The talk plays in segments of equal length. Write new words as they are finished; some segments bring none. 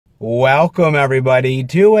Welcome everybody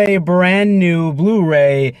to a brand new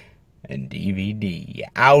Blu-ray and DVD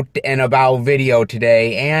out and about video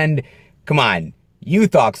today. And come on, you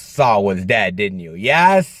thought Saw was dead, didn't you?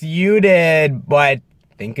 Yes, you did, but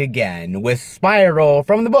think again. With Spiral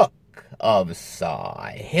from the book of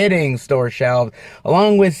Saw hitting store shelves,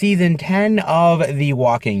 along with season 10 of The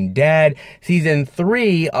Walking Dead, season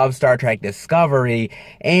 3 of Star Trek Discovery,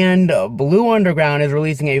 and Blue Underground is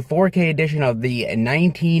releasing a 4K edition of the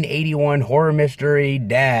 1981 horror mystery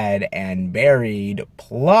Dead and Buried,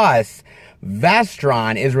 plus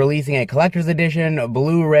Vestron is releasing a collector's edition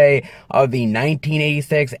Blu-ray of the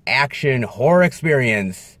 1986 action horror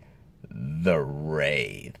experience, The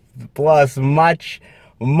Wraith, plus much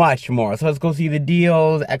more. So let's go see the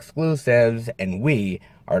deals, exclusives, and we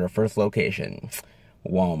are at our first location,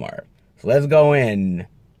 Walmart. So let's go in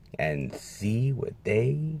and see what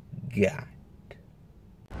they got.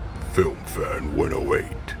 Film Fan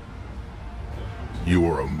 108. You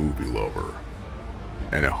are a movie lover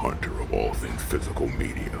and a hunter of all things physical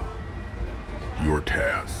media. Your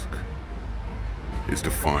task is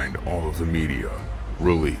to find all of the media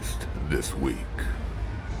released this week.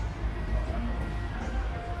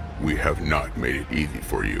 We have not made it easy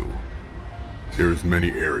for you. There's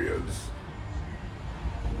many areas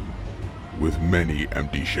with many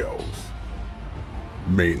empty shelves,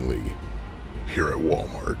 mainly here at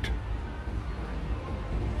Walmart.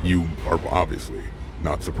 You are obviously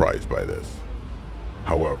not surprised by this.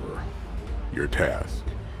 However, your task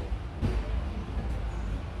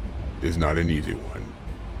is not an easy one.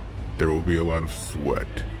 There will be a lot of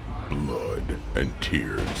sweat, blood, and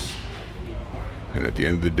tears. And at the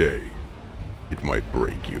end of the day, it might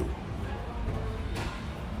break you.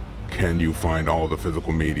 Can you find all the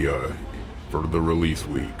physical media for the release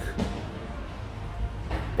week?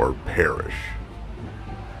 Or perish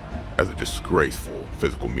as a disgraceful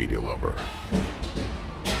physical media lover?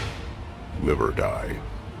 Live or die.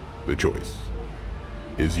 The choice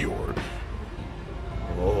is yours.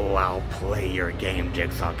 Oh, I'll play your game,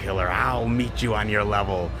 Jigsaw Killer. I'll meet you on your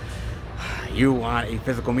level. You want a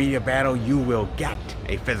physical media battle, you will get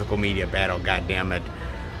a physical media battle, goddammit.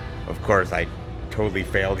 Of course, I totally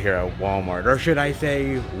failed here at Walmart. Or should I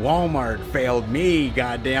say, Walmart failed me,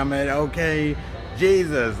 goddammit, okay?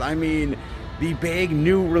 Jesus, I mean, the big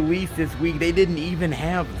new release this week, they didn't even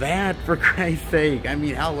have that, for Christ's sake. I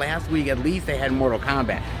mean, hell, last week, at least they had Mortal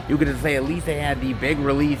Kombat. You could say at least they had the big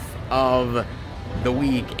release of the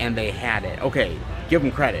week, and they had it. Okay, give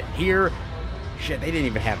them credit. Here, shit, they didn't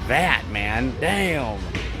even have that, man. Damn.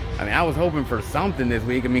 I mean, I was hoping for something this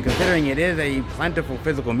week. I mean, considering it is a plentiful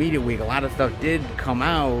physical media week, a lot of stuff did come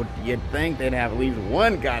out. You'd think they'd have at least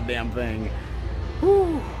one goddamn thing.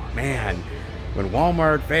 Whew, man. When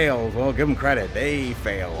Walmart fails, well, give them credit. They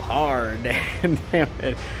fail hard. Damn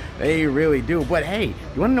it. They really do. But hey,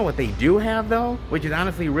 you want to know what they do have, though? Which is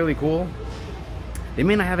honestly really cool. They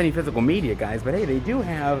may not have any physical media, guys, but hey, they do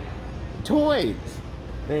have toys.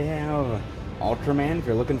 They have Ultraman, if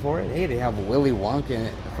you're looking for it. Hey, they have Willy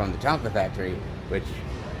Wonka from the Chocolate Factory, which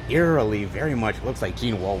eerily very much looks like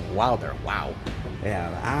Gene Wilder. Wow. They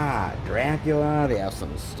have, Dracula. They have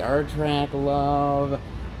some Star Trek love.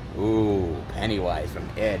 Ooh, Pennywise from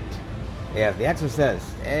It. They have The Exorcist.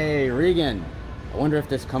 Hey, Regan. I wonder if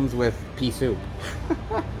this comes with pea soup.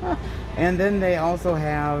 And then they also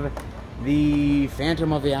have the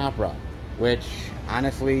Phantom of the Opera, which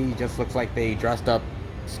honestly just looks like they dressed up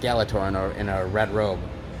Skeletor in a red robe.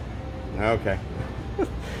 Okay.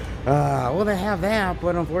 Well, they have that,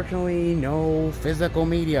 but unfortunately no physical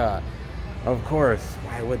media. Of course,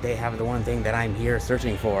 why would they have the one thing that I'm here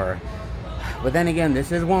searching for? But then again,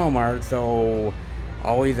 this is Walmart, so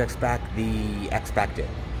always expect the expected.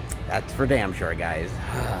 That's for damn sure, guys.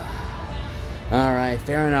 Alright,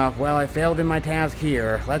 fair enough. Well, I failed in my task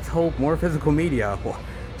here. Let's hope more physical media.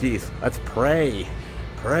 Jeez, let's pray.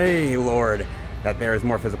 Pray, Lord, that there is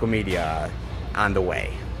more physical media on the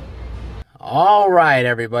way. Alright,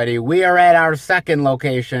 everybody, we are at our second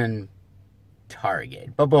location,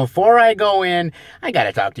 Target. But before I go in, I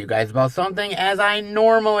gotta talk to you guys about something as I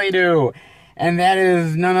normally do. And that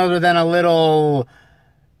is none other than a little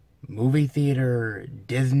movie theater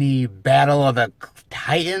Disney Battle of the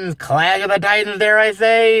Titans, Clash of the Titans, dare I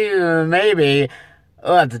say? Maybe.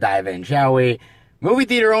 Let's dive in, shall we? Movie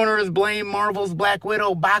theater owners blame Marvel's Black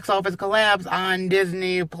Widow box office collapse on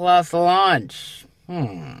Disney Plus launch.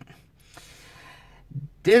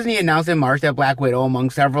 Disney announced in March that Black Widow,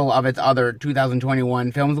 among several of its other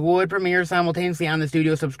 2021 films, would premiere simultaneously on the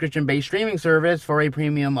studio's subscription-based streaming service for a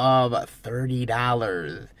premium of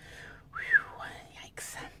 $30. Whew,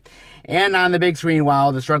 yikes. and on the big screen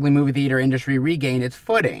while the struggling movie theater industry regained its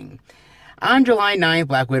footing. On July 9th,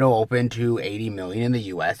 Black Widow opened to $80 million in the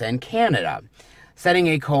US and Canada, setting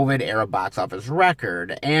a COVID-era box office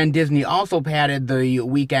record. And Disney also padded the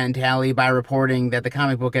weekend tally by reporting that the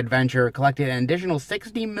comic book adventure collected an additional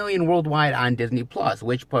 $60 million worldwide on Disney+,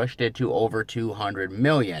 which pushed it to over $200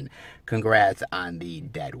 million. Congrats on the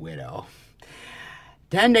dead widow.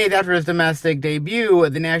 10 days after its domestic debut,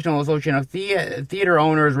 the National Association of Theater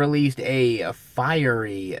Owners released a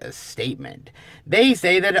fiery statement. They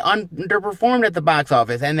say that it underperformed at the box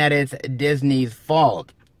office and that it's Disney's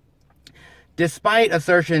fault. Despite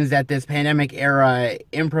assertions that this pandemic-era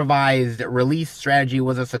improvised release strategy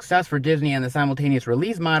was a success for Disney and the simultaneous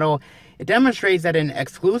release model, it demonstrates that an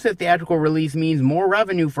exclusive theatrical release means more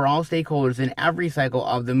revenue for all stakeholders in every cycle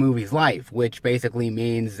of the movie's life, which basically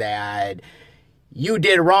means that you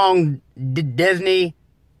did wrong, Disney.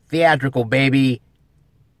 Theatrical, baby.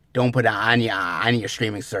 Don't put it on your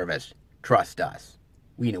streaming service. Trust us.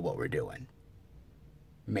 We know what we're doing.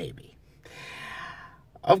 Maybe.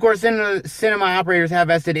 Of course, cinema operators have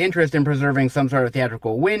vested interest in preserving some sort of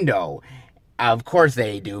theatrical window. Of course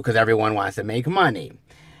they do, because everyone wants to make money.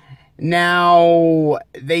 Now,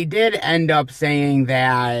 they did end up saying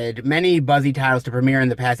that many buzzy titles to premiere in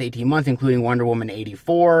the past 18 months, including Wonder Woman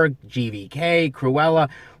 84, GVK, Cruella,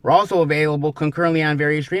 were also available concurrently on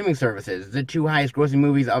various streaming services. The two highest grossing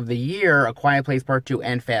movies of the year, A Quiet Place Part 2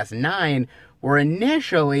 and Fast 9, were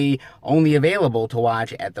initially only available to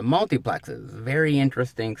watch at the multiplexes. Very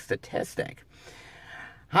interesting statistic.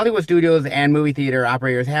 Hollywood studios and movie theater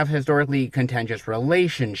operators have historically contentious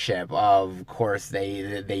relationship. Of course,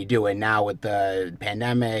 they do it now with the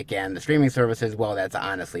pandemic and the streaming services. Well, that's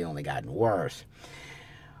honestly only gotten worse.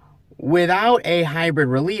 Without a hybrid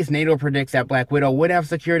release, NATO predicts that Black Widow would have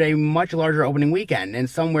secured a much larger opening weekend, and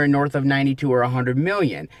somewhere north of 92 or 100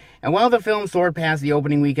 million. And while the film soared past the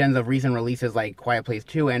opening weekends of recent releases like Quiet Place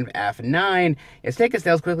 2 and F9, its ticket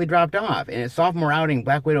sales quickly dropped off. In its sophomore outing,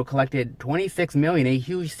 Black Widow collected 26 million, a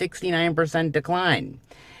huge 69% decline.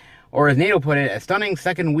 Or as NATO put it, a stunning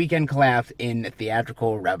second weekend collapse in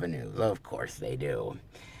theatrical revenues. Of course they do.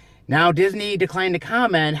 Now, Disney declined to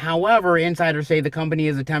comment. However, insiders say the company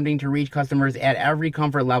is attempting to reach customers at every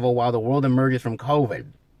comfort level while the world emerges from COVID.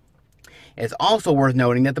 It's also worth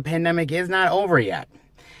noting that the pandemic is not over yet.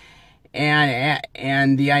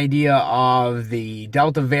 And the idea of the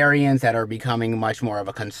Delta variants that are becoming much more of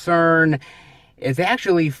a concern is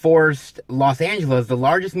actually forced Los Angeles, the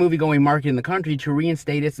largest movie-going market in the country, to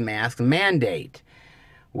reinstate its mask mandate,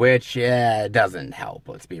 which doesn't help,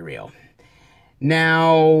 let's be real.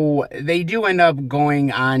 Now, they do end up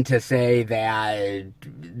going on to say that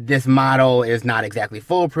this model is not exactly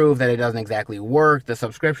foolproof, that it doesn't exactly work, the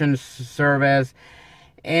subscription service,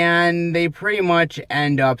 and they pretty much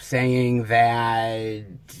end up saying that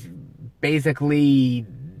basically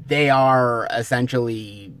they are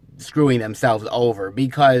essentially screwing themselves over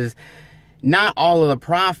because not all of the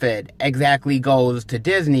profit exactly goes to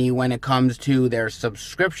Disney when it comes to their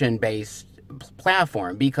subscription-based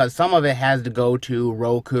platform, because some of it has to go to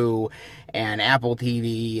Roku and Apple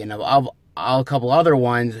TV and a couple other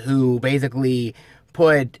ones who basically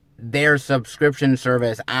put their subscription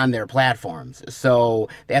service on their platforms. So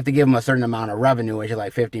they have to give them a certain amount of revenue, which is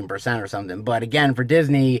like 15% or something. But again, for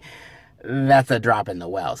Disney, that's a drop in the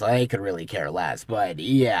well, so they could really care less. But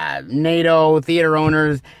yeah, NATO, theater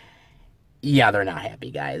owners, yeah, they're not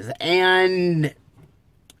happy, guys. And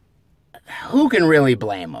who can really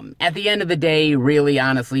blame them? At the end of the day, really,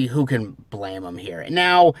 honestly, who can blame them here?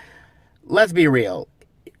 Now, let's be real.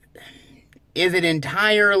 Is it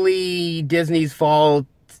entirely Disney's fault?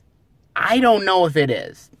 I don't know if it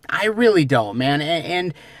is. I really don't, man.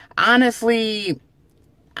 And honestly,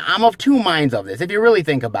 I'm of two minds of this, if you really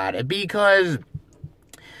think about it, because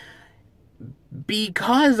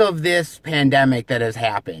of this pandemic that has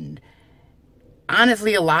happened,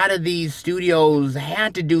 honestly, a lot of these studios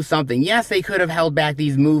had to do something. Yes, they could have held back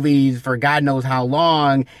these movies for God knows how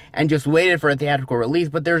long and just waited for a theatrical release,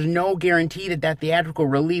 but there's no guarantee that that theatrical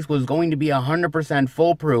release was going to be 100%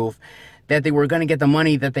 foolproof, that they were going to get the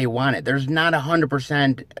money that they wanted. There's not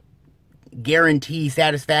 100% guarantee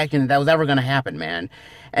satisfaction that that was ever going to happen, man.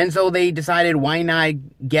 And so they decided, why not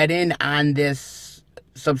get in on this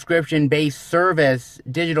subscription-based service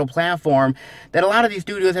digital platform that a lot of these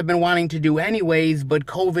studios have been wanting to do anyways, but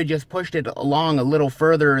COVID just pushed it along a little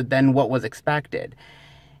further than what was expected.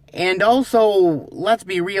 And also, let's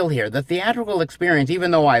be real here, the theatrical experience,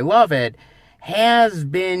 even though I love it, has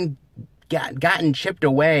been gotten chipped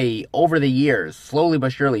away over the years, slowly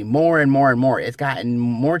but surely, more and more and more. It's gotten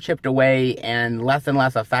more chipped away and less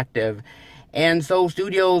effective. And so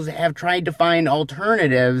studios have tried to find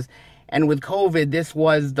alternatives, and with COVID, this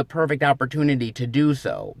was the perfect opportunity to do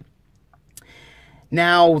so.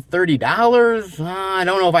 Now, $30, I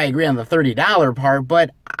don't know if I agree on the $30 part,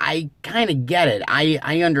 but I kind of get it.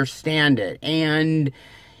 I understand it. And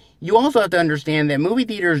you also have to understand that movie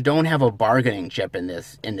theaters don't have a bargaining chip in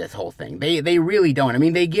this whole thing. They really don't. I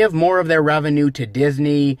mean, they give more of their revenue to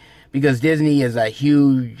Disney because Disney is a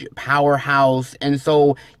huge powerhouse. And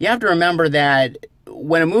so you have to remember that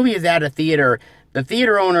when a movie is at a theater, the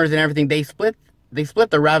theater owners and everything, they split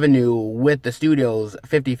the revenue with the studios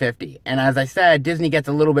 50-50. And as I said, Disney gets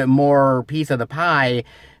a little bit more piece of the pie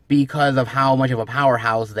because of how much of a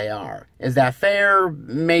powerhouse they are. Is that fair?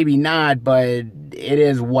 Maybe not, but it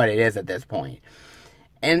is what it is at this point.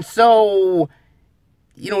 And so,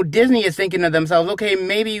 Disney is thinking to themselves, okay,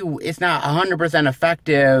 maybe it's not 100%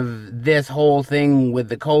 effective, this whole thing with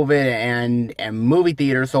the COVID and movie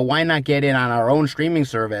theaters, so why not get in on our own streaming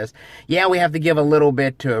service? Yeah, we have to give a little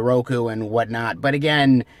bit to Roku and whatnot, but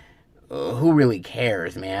again, who really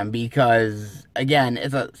cares, man? Because, again,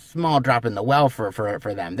 it's a small drop in the well for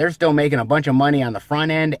them. They're still making a bunch of money on the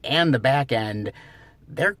front end and the back end.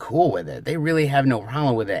 They're cool with it. They really have no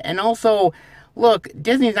problem with it. And also, look,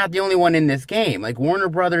 Disney's not the only one in this game. Like, Warner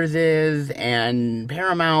Brothers is, and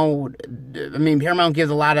Paramount. I mean, Paramount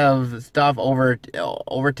gives a lot of stuff over to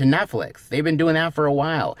Netflix. They've been doing that for a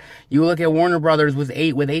while. You look at Warner Brothers with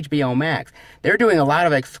HBO Max. They're doing a lot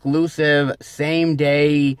of exclusive,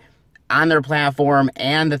 same-day, on their platform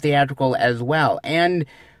and the theatrical as well. And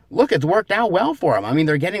look, it's worked out well for them. I mean,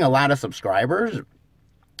 they're getting a lot of subscribers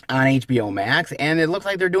on HBO Max, and it looks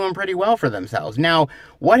like they're doing pretty well for themselves. Now,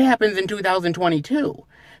 what happens in 2022?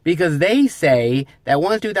 Because they say that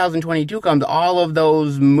once 2022 comes, all of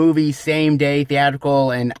those movies, same day,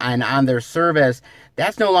 theatrical, and on their service,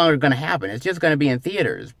 that's no longer going to happen. It's just going to be in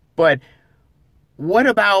theaters. But what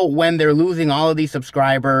about when they're losing all of these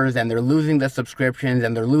subscribers and they're losing the subscriptions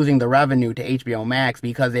and they're losing the revenue to HBO Max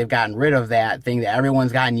because they've gotten rid of that thing that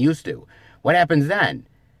everyone's gotten used to? What happens then?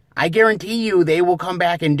 I guarantee you they will come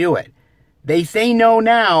back and do it. They say no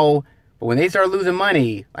now, but when they start losing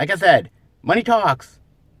money, like I said, money talks,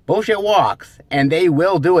 bullshit walks, and they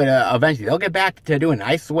will do it eventually. They'll get back to doing it,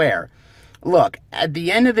 I swear. Look, at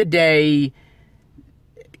the end of the day,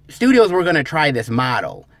 studios were going to try this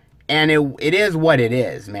model. And it is what it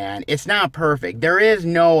is, man. It's not perfect. There is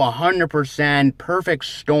no 100% perfect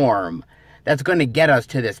storm that's going to get us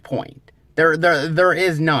to this point. There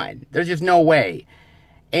is none. There's just no way.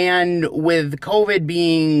 And with COVID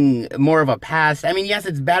being more of a past, I mean, yes,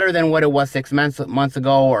 it's better than what it was 6 months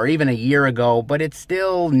ago or even a year ago, but it's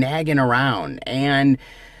still nagging around. And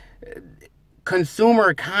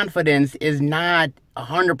consumer confidence is not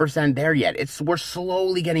 100% there yet. We're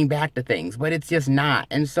slowly getting back to things, but it's just not.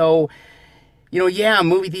 And so, yeah,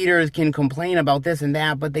 movie theaters can complain about this and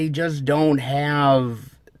that, but they just don't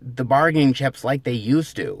have the bargaining chips like they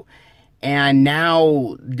used to. And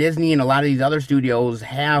now Disney and a lot of these other studios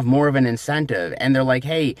have more of an incentive, and they're like,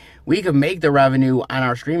 hey, we could make the revenue on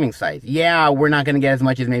our streaming sites. Yeah, we're not going to get as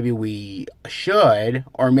much as maybe we should,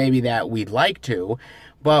 or maybe that we'd like to,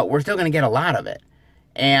 but we're still going to get a lot of it.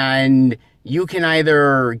 And you can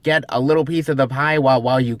either get a little piece of the pie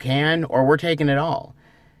while you can, or we're taking it all.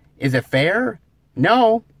 Is it fair?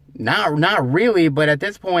 No, not really. But at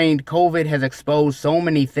this point, COVID has exposed so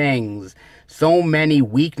many things, so many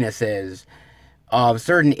weaknesses of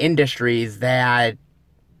certain industries that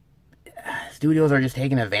studios are just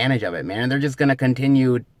taking advantage of it, man. They're just going to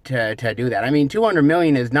continue to do that. I mean, $200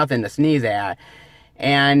 million is nothing to sneeze at.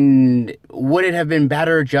 And would it have been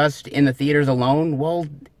better just in the theaters alone? Well,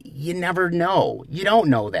 you never know. You don't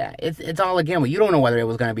know that. It's all a gamble. You don't know whether it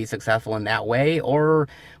was going to be successful in that way or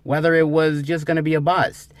whether it was just going to be a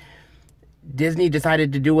bust. Disney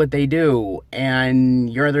decided to do what they do,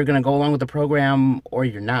 and you're either going to go along with the program or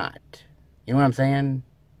you're not. You know what I'm saying?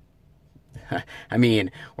 I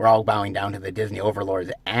mean, we're all bowing down to the Disney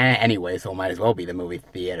overlords anyway, so it might as well be the movie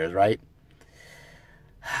theaters, right?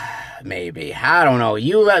 Maybe. I don't know.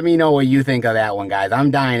 You let me know what you think of that one, guys.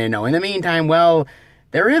 I'm dying to know. In the meantime, well,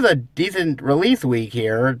 there is a decent release week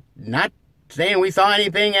here. Not saying we saw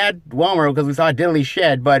anything at Walmart because we saw diddly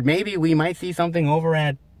shit, but maybe we might see something over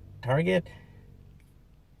at Target.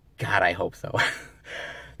 God, I hope so.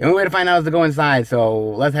 The only way to find out is to go inside, so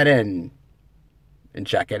let's head in and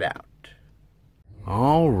check it out.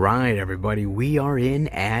 All right, everybody, we are in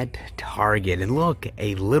at Target, and look,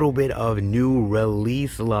 a little bit of new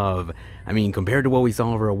release love. I mean, compared to what we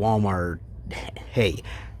saw over at Walmart, hey,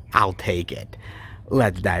 I'll take it.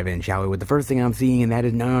 Let's dive in, shall we, with the first thing I'm seeing, and that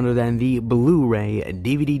is none other than the Blu-ray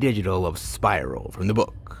DVD digital of Spiral from the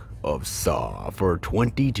book of Saw for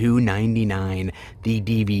 $22.99, the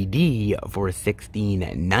DVD for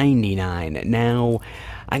 $16.99. Now,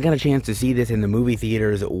 I got a chance to see this in the movie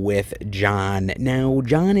theaters with John. Now,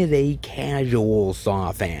 John is a casual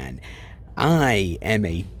Saw fan. I am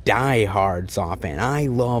a die-hard Saw fan. I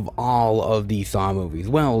love all of the Saw movies.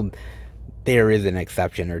 Well, there is an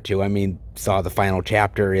exception or two. I mean, Saw the Final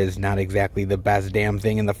Chapter is not exactly the best damn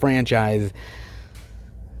thing in the franchise.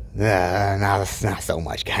 Not so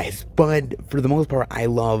much, guys. But for the most part, I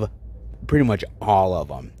love pretty much all of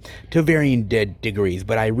them to varying degrees.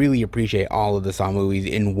 But I really appreciate all of the Saw movies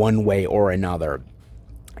in one way or another.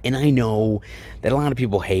 And I know that a lot of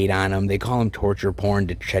people hate on them. They call them torture porn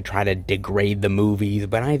to try to degrade the movies.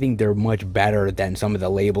 But I think they're much better than some of the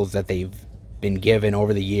labels that they've been given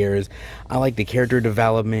over the years. I like the character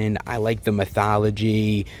development. I like the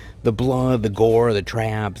mythology, the blood, the gore, the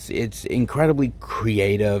traps. It's incredibly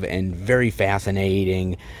creative and very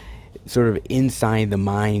fascinating, sort of inside the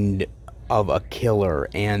mind of a killer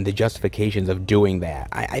and the justifications of doing that.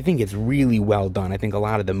 I think it's really well done. I think a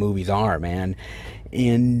lot of the movies are, man.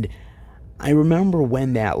 And I remember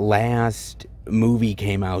when that last movie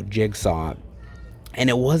came out, Jigsaw, and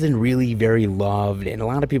it wasn't really very loved, and a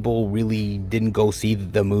lot of people really didn't go see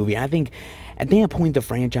the movie. I think at that point the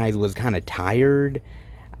franchise was kind of tired.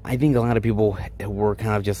 I think a lot of people were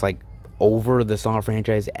kind of just like over the Saw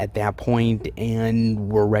franchise at that point and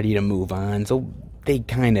were ready to move on. So they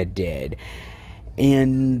kind of did.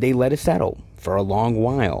 And they let it settle for a long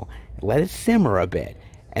while. Let it simmer a bit.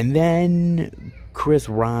 And then Chris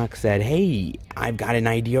Rock said, hey, I've got an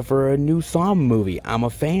idea for a new Saw movie. I'm a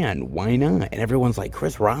fan. Why not? And everyone's like,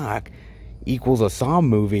 Chris Rock equals a Saw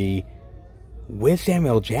movie with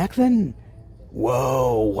Samuel Jackson?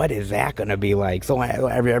 Whoa, what is that going to be like? So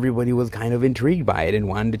everybody was kind of intrigued by it and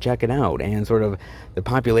wanted to check it out. And sort of the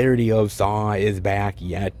popularity of Saw is back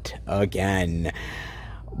yet again.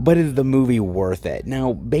 But is the movie worth it?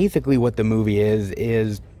 Now, basically what the movie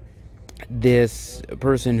is this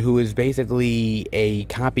person who is basically a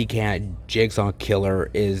copycat jigsaw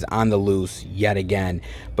killer is on the loose yet again.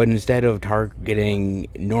 But instead of targeting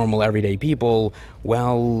normal everyday people,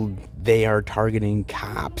 well, they are targeting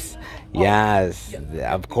cops. Yes,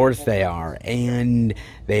 of course they are. And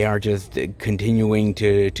they are just continuing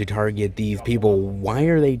to target these people. Why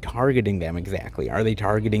are they targeting them exactly? Are they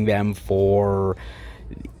targeting them for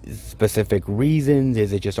specific reasons?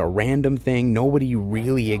 Is it just a random thing? Nobody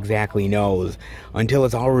really exactly knows until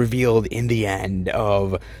it's all revealed in the end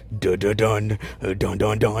of dun dun dun dun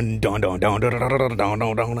dun dun dun dun dun dun dun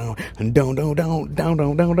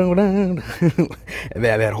dun dun dun dun.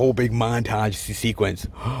 That whole big montage sequence.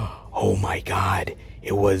 Oh my God,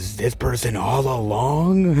 it was this person all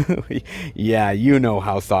along? Yeah, you know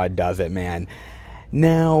how Saw does it, man.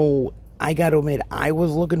 Now, I gotta admit, I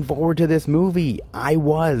was looking forward to this movie. I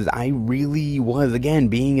really was. Again,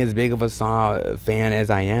 being as big of a Saw fan as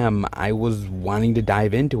I am, I was wanting to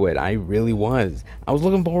dive into it. I really was. I was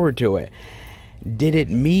looking forward to it. Did it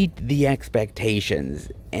meet the expectations?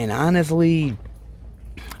 And honestly,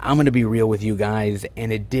 I'm gonna be real with you guys,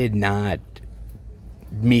 and it did not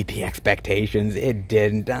meet the expectations. It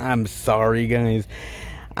didn't. I'm sorry, guys.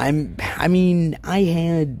 I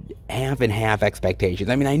had half and half expectations.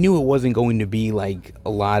 I mean, I knew it wasn't going to be like a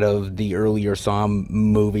lot of the earlier Saw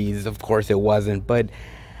movies. Of course it wasn't, but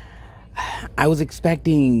I was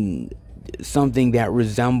expecting something that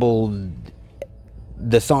resembled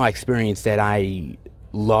the Saw experience that I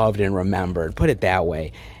loved and remembered, put it that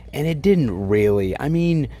way. And it didn't really. I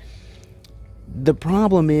mean, the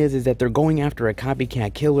problem is that they're going after a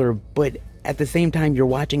copycat killer, but at the same time, you're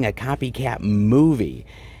watching a copycat movie.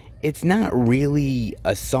 It's not really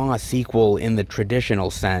a Saw sequel in the traditional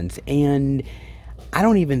sense, and I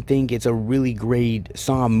don't even think it's a really great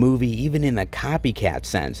Saw movie, even in the copycat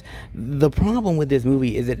sense. The problem with this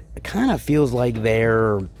movie is it kind of feels like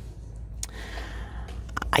it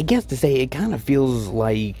kind of feels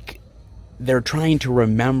like they're trying to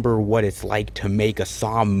remember what it's like to make a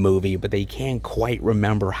Saw movie, but they can't quite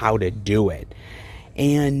remember how to do it.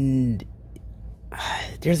 And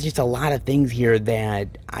there's just a lot of things here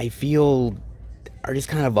that I feel are just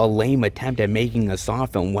kind of a lame attempt at making a Saw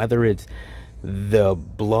film, whether it's the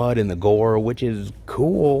blood and the gore, which is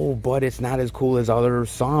cool, but it's not as cool as other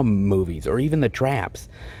Saw movies, or even the traps.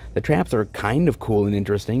 The traps are kind of cool and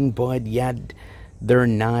interesting, but yet they're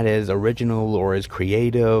not as original or as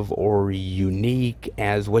creative or unique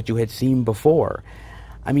as what you had seen before.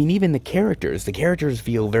 I mean, even the characters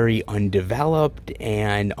feel very undeveloped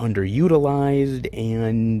and underutilized,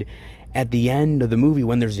 and at the end of the movie,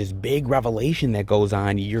 when there's this big revelation that goes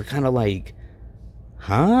on, you're kind of like,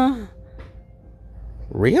 huh?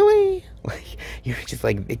 Really? Like, you're just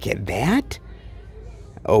like, get that?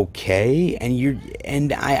 Okay,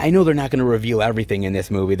 and I know they're not going to reveal everything in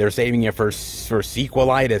this movie. They're saving it for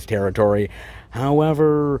sequelitis territory.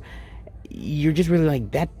 However, you're just really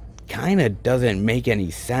like, that kind of doesn't make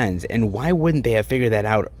any sense. And why wouldn't they have figured that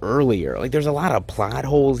out earlier? Like, there's a lot of plot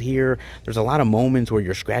holes here. There's a lot of moments where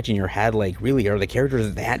you're scratching your head like, really, are the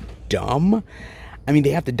characters that dumb? I mean,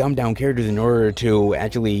 they have to dumb down characters in order to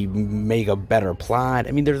actually make a better plot.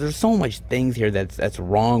 I mean, there's so much things here that's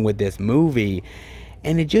wrong with this movie.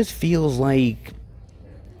 And it just feels like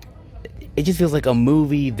a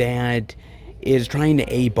movie that is trying to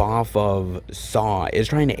ape off of Saw, is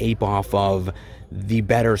trying to ape off of the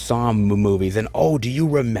better Saw movies. And, oh, do you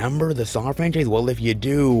remember the Saw franchise? Well, if you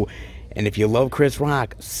do, and if you love Chris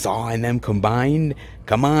Rock, Saw and them combined,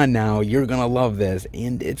 come on now, you're gonna love this.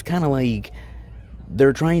 And it's kind of like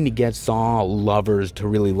they're trying to get Saw lovers to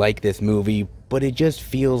really like this movie, but it just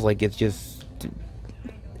feels like it's just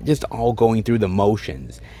all going through the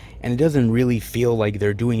motions, and it doesn't really feel like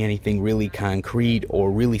they're doing anything really concrete or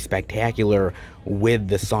really spectacular with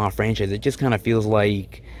the Saw franchise. It just kind of feels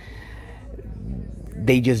like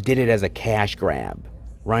they just did it as a cash grab,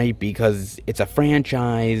 right? Because it's a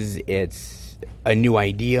franchise, it's a new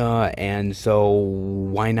idea, and so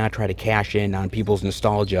why not try to cash in on people's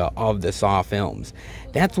nostalgia of the Saw films?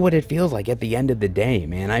 That's what it feels like at the end of the day,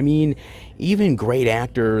 man. I mean, even great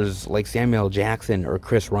actors like Samuel L. Jackson or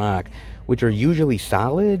Chris Rock, which are usually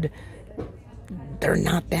solid, they're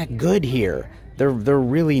not that good here. They're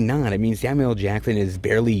really not. I mean, Samuel L. Jackson is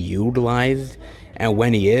barely utilized, and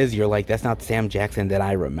when he is, you're like, that's not Sam Jackson that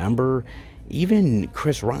I remember. Even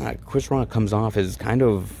Chris Rock comes off as kind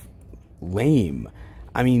of lame.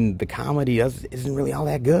 I mean, the comedy isn't really all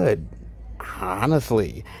that good,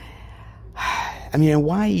 honestly. I mean, and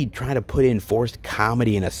why try to put in forced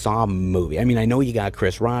comedy in a Saw movie? I mean, I know you got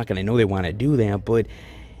Chris Rock, and I know they want to do that, but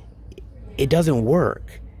it doesn't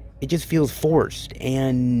work. It just feels forced,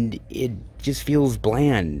 and it just feels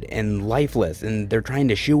bland and lifeless, and they're trying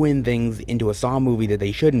to shoe in things into a Saw movie that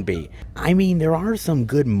they shouldn't be. I mean, there are some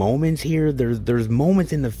good moments here. There's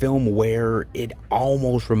moments in the film where it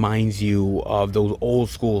almost reminds you of those old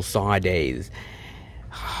school Saw days.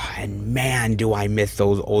 And man, do I miss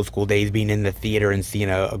those old school days, being in the theater and seeing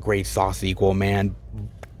a great Saw sequel, man.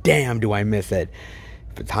 Damn, do I miss it.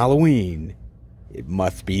 If it's Halloween, it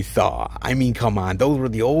must be Saw. I mean, come on, those were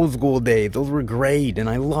the old school days. Those were great, and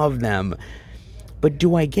I love them. But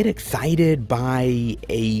do I get excited by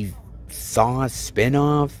a Saw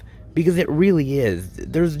spin-off? Because it really is.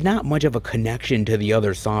 There's not much of a connection to the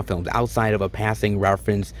other Saw films outside of a passing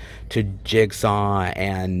reference to Jigsaw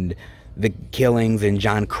and the killings and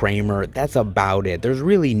John Kramer. That's about it. There's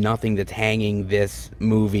really nothing that's hanging this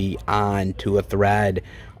movie on to a thread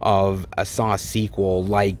of a Saw sequel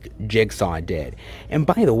like Jigsaw did. And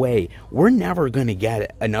by the way, we're never going to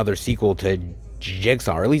get another sequel to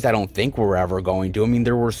Jigsaw, or at least I don't think we're ever going to. I mean,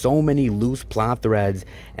 there were so many loose plot threads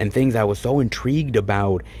and things I was so intrigued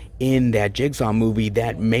about in that Jigsaw movie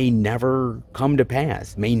that may never come to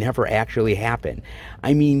pass, may never actually happen.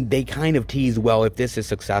 I mean, they kind of tease, well, if this is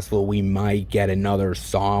successful, we might get another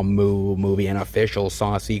Saw movie, an official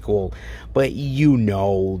Saw sequel, but you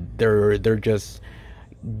know, they're just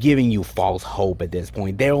giving you false hope at this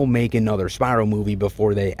point. They'll make another Spiral movie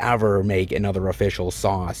before they ever make another official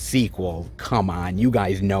Saw sequel. Come on, you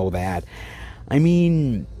guys know that. I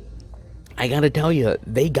mean, I gotta tell you,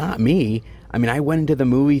 they got me. I mean, I went into the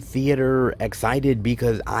movie theater excited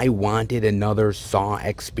because I wanted another Saw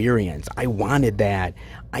experience. I wanted that.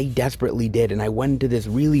 I desperately did, and I went into this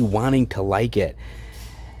really wanting to like it.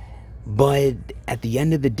 But at the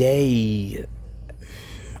end of the day,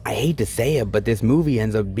 I hate to say it, but this movie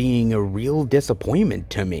ends up being a real disappointment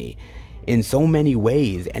to me in so many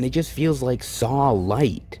ways, and it just feels like Saw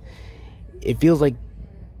light. It feels like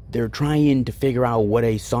they're trying to figure out what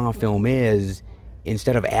a Saw film is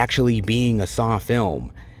instead of actually being a Saw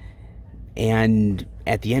film. And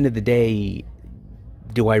at the end of the day,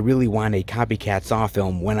 do I really want a copycat Saw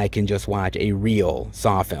film when I can just watch a real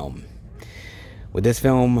Saw film? With this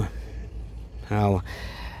film, well,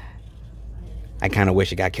 I kind of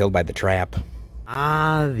wish it got killed by the trap.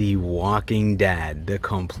 The Walking Dead, the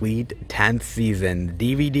complete 10th season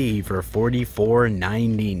DVD for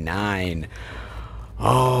 $44.99.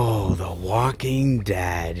 Oh, The Walking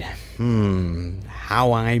Dead.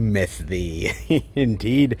 How I miss thee.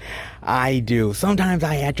 Indeed, I do. Sometimes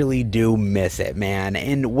I actually do miss it, man.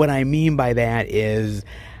 And what I mean by that is,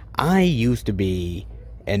 I used to be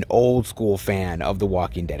an old school fan of The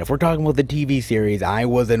Walking Dead. If we're talking about the TV series, I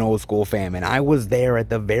was an old school fan, and I was there at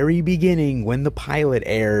the very beginning when the pilot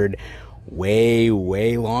aired, way,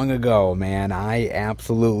 way long ago, man. I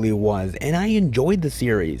absolutely was. And I enjoyed the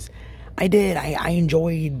series. I did. I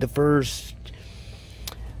enjoyed the first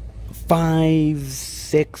 5,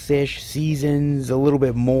 6-ish seasons, a little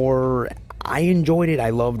bit more. I enjoyed it. I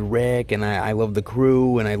loved Rick, and I loved the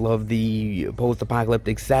crew, and I loved the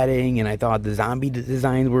post-apocalyptic setting, and I thought the zombie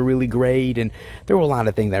designs were really great, and there were a lot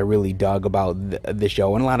of things I really dug about the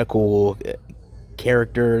show, and a lot of cool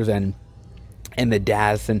characters, and the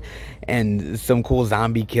deaths, and some cool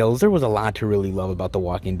zombie kills. There was a lot to really love about The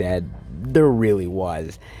Walking Dead. There really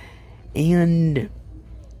was. And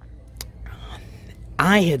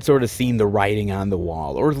I had sort of seen the writing on the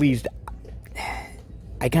wall, or at least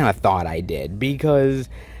I kind of thought I did, because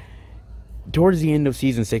towards the end of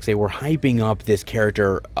season 6, they were hyping up this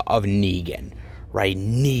character of Negan, right?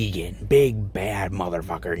 Negan, big bad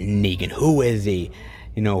motherfucker, Negan. Who is he?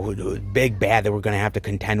 You know, big bad that we're going to have to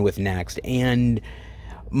contend with next. And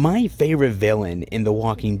my favorite villain in The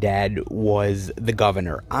Walking Dead was the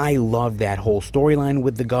Governor. I loved that whole storyline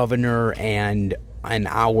with the Governor and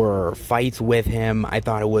our fights with him. I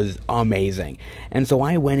thought it was amazing. And so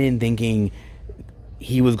I went in thinking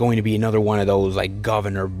he was going to be another one of those, like,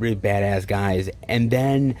 Governor, really badass guys. And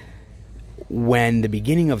then when the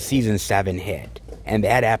beginning of season 7 hit, and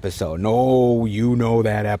that episode, no, you know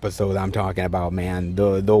that episode I'm talking about, man.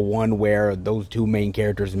 The one where those two main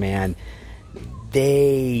characters, man,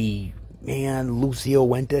 Lucille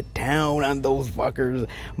went to town on those fuckers.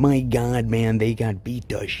 My God, man, they got beat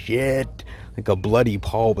to shit. Like a bloody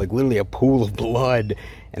pulp, like literally a pool of blood.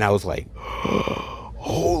 And I was like,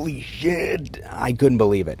 holy shit. I couldn't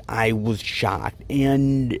believe it. I was shocked.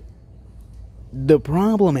 And the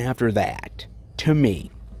problem after that, to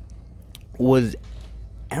me, was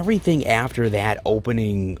everything after that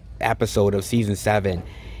opening episode of season 7,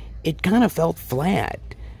 it kind of felt flat.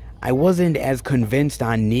 I wasn't as convinced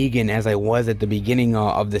on Negan as I was at the beginning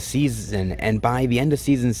of the season, and by the end of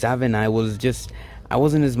season 7, I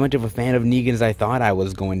wasn't as much of a fan of Negan as I thought I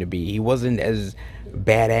was going to be. He wasn't as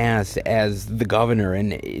badass as the Governor,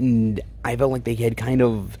 and I felt like they had kind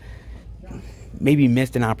of maybe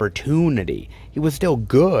missed an opportunity. He was still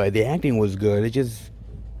good, the acting was good, it just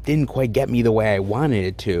didn't quite get me the way I wanted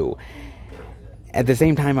it to. At the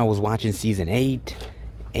same time, I was watching season 8,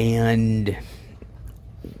 and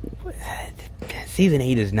season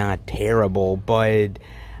 8 is not terrible, but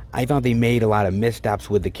I thought they made a lot of missteps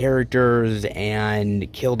with the characters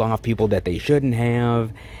and killed off people that they shouldn't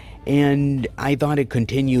have. And I thought it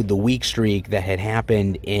continued the weak streak that had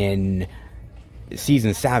happened in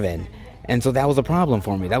season 7. And so that was a problem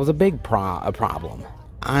for me. That was a big problem.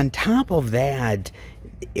 On top of that,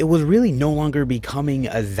 it was really no longer becoming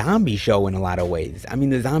a zombie show in a lot of ways. I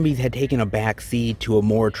mean, the zombies had taken a back seat to a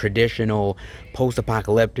more traditional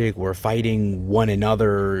post-apocalyptic, we're fighting one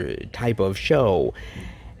another type of show.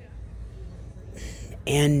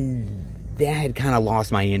 And that had kind of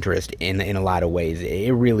lost my interest in a lot of ways.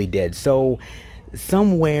 It really did. So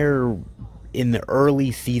somewhere in the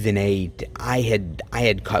early season 8, I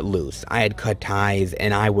had cut loose. I had cut ties,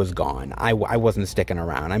 and I was gone. I wasn't sticking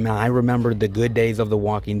around. I mean, I remembered the good days of The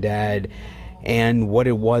Walking Dead, and what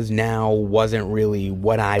it was now wasn't really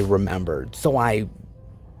what I remembered. So I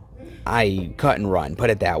cut and run, put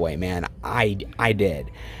it that way, man. I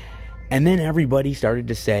did. And then everybody started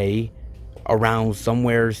to say, around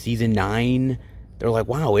somewhere season 9, they're like,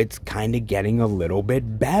 wow, it's kind of getting a little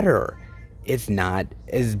bit better. It's not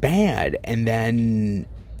as bad. And then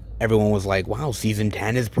everyone was like, wow, season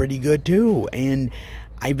 10 is pretty good too. And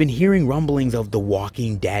I've been hearing rumblings of The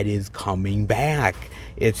Walking Dead is coming back.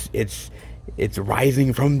 It's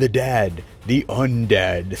rising from the dead, the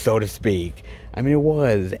undead, so to speak. I mean, it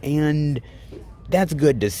was. And that's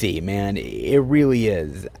good to see, man. It really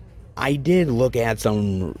is. I did look at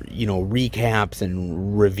some, recaps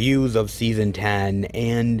and reviews of season 10,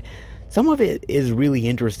 and some of it is really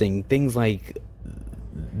interesting. Things like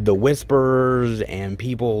the Whisperers and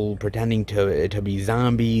people pretending to be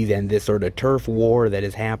zombies, and this sort of turf war that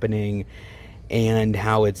is happening, and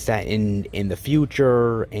how it's set in the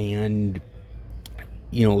future, and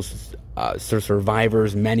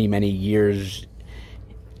survivors many, many years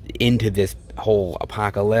into this whole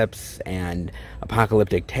apocalypse and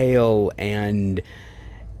apocalyptic tale, and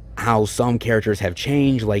how some characters have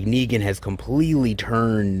changed. Like Negan has completely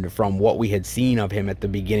turned from what we had seen of him at the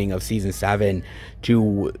beginning of season 7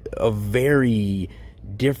 to a very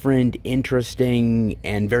different, interesting,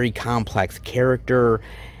 and very complex character.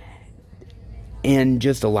 And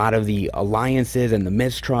just a lot of the alliances and the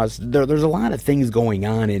mistrust. There's a lot of things going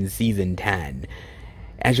on in season 10.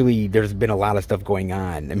 Actually, there's been a lot of stuff going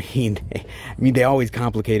on. I mean, they always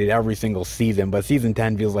complicate it every single season, but season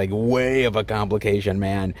 10 feels like way of a complication,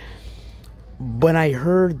 man. But I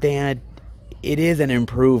heard that it is an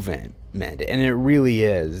improvement, and it really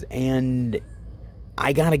is. And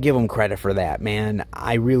I gotta give them credit for that, man.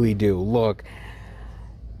 I really do. Look,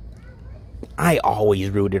 I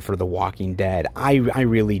always rooted for The Walking Dead. I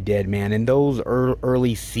really did, man. In those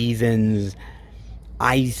early seasons,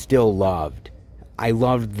 I still loved. I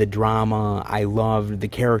loved the drama. I loved the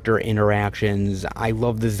character interactions. I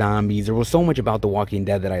loved the zombies. There was so much about The Walking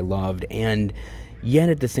Dead that I loved. And yet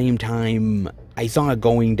at the same time, I saw it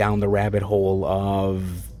going down the rabbit hole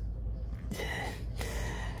of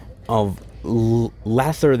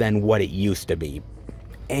lesser than what it used to be.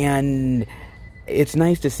 And it's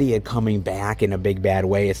nice to see it coming back in a big bad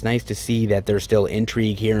way. It's nice to see that there's still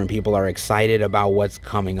intrigue here and people are excited about what's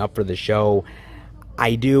coming up for the show.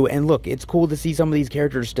 I do. And look, it's cool to see some of these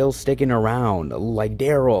characters still sticking around, like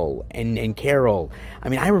Daryl and Carol. I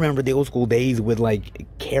mean, I remember the old school days with, like,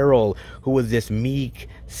 Carol, who was this meek,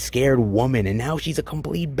 scared woman, and now she's a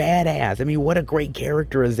complete badass. I mean, what a great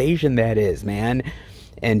characterization that is, man.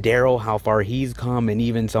 And Daryl, how far he's come, and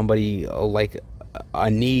even somebody like a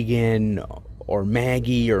Negan or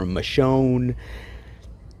Maggie or Michonne.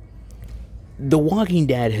 The Walking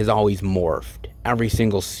Dead has always morphed every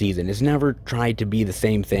single season. It's never tried to be the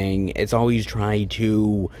same thing. It's always tried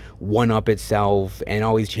to one-up itself and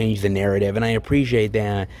always change the narrative, and I appreciate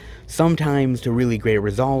that. Sometimes to really great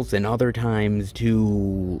results, and other times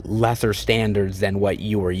to lesser standards than what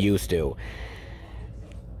you were used to.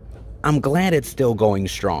 I'm glad it's still going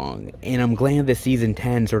strong, and I'm glad that season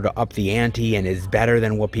 10 sort of upped the ante and is better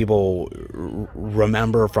than what people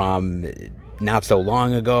remember from not so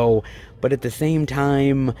long ago. But at the same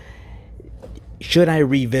time, should I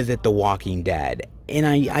revisit The Walking Dead? And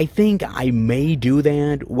I think I may do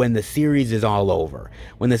that when the series is all over.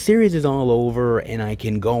 When the series is all over and I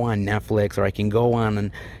can go on Netflix or I can go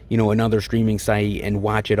on, another streaming site and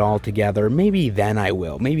watch it all together, maybe then I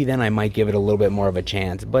will. Maybe then I might give it a little bit more of a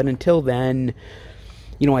chance. But until then,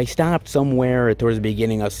 I stopped somewhere towards the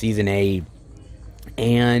beginning of season 8,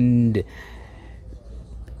 and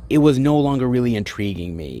it was no longer really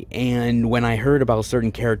intriguing me. And when I heard about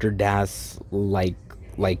certain character deaths, like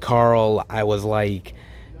Carl, I was like,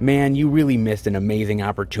 man, you really missed an amazing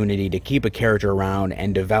opportunity to keep a character around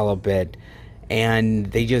and develop it,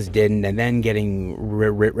 and they just didn't. And then getting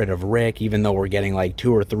rid of Rick, even though we're getting like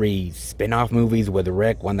 2 or 3 spin-off movies with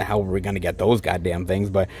Rick. When the hell were we gonna get those goddamn things?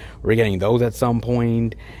 But we're getting those at some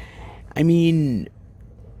point. I mean,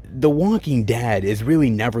 The Walking Dead is really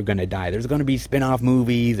never gonna die. There's gonna be spin-off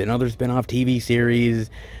movies and other spin-off TV series,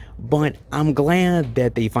 but I'm glad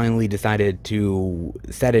that they finally decided to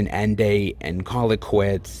set an end date and call it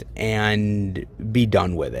quits and be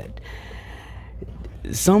done with it.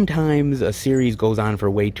 Sometimes a series goes on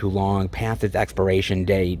for way too long, past its expiration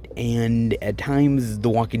date, and at times The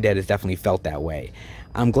Walking Dead has definitely felt that way.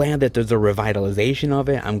 I'm glad that there's a revitalization of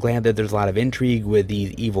it. I'm glad that there's a lot of intrigue with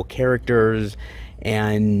these evil characters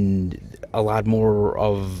and a lot more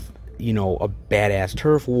of, a badass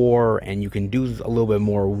turf war, and you can do a little bit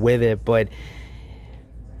more with it. But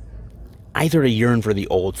I sort of yearn for the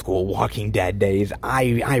old school Walking Dead days.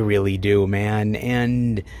 I really do, man.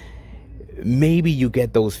 And maybe you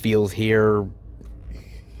get those feels here.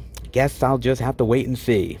 Guess I'll just have to wait and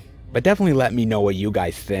see. But definitely let me know what you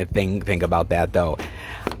guys think about that, though.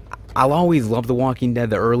 I'll always love The Walking Dead,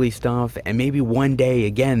 the early stuff, and maybe one day,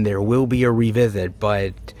 again, there will be a revisit,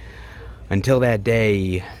 but until that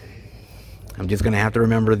day, I'm just gonna have to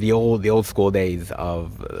remember the old school days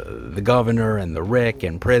of the governor and the Rick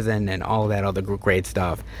and prison and all that other great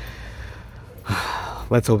stuff.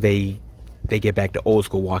 Let's hope they get back to old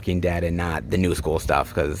school Walking Dead and not the new school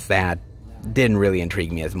stuff, because that didn't really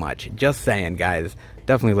intrigue me as much. Just saying, guys.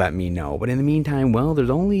 Definitely let me know. But in the meantime, well, there's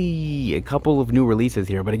only a couple of new releases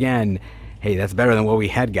here. But again, hey, that's better than what we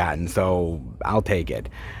had gotten, so I'll take it.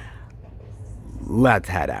 Let's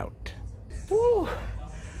head out. Woo.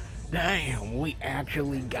 Damn, we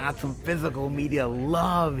actually got some physical media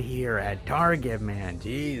love here at Target, man.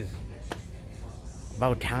 Jeez.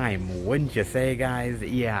 About time, wouldn't you say, guys?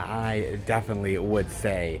 Yeah, I definitely would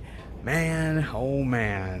say. Man, oh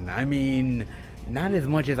man. I mean, not as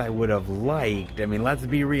much as I would have liked. I mean, let's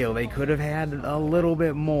be real. They could have had a little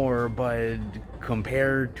bit more, but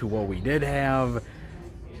compared to what we did have,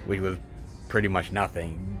 which was pretty much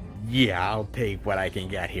nothing, yeah, I'll take what I can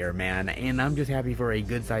get here, man. And I'm just happy for a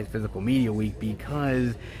good-sized physical media week,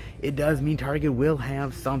 because it does mean Target will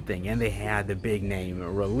have something. And they had the big name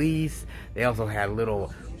release. They also had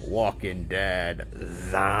little Walking Dead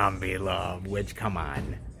zombie love, which, come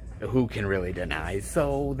on, who can really deny?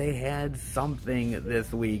 So they had something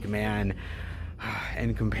this week, man.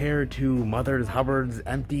 And compared to Mother Hubbard's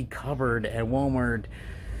empty cupboard at Walmart,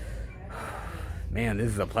 man,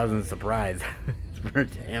 this is a pleasant surprise. For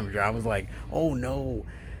damn sure. I was like, oh no,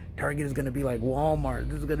 Target is gonna be like Walmart.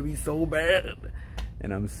 This is gonna be so bad.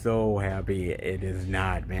 And I'm so happy it is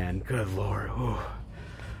not, man. Good Lord. Whew.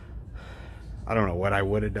 I don't know what I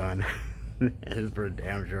would have done. It's for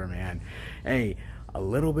damn sure, man. Hey, a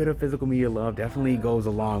little bit of physical media love definitely goes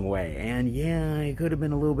a long way. And yeah, it could have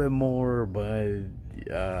been a little bit more, but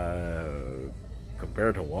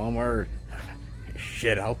compared to Walmart,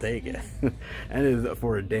 shit, I'll take it. That is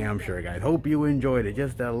for damn sure, guys. Hope you enjoyed it.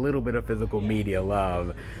 Just a little bit of physical media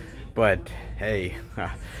love. But hey,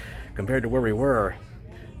 compared to where we were,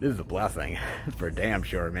 this is a blessing. For damn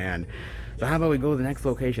sure, man. So how about we go to the next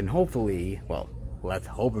location? Hopefully, well, let's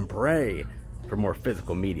hope and pray for more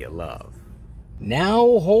physical media love. Now,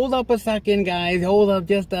 hold up a second, guys. Hold up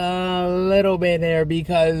just a little bit there,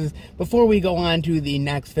 because before we go on to the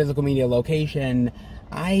next physical media location,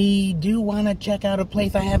 I do want to check out a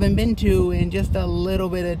place I haven't been to in just a little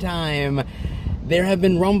bit of time. There have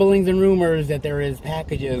been rumblings and rumors that there is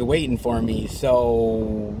packages waiting for me,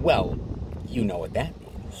 so, well, you know what that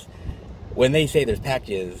means. When they say there's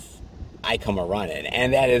packages, I come a-running,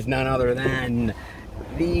 and that is none other than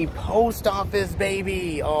the post office,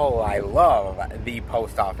 baby. Oh, I love the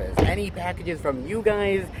post office. Any packages from you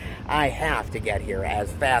guys, I have to get here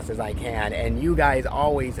as fast as I can, and you guys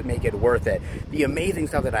always make it worth it. The amazing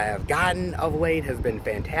stuff that I have gotten of late has been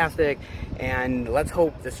fantastic, and let's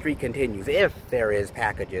hope the streak continues if there is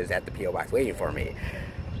packages at the P.O. Box waiting for me.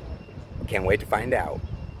 Can't wait to find out.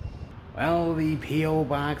 Well, the P.O.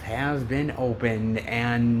 Box has been opened,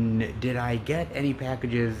 and did I get any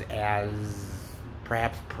packages as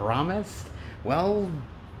perhaps promised? Well,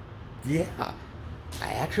 yeah,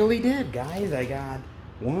 I actually did, guys. I got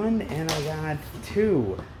one and I got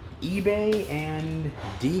two. eBay and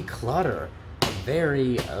Declutter.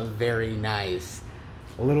 Very, very nice.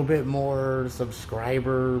 A little bit more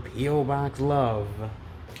subscriber P.O. Box love.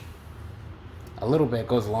 A little bit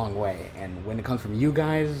goes a long way, and when it comes from you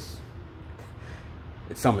guys,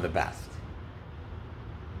 it's some of the best.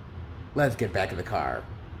 Let's get back to the car.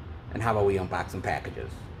 And how about we unbox some packages?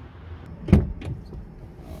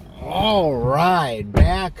 Alright,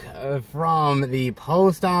 back from the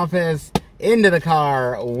post office into the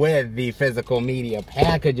car with the physical media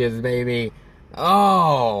packages, baby.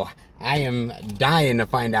 Oh, I am dying to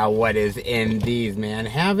find out what is in these, man.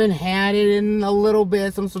 Haven't had it in a little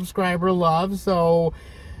bit, some subscriber love, so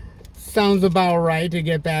sounds about right to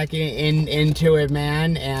get back into it,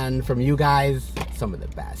 man. And from you guys, some of the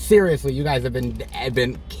best. Seriously, you guys have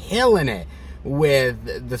been killing it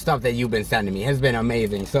with the stuff that you've been sending me. It has been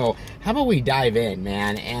amazing. So how about we dive in,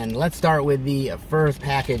 man, and let's start with the first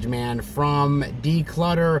package, man, from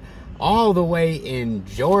Declutter, all the way in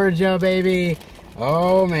Georgia, baby.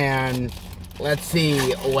 Oh man, let's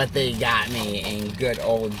see what they got me in good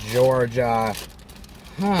old Georgia.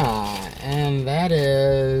 And that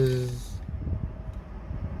is,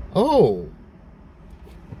 oh,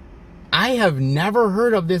 I have never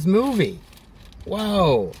heard of this movie.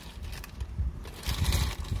 Whoa.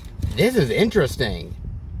 This is interesting.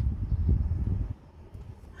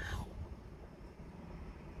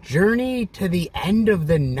 Journey to the End of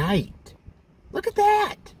the Night. Look at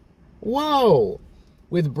that. Whoa.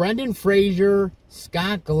 With Brendan Fraser,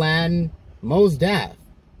 Scott Glenn, Mos Def.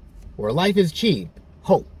 Where life is cheap,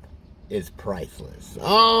 hope is priceless.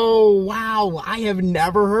 Oh, wow. I have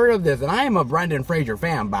never heard of this. And I am a Brendan Fraser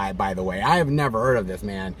fan, by the way. I have never heard of this,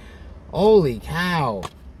 man. Holy cow.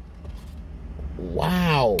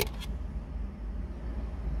 Wow.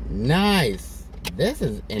 Nice. This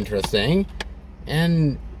is interesting.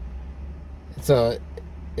 And it's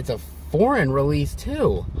a foreign release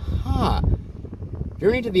too.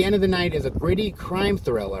 Journey to the End of the Night is a gritty crime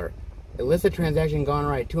thriller. Illicit transaction gone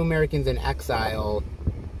right. Two Americans in exile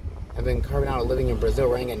have been carving out a living in Brazil,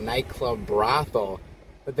 running a nightclub brothel.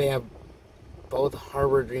 But they have both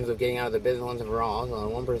harbored dreams of getting out of the business once and for all. Also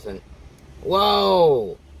on one person.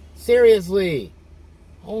 Whoa! Seriously!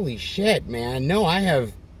 Holy shit, man. No, I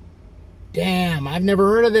have... Damn, I've never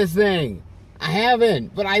heard of this thing. I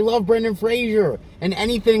haven't, but I love Brendan Fraser. And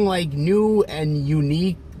anything like new and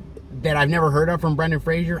unique that I've never heard of from Brendan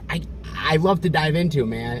Fraser, I love to dive into,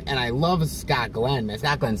 man. And I love Scott Glenn, man.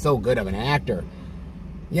 Scott Glenn's so good of an actor.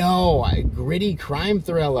 Yo, a gritty crime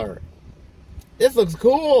thriller. This looks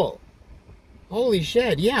cool. Holy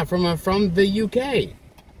shit, yeah, from the UK.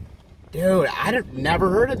 Dude, never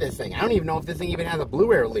heard of this thing. I don't even know if this thing even has a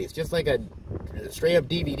Blu-ray release. Just like a straight up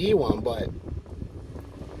DVD one, but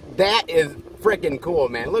that is freaking cool,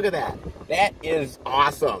 man. Look at that. That is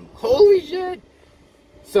awesome. Holy shit.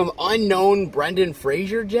 Some unknown Brendan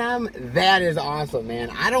Fraser gem? That is awesome, man.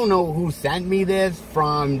 I don't know who sent me this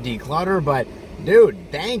from Declutter, but dude,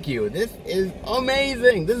 thank you. This is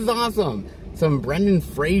amazing. This is awesome. Some Brendan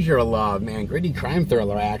Fraser love, man. Gritty crime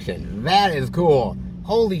thriller action. That is cool.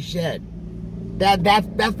 Holy shit.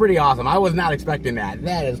 That's pretty awesome. I was not expecting that.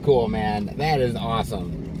 That is cool, man. That is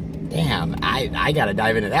awesome. Damn, I gotta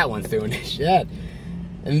dive into that one soon. Shit.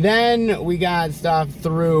 And then we got stuff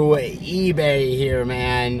through eBay here,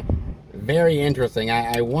 man. Very interesting.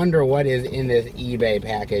 I wonder what is in this eBay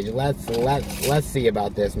package. Let's see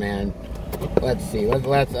about this, man. Let's see.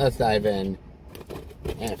 Let's dive in.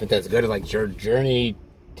 Man, if it's as good as like your Journey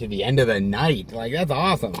to the End of the Night, like that's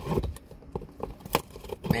awesome.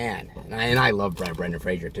 Man, and I love Brendan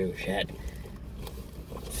Fraser too. Shit.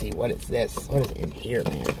 Let's see, what is this? What is in here,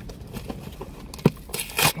 man?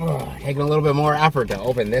 Oh, taking a little bit more effort to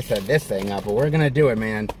open this thing up, but we're gonna do it,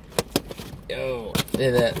 man. Oh,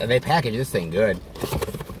 they package this thing good.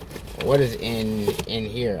 What is in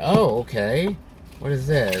here? Oh, okay. What is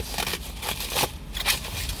this?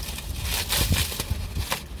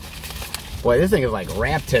 Boy, this thing is like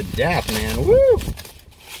wrapped to death, man. Woo!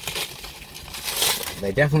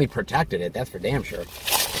 They definitely protected it. That's for damn sure.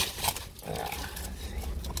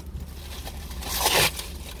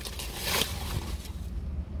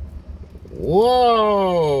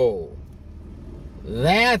 Whoa!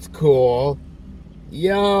 That's cool.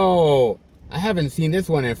 Yo! I haven't seen this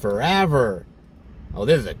one in forever. Oh,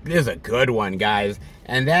 this is a good one, guys.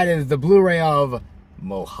 And that is the Blu-ray of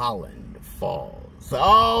Mulholland Falls.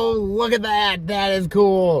 Oh, look at that. That is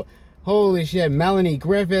cool. Holy shit. Melanie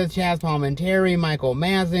Griffith, Chaz Palminteri, Michael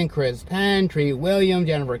Madsen, Chris Penn, Treat Williams,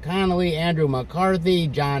 Jennifer Connelly, Andrew McCarthy,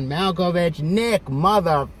 John Malkovich, Nick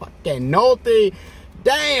motherfucking Nolte.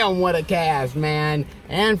 Damn, what a cast, man.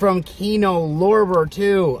 And from Kino Lorber,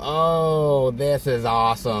 too. Oh, this is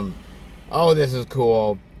awesome. Oh, this is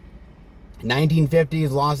cool. 1950s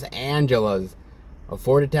Los Angeles. Of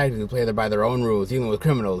 4 detectives who play by their own rules, dealing with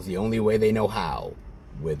criminals the only way they know how.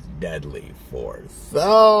 With deadly force.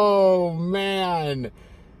 Oh, man.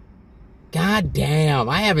 God damn.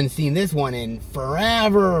 I haven't seen this one in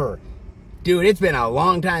forever. Dude, it's been a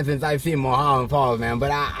long time since I've seen Mulholland Falls, man.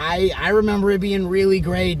 But I remember it being really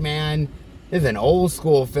great, man. This is an old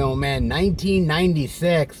school film, man.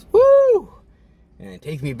 1996. Woo! And it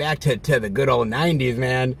takes me back to the good old 90s,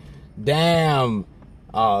 man. Damn.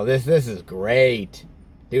 Oh, this is great.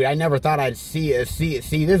 Dude, I never thought I'd see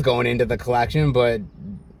this going into the collection, but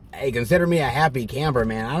hey, consider me a happy camper,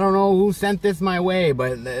 man. I don't know who sent this my way,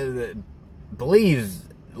 but please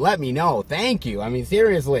let me know. Thank you. I mean,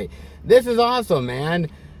 seriously. This is awesome, man.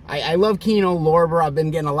 I love Kino Lorber. I've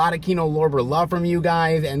been getting a lot of Kino Lorber love from you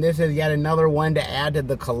guys, and this is yet another one to add to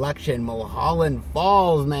the collection. Mulholland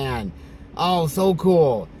Falls, man. Oh, so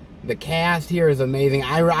cool. The cast here is amazing.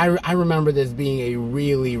 I remember this being a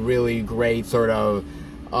really, really great sort of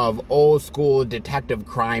old school detective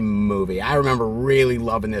crime movie. I remember really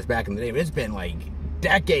loving this back in the day, but it's been like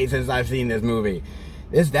decades since I've seen this movie.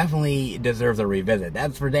 This definitely deserves a revisit.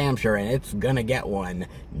 That's for damn sure, and it's gonna get one.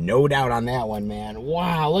 No doubt on that one, man.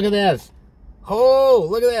 Wow, look at this. Oh,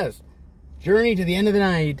 look at this. Journey to the End of the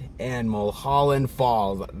Night and Mulholland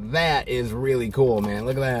Falls. That is really cool, man.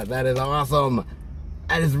 Look at that. That is awesome.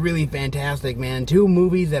 That is really fantastic, man. 2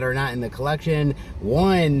 movies that are not in the collection.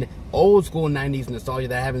 One old school 90s nostalgia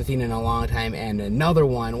that I haven't seen in a long time, and another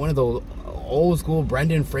one of those old school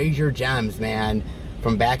Brendan Fraser gems, man,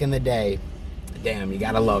 from back in the day. Damn, you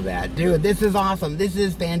gotta love that. Dude, this is awesome. This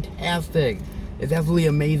is fantastic. It's absolutely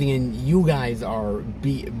amazing, and you guys are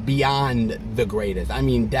beyond the greatest. I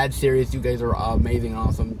mean, dead serious, you guys are amazing,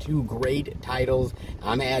 awesome. 2 great titles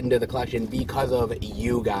I'm adding to the collection because of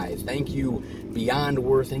you guys. Thank you beyond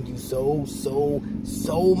words. Thank you so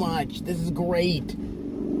much. This is great.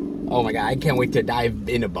 Oh my God, I can't wait to dive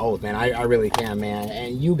into both, man. I really can, man.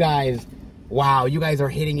 And you guys... Wow, you guys are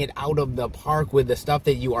hitting it out of the park with the stuff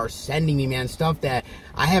that you are sending me, man. Stuff that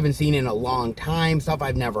I haven't seen in a long time. Stuff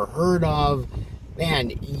I've never heard of.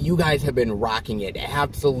 Man, you guys have been rocking it.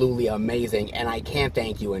 Absolutely amazing. And I can't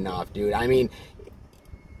thank you enough, dude. I mean,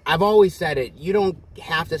 I've always said it. You don't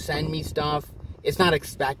have to send me stuff. It's not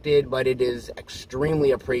expected, but it is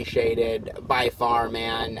extremely appreciated by far,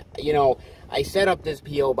 man. You know, I set up this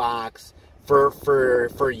P.O. box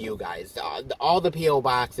for you guys. All the P.O.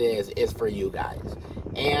 box is for you guys.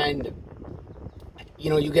 And, you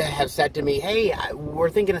know, you guys have said to me, hey, we're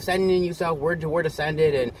thinking of sending you stuff, where to send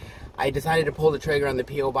it, and I decided to pull the trigger on the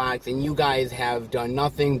P.O. Box, and you guys have done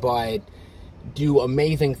nothing but do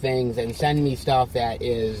amazing things and send me stuff that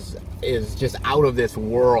is just out of this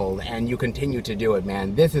world, and you continue to do it,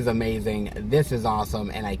 man. This is amazing. This is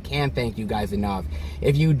awesome, and I can't thank you guys enough.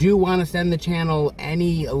 If you do want to send the channel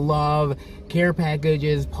any love, care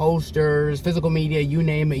packages, posters, physical media, you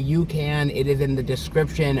name it, you can. It is in the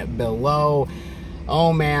description below.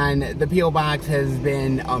 Oh man, the P.O. Box has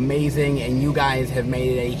been amazing, and you guys have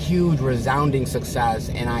made it a huge, resounding success,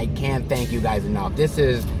 and I can't thank you guys enough. This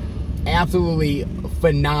is absolutely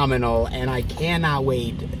phenomenal, and I cannot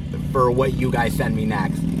wait for what you guys send me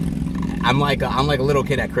next. I'm like a little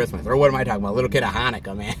kid at Christmas, or what am I talking about? A little kid at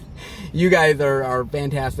Hanukkah, man. You guys are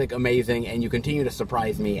fantastic, amazing, and you continue to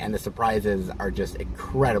surprise me, and the surprises are just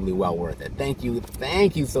incredibly well worth it. Thank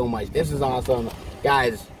you so much. This is awesome,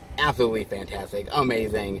 guys. Absolutely fantastic,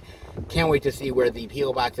 amazing. Can't wait to see where the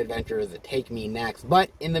P.O. Box adventures take me next.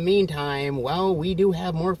 But in the meantime, well, we do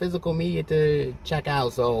have more physical media to check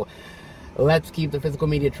out, so let's keep the physical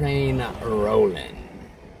media train rolling.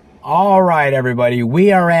 All right, everybody,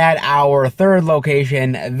 we are at our third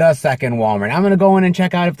location, the second Walmart. I'm going to go in and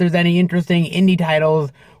check out if there's any interesting indie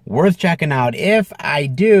titles worth checking out. If I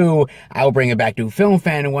do, I'll bring it back to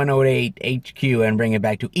FilmFan 108 HQ and bring it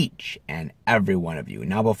back to each and every one of you.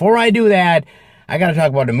 Now, before I do that, I got to talk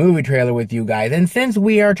about a movie trailer with you guys. And since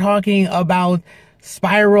we are talking about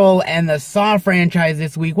Spiral and the Saw franchise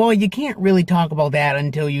this week, well, you can't really talk about that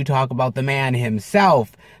until you talk about the man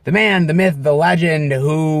himself. The man, the myth, the legend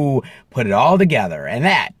who put it all together. And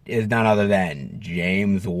that is none other than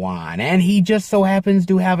James Wan. And he just so happens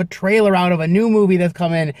to have a trailer out of a new movie that's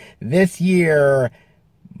coming this year,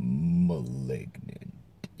 Malignant.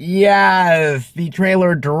 Yes, the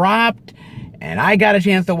trailer dropped, and I got a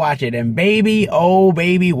chance to watch it. And baby, oh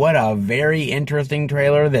baby, what a very interesting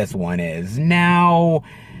trailer this one is. Now,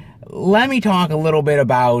 let me talk a little bit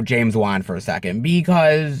about James Wan for a second,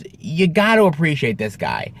 because you got to appreciate this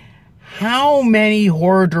guy. How many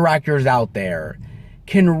horror directors out there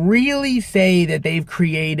can really say that they've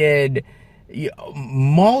created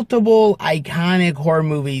multiple iconic horror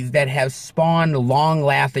movies that have spawned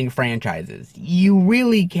long-lasting franchises? You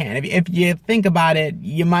really can. If you think about it,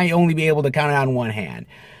 you might only be able to count it on one hand.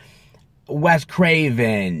 Wes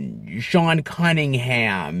Craven, Sean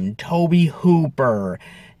Cunningham, Tobe Hooper,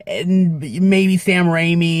 and maybe Sam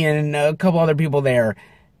Raimi and a couple other people there.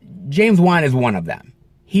 James Wan is one of them.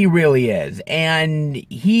 He really is. And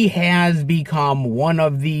he has become one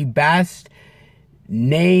of the best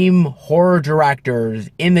name horror directors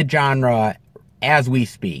in the genre as we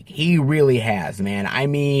speak. He really has, man. I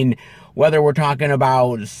mean, whether we're talking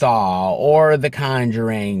about Saw or The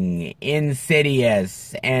Conjuring,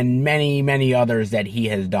 Insidious, and many, many others that he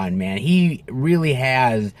has done, man. He really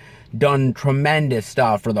has done tremendous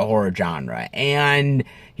stuff for the horror genre, and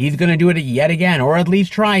he's gonna do it yet again, or at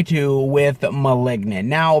least try to, with Malignant.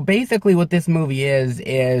 Now, basically what this movie is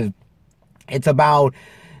it's about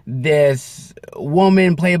this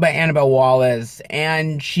woman played by Annabelle Wallis,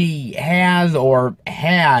 and she has or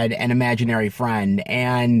had an imaginary friend,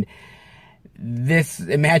 and this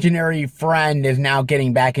imaginary friend is now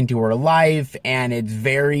getting back into her life, and it's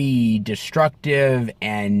very destructive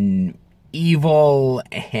and evil,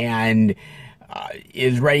 and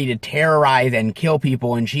is ready to terrorize and kill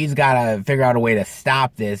people, and she's got to figure out a way to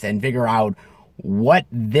stop this and figure out what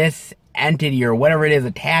this entity or whatever it is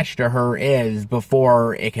attached to her is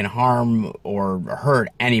before it can harm or hurt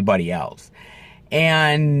anybody else.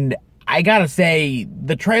 And I gotta say,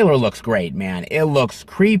 the trailer looks great, man. It looks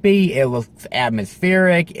creepy, it looks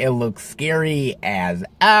atmospheric, it looks scary as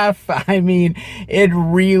F. I mean, it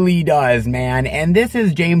really does, man. And this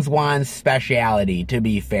is James Wan's speciality, to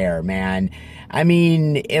be fair, man. I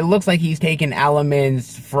mean, it looks like he's taken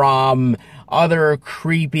elements from other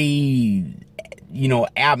creepy, you know,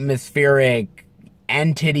 atmospheric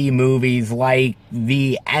entity movies like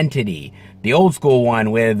The Entity, the old school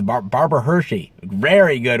one with Barbara Hershey.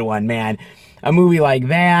 Very good one, man. A movie like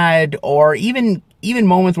that, or even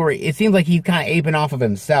moments where it seems like he's kind of aping off of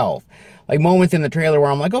himself. Like moments in the trailer where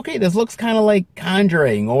I'm like, okay, this looks kind of like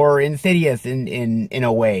Conjuring or Insidious in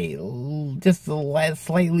a way. Just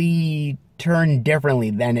slightly turned differently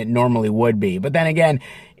than it normally would be. But then again,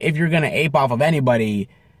 if you're going to ape off of anybody,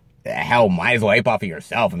 hell, might as well ape off of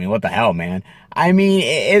yourself. I mean, what the hell, man? I mean,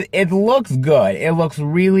 it looks good. It looks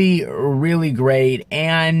really, really great.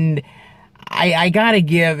 And I gotta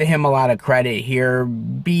give him a lot of credit here,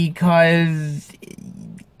 because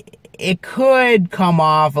it could come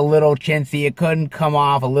off a little chintzy. It couldn't come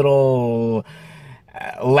off a little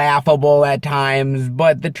laughable at times,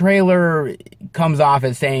 but the trailer comes off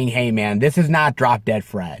as saying, hey man, this is not Drop Dead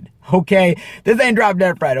Fred, okay? This ain't Drop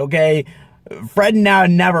Dead Fred, okay? Fred now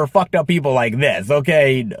never fucked up people like this,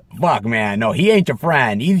 okay? Fuck, man. No, he ain't your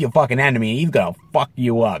friend. He's your fucking enemy. He's gonna fuck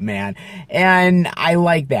you up, man. And I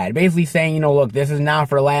like that. Basically saying, you know, look, this is not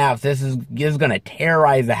for laughs. This is gonna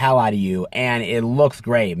terrorize the hell out of you. And it looks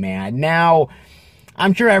great, man. Now,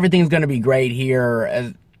 I'm sure everything's gonna be great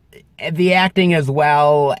here. The acting as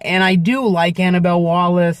well. And I do like Annabelle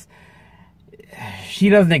Wallis. She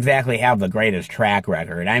doesn't exactly have the greatest track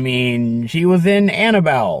record. I mean, she was in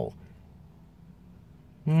Annabelle.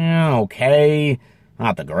 Yeah, okay.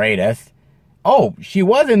 Not the greatest. Oh, she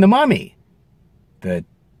was in The Mummy. The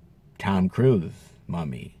Tom Cruise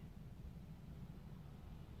Mummy.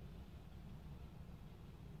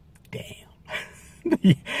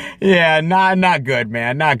 Damn. Yeah, not good,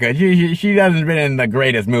 man. Not good. She hasn't been in the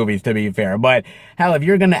greatest movies, to be fair. But hell, if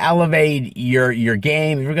you're gonna elevate your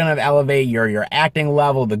game, if you're gonna elevate your acting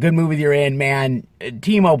level, the good movies you're in, man,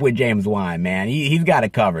 team up with James Wan, man. He's got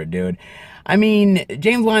it covered, dude. I mean,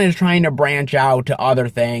 James Wan is trying to branch out to other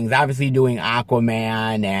things, obviously doing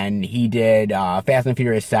Aquaman, and he did Fast and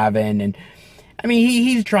Furious 7, and I mean,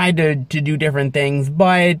 he's tried to do different things,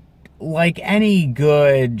 but like any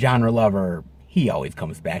good genre lover, he always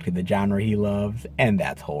comes back to the genre he loves, and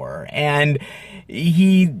that's horror. And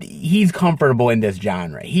he's comfortable in this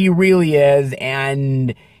genre. He really is,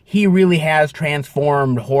 and he really has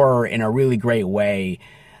transformed horror in a really great way.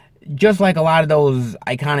 Just like a lot of those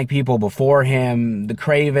iconic people before him, the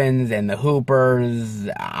Cravens and the Hoopers,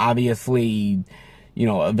 obviously, you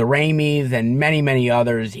know, the Raimis and many, many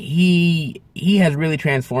others, he has really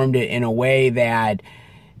transformed it in a way that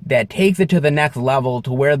takes it to the next level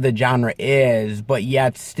to where the genre is, but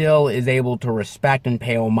yet still is able to respect and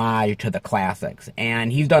pay homage to the classics.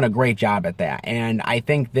 And he's done a great job at that. And I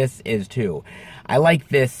think this is too. I like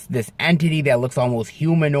this entity that looks almost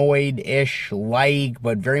humanoid-ish like,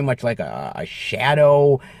 but very much like a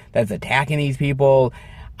shadow that's attacking these people.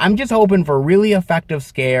 I'm just hoping for really effective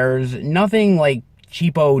scares, nothing like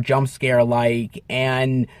cheapo jump scare like,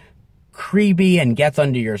 and creepy and gets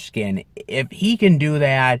under your skin. If he can do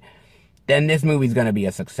that, then this movie's going to be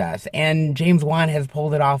a success. And James Wan has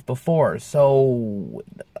pulled it off before, so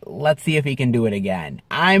let's see if he can do it again.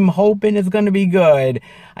 I'm hoping it's going to be good.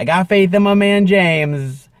 I got faith in my man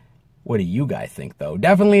James. What do you guys think, though?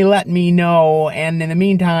 Definitely let me know. And in the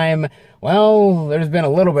meantime, well, there's been a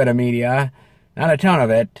little bit of media. Not a ton of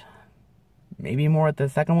it. Maybe more at the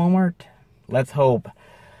second Walmart. Let's hope.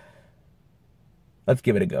 Let's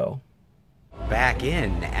give it a go. Back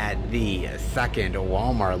in at the second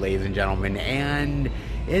Walmart, ladies and gentlemen, and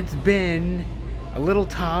it's been a little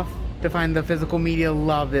tough to find the physical media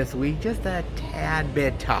love this week, just a tad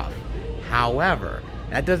bit tough. However,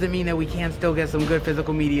 that doesn't mean that we can't still get some good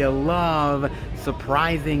physical media love,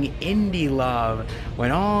 surprising indie love,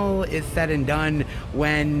 when all is said and done,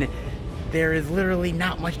 when there is literally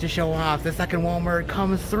not much to show off. The second Walmart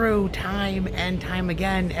comes through time and time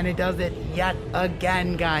again, and it does it yet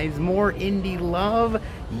again, guys. More indie love?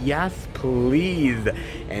 Yes, please.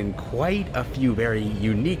 And quite a few very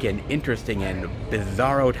unique and interesting and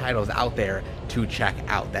bizarro titles out there to check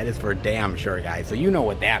out. That is for damn sure, guys. So you know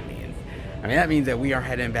what that means. I mean, that means that we are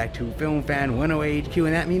heading back to Film Fan 108 HQ,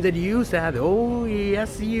 and that means that you, Seth, oh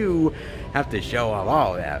yes, you have to show off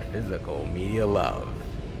all that physical media love.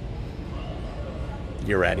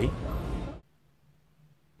 You ready?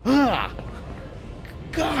 Ah!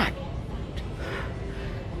 God!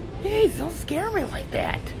 Jeez, don't scare me like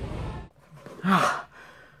that.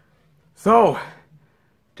 So,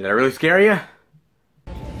 did I really scare you?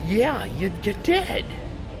 Yeah, you did.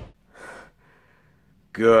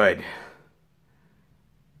 Good.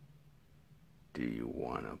 Do you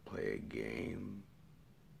want to play a game?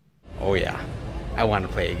 Oh yeah, I want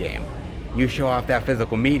to play a game. You show off that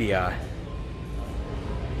physical media,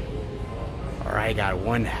 or I got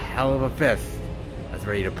one hell of a fist that's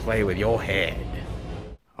ready to play with your head.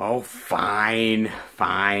 Oh, fine,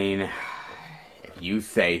 fine. If you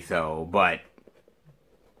say so, but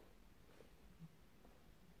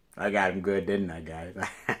I got him good, didn't I, guys?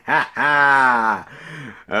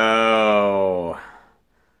 Oh.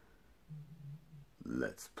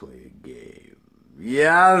 Let's play a game.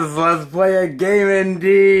 Yes, let's play a game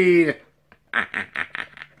indeed.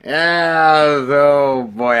 Yes, oh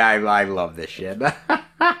boy, I love this shit.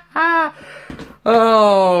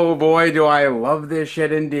 Oh boy, do I love this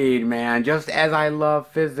shit indeed, man. Just as I love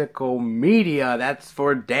physical media, that's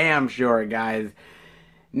for damn sure, guys.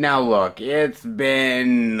 Now look, it's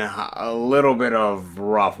been a little bit of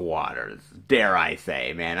rough waters. dare I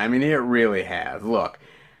say, man. I mean, it really has. Look,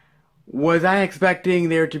 was I expecting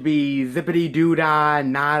there to be zippity-doo-dah,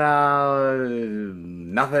 nada,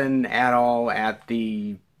 nothing at all at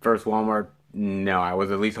the first Walmart? No, I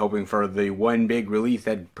was at least hoping for the one big release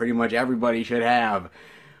that pretty much everybody should have.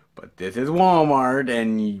 But this is Walmart,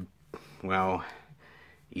 and, well,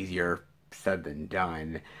 easier said than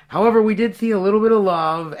done. However, we did see a little bit of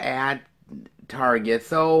love at Target,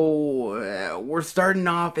 so we're starting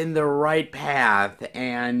off in the right path,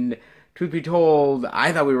 and truth be told,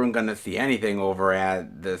 I thought we weren't going to see anything over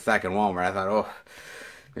at the second Walmart. I thought, oh,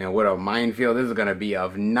 you know, what a minefield this is going to be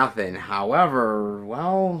of nothing. However,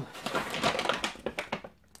 well,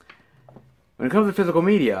 when it comes to physical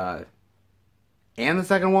media and the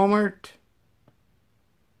second Walmart,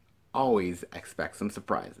 always expect some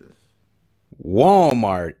surprises.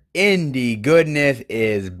 Walmart indie goodness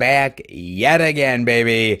is back yet again,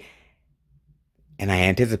 baby. And I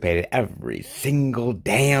anticipate it every single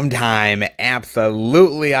damn time.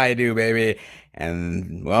 Absolutely I do, baby.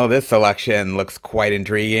 And, well, this selection looks quite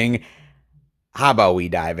intriguing. How about we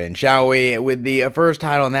dive in, shall we? With the first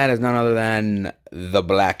title, and that is none other than The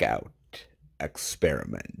Blackout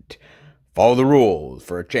Experiment. Follow the rules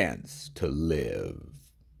for a chance to live.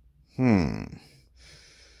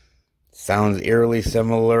 Sounds eerily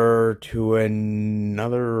similar to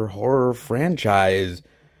another horror franchise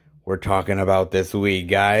we're talking about this week,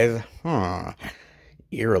 guys.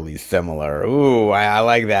 Eerily similar. Ooh, I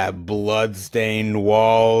like that. Blood-stained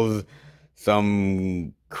walls.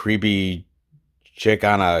 Some creepy chick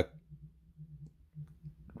on a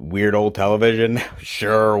weird old television.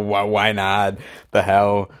 Sure, why not? The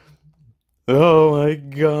hell? Oh my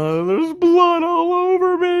god, there's blood all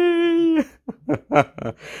over me!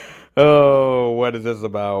 Oh, what is this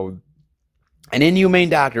about? An inhumane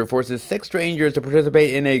doctor forces 6 strangers to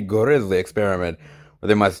participate in a grisly experiment where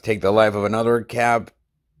they must take the life of another captive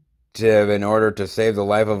in order to save the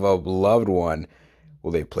life of a loved one.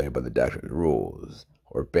 Will they play by the doctor's rules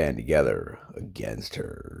or band together against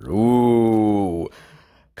her? Ooh.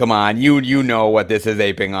 Come on, you know what this is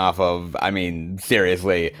aping off of. I mean,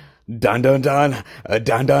 seriously. Dun dun dun,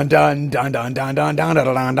 dun dun dun, dun dun dun dun dun dun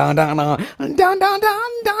dun dun dun dun dun dun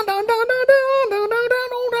dun dun dun dun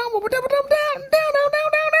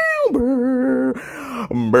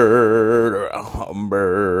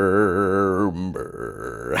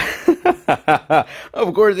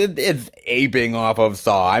Of course, it's aping off of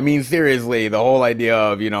Saw. I mean, seriously, the whole idea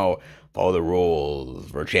of, you know, follow the rules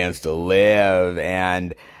for a chance to live,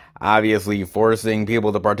 and obviously forcing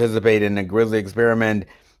people to participate in a grisly experiment.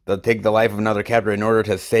 They'll take the life of another captor in order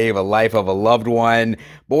to save a life of a loved one.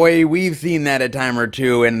 Boy, we've seen that a time or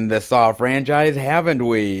two in the Saw franchise, haven't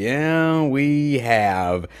we? Yeah, we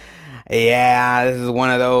have. Yeah, this is one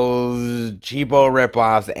of those cheapo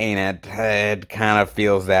ripoffs, ain't it? It kind of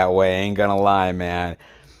feels that way, ain't gonna lie, man.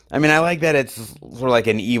 I mean, I like that it's sort of like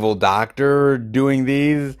an evil doctor doing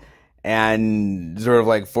these and sort of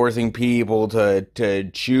like forcing people to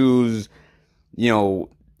choose, you know,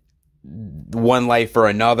 one life for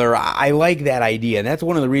another. I like that idea, and that's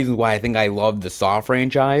one of the reasons why I think I love the Saw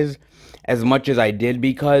franchise as much as I did,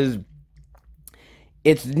 because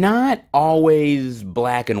it's not always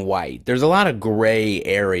black and white. There's a lot of gray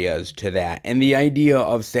areas to that, and the idea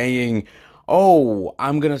of saying, oh,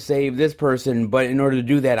 I'm gonna save this person, but in order to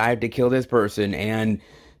do that I have to kill this person, and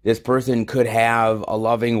this person could have a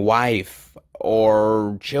loving wife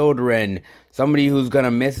or children, somebody who's going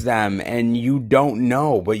to miss them, and you don't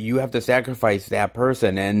know, but you have to sacrifice that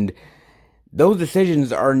person. And those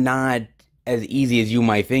decisions are not as easy as you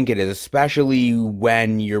might think it is, especially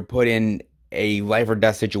when you're put in a life or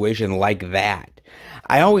death situation like that.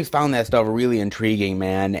 I always found that stuff really intriguing,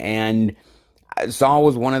 man, and Saw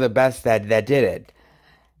was one of the best that did it.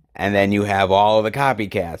 And then you have all of the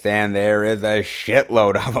copycats, and there is a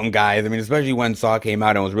shitload of them, guys. I mean, especially when Saw came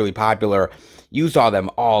out and was really popular, you saw them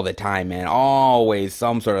all the time, man. Always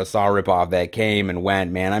some sort of Saw ripoff that came and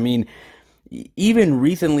went, man. I mean, even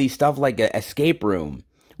recently, stuff like Escape Room,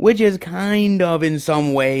 which is kind of, in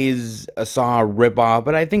some ways, a Saw ripoff,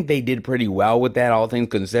 but I think they did pretty well with that, all things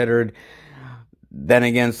considered. Then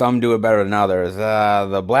again, some do it better than others.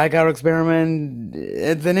 The Blackout Experiment,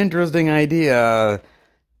 it's an interesting idea.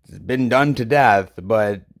 It's been done to death,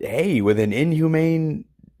 but hey, with an inhumane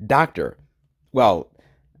doctor. Well,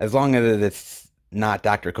 as long as it's not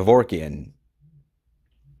Dr. Kevorkian,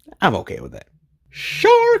 I'm okay with it.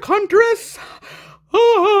 Shark Huntress!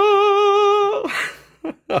 Oh,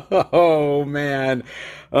 oh man.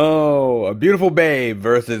 Oh, a beautiful babe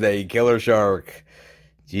versus a killer shark.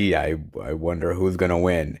 Gee, I wonder who's gonna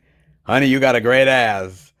win. Honey, you got a great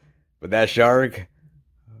ass. But that shark,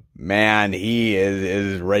 man, he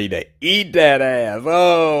is ready to eat that ass.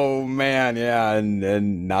 Oh, man, yeah,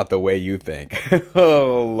 and not the way you think.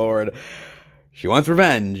 Oh, Lord. She wants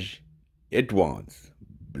revenge. It wants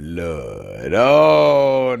blood.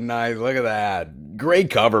 Oh, nice. Look at that.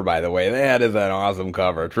 Great cover, by the way. That is an awesome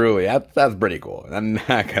cover. Truly, that's pretty cool. I'm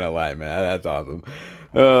not gonna lie, man. That's awesome.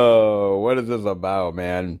 Oh, what is this about,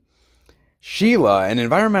 man? Sheila, an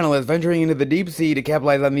environmentalist venturing into the deep sea to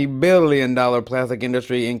capitalize on the billion-dollar plastic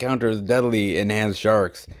industry, encounters deadly enhanced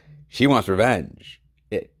sharks. She wants revenge.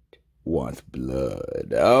 It wants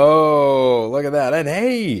blood. Oh, look at that. And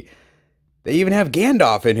hey, they even have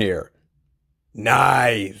Gandalf in here.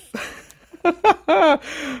 Nice.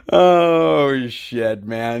 Oh, shit,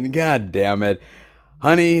 man. God damn it.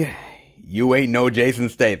 Honey, you ain't no Jason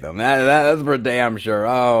Statham. That's for damn sure.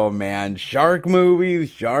 Oh, man. Shark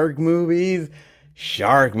movies. Oh,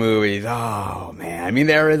 man. I mean,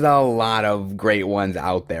 there is a lot of great ones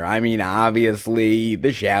out there. I mean, obviously,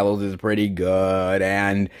 The Shallows is pretty good.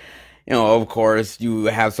 And, you know, of course, you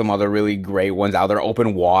have some other really great ones out there.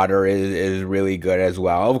 Open Water is really good as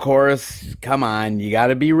well. Of course, come on. You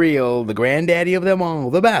gotta be real. The granddaddy of them all,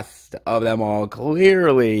 the best of them all,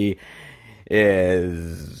 clearly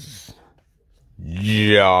is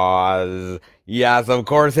Jaws. Yes, of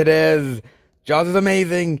course it is. Jaws is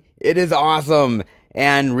amazing. It is awesome.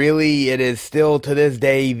 And really, it is still to this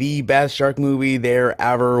day the best shark movie there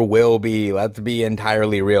ever will be. Let's be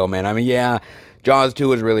entirely real, man. I mean, yeah, Jaws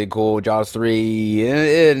 2 is really cool. Jaws 3,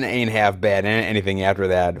 it ain't half bad. Anything after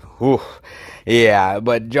that, whew. Yeah,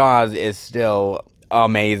 but Jaws is still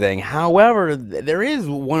amazing. However, there is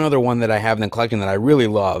one other one that I have in the collection that I really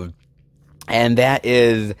love, and that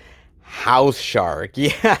is House Shark.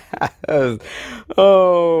 Yes.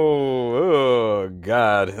 Oh,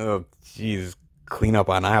 God. Oh, jeez. Clean up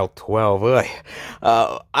on aisle 12.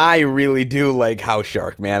 I really do like House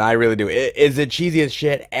Shark, man. I really do. Is it cheesy as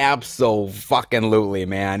shit? Abso-fucking-lutely,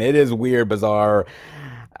 man. It is weird, bizarre,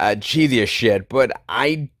 cheesy as shit, but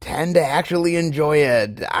I tend to actually enjoy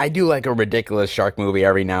it. I do like a ridiculous shark movie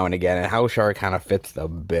every now and again, and House Shark kind of fits the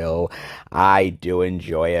bill. I do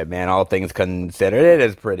enjoy it, man. All things considered, it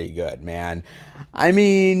is pretty good, man. I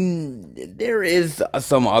mean, there is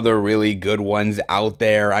some other really good ones out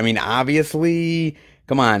there. I mean, obviously,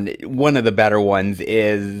 come on, one of the better ones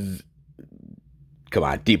is, come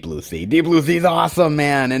on, Deep Blue Sea. Deep Blue Sea is awesome,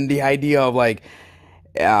 man, and the idea of, like,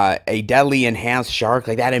 a deadly enhanced shark,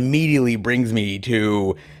 like, that immediately brings me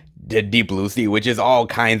to Deep Blue Sea, which is all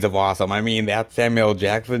kinds of awesome. I mean, that Samuel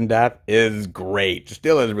Jackson, that is great.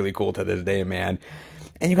 Still is really cool to this day, man.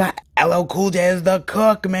 And you got LL Cool J as the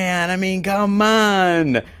cook, man. I mean, come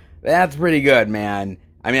on. That's pretty good, man.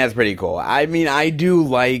 I mean, that's pretty cool. I mean, I do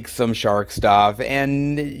like some shark stuff.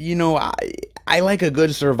 And, you know, I like a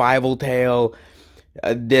good survival tale.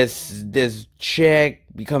 This chick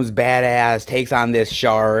becomes badass, takes on this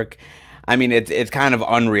shark. I mean, it's kind of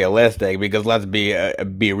unrealistic because let's be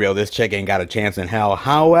real. This chick ain't got a chance in hell.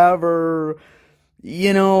 However,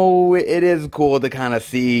 you know, it is cool to kind of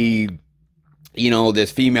see, you know,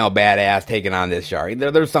 this female badass taking on this shark.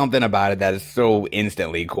 There's something about it that is so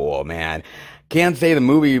instantly cool, man. Can't say the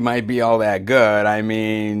movie might be all that good. I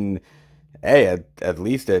mean, hey, at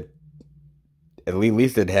least it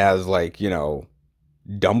has, like, you know,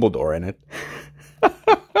 Dumbledore in it.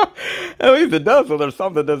 At least it does, so there's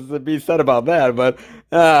something to be said about that, but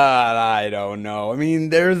I don't know. I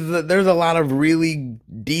mean, there's a lot of really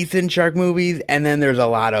decent shark movies, and then there's a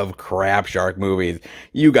lot of crap shark movies.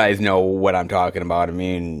 You guys know what I'm talking about. I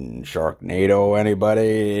mean, Sharknado,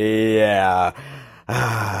 anybody? Yeah.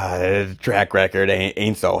 Track record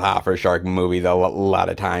ain't so hot for shark movies a lot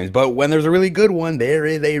of times, but when there's a really good one, there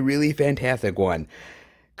is a really fantastic one.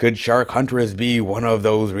 Could Shark Huntress be one of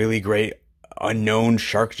those really great unknown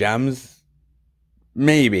shark gems?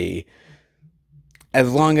 Maybe. As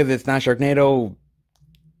long as it's not Sharknado,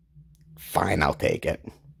 fine, I'll take it.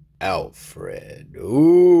 Alfred.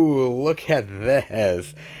 Ooh, look at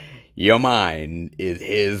this. Your mind is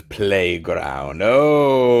his playground.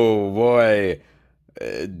 Oh, boy.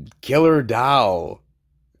 Killer doll.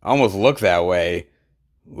 Almost looks that way.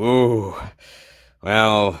 Ooh.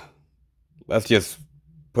 Well, let's just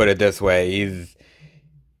put it this way.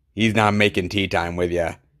 He's not making tea time with you.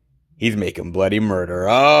 He's making bloody murder.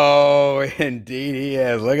 Oh, indeed he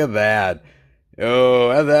is. Look at that.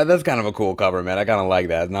 Oh, that's kind of a cool cover, man. I kind of like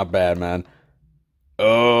that. It's not bad, man.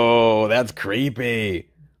 Oh, that's creepy.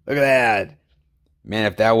 Look at that. Man,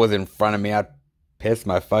 if that was in front of me, I'd piss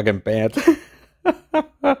my fucking pants.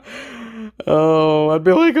 Oh, I'd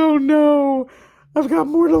be like, oh no. I've got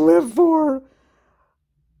more to live for.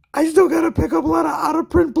 I still gotta pick up a lot of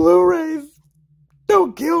out-of-print Blu-rays.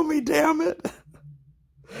 Don't kill me, damn it.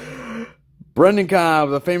 Brendan Cobb,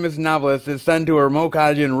 the famous novelist, is sent to a remote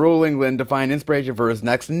cottage in rural England to find inspiration for his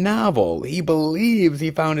next novel. He believes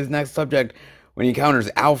he found his next subject when he encounters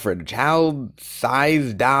Alfred, a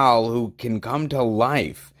child-sized doll who can come to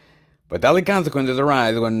life. But deadly consequences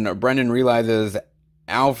arise when Brendan realizes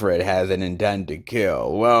Alfred has an intent to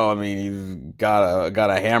kill. Well, I mean, he's got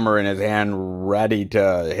a hammer in his hand ready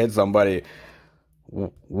to hit somebody.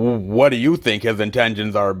 What do you think his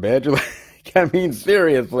intentions are, bitch? I mean,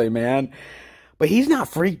 seriously, man. But he's not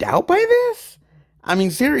freaked out by this? I mean,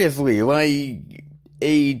 seriously, like,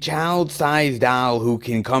 a child-sized doll who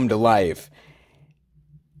can come to life.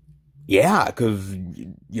 Yeah, because,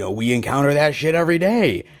 we encounter that shit every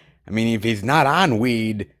day. I mean, if he's not on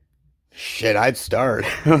weed, shit, I'd start.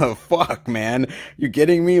 Fuck, man. You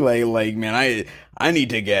kidding me? Like, man, I need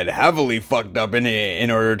to get heavily fucked up in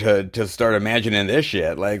order to start imagining this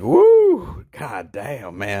shit. Like, woo! God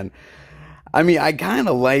damn, man. I mean, I kind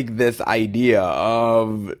of like this idea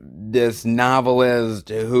of this novelist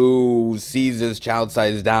who sees this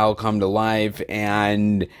child-sized doll come to life,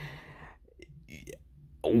 and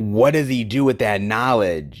what does he do with that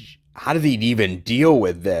knowledge? How does he even deal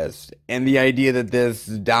with this? And the idea that this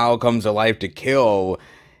doll comes to life to kill,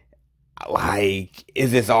 like,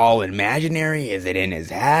 is this all imaginary? Is it in his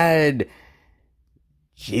head?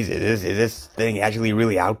 Jesus, is this thing actually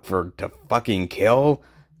really out to fucking kill?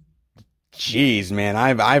 Jeez, man,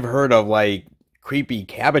 I've heard of, like, creepy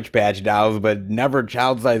Cabbage Patch dolls, but never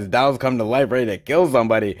child-sized dolls come to life ready to kill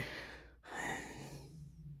somebody.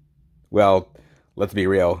 Well, let's be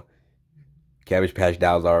real. Cabbage Patch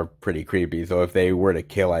dolls are pretty creepy, so if they were to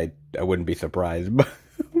kill, I wouldn't be surprised.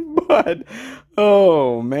 But,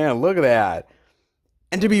 oh, man, look at that.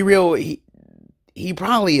 And to be real, he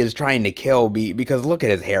probably is trying to kill because look at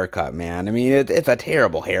his haircut, man. I mean, it's a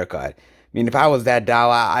terrible haircut. I mean, if I was that doll,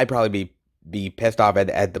 I'd probably be pissed off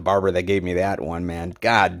at the barber that gave me that one, man.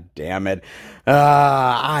 God damn it.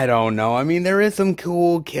 I don't know. I mean, there is some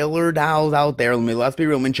cool killer dolls out there. Let's be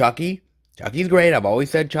real. I mean, Chucky. Chucky's great. I've always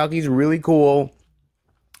said Chucky's really cool.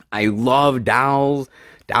 I love dolls.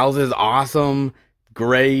 Dolls is awesome.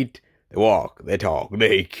 Great. They walk, they talk,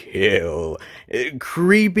 they kill.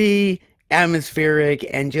 Creepy, atmospheric,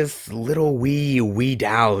 and just little wee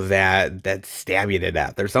dolls that stab you to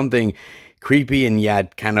death. There's something creepy and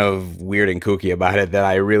yet kind of weird and kooky about it that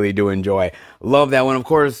I really do enjoy. Love that one. Of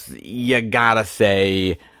course, you gotta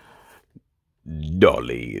say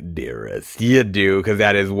Dolly Dearest. You do, because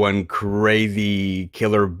that is one crazy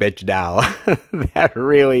killer bitch doll. That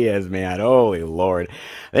really is, man. Holy Lord.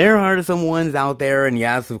 There are some ones out there, and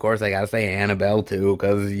yes, of course, I gotta say Annabelle, too,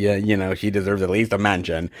 because, she deserves at least a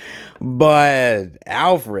mention. But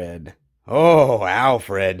Alfred. Oh,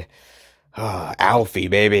 Alfred. Oh, Alfie,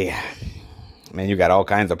 baby. Man, you got all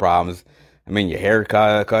kinds of problems. I mean, your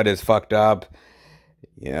haircut is fucked up.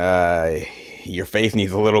 Your face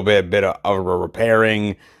needs a little bit of a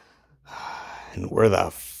repairing. And where the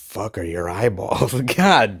fuck are your eyeballs?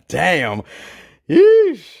 God damn.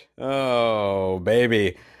 Yeesh. Oh,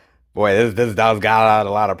 baby. Boy, this doll's got a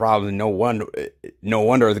lot of problems. No wonder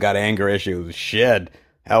it's got anger issues. Shit.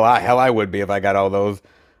 Hell, I would be if I got all those.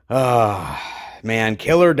 Man,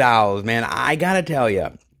 killer dolls. Man, I gotta tell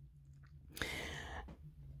you.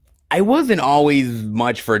 I wasn't always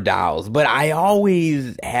much for dolls, but I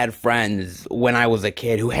always had friends when I was a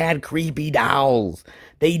kid who had creepy dolls.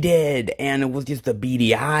 They did, and it was just the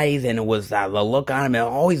beady eyes, and it was the look on them. It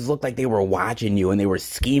always looked like they were watching you, and they were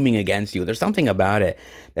scheming against you. There's something about it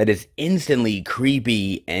that is instantly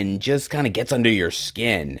creepy and just kind of gets under your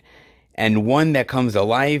skin. And one that comes to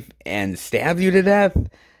life and stabs you to death,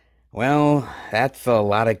 well, that's a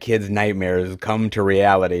lot of kids' nightmares come to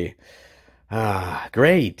reality.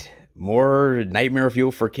 Great. More nightmare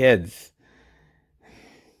fuel for kids.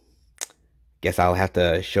 Guess I'll have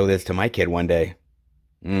to show this to my kid one day.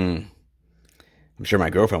 I'm sure my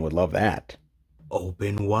girlfriend would love that.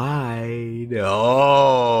 Open wide.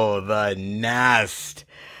 Oh, the nest.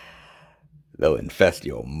 They'll infest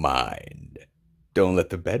your mind. Don't let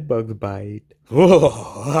the bedbugs bite. Oh,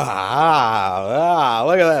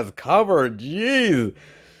 look at that cover. Jeez.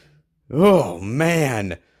 Oh,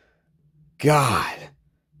 man. God.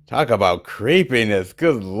 Talk about creepiness.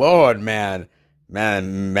 Good Lord, man.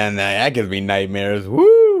 Man, that gives me nightmares.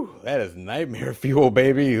 Woo! That is nightmare fuel,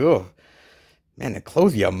 baby. Ugh. Man,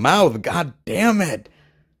 close your mouth. God damn it.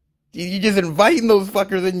 You're just inviting those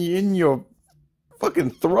fuckers in your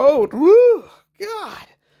fucking throat. Woo! God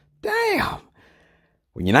damn.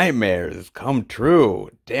 When your nightmares come true.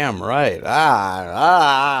 Damn right. They're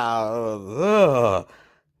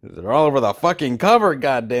all over the fucking cover,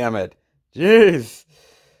 god damn it. Jeez.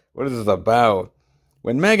 What is this about?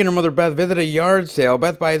 When Meg and her mother Beth visit a yard sale,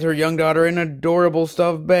 Beth buys her young daughter an adorable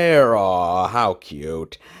stuffed bear. Aw, how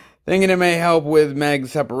cute. Thinking it may help with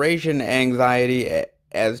Meg's separation anxiety,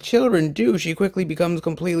 as children do, she quickly becomes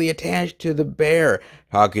completely attached to the bear,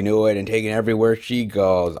 talking to it and taking it everywhere she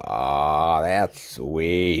goes. Aw, that's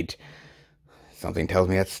sweet. Something tells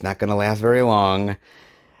me that's not going to last very long.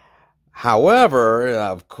 However,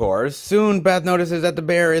 of course, soon Beth notices that the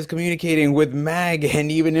bear is communicating with Meg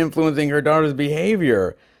and even influencing her daughter's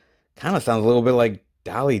behavior. Kind of sounds a little bit like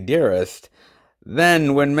Dolly Dearest.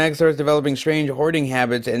 Then, when Meg starts developing strange hoarding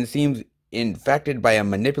habits and seems infected by a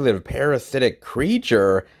manipulative parasitic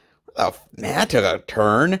creature, that took a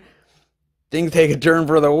turn. Things take a turn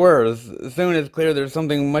for the worse. Soon it's clear there's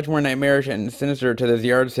something much more nightmarish and sinister to this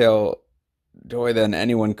yard sale toy than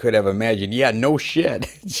anyone could have imagined. Yeah, no shit.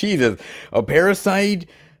 Jesus. A parasite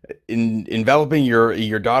enveloping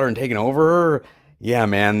your daughter and taking over her? Yeah,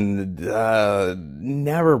 man.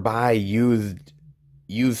 Never buy used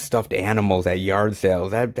stuffed animals at yard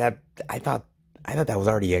sales. I thought that was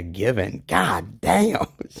already a given. God damn.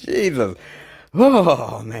 Jesus.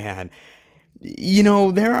 Oh, man. You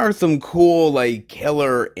know, there are some cool, like,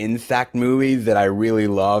 killer insect movies that I really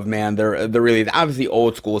love, man. They're really, obviously,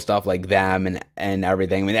 old school stuff like them and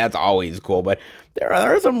everything. I mean, that's always cool, but there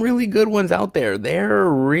are some really good ones out there. There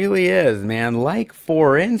really is, man. Like,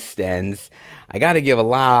 for instance, I gotta give a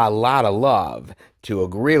lot of love to a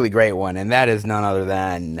really great one, and that is none other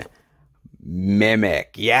than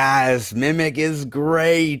Mimic. Yes, Mimic is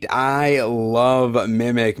great. I love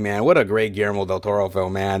Mimic, man. What a great Guillermo del Toro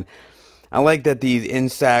film, man. I like that these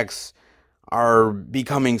insects are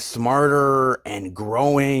becoming smarter and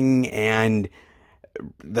growing and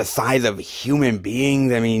the size of human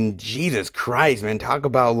beings. I mean, Jesus Christ, man. Talk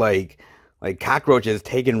about like cockroaches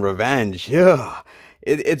taking revenge. Yeah.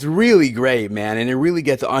 It's really great, man, and it really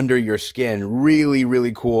gets under your skin. Really,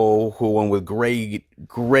 really cool one with great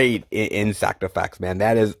insect effects, man.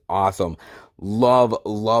 That is awesome.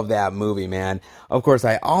 Love that movie, man. Of course,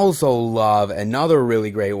 I also love another really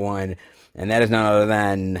great one, and that is none other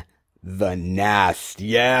than The Nest.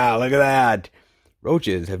 Yeah, look at that.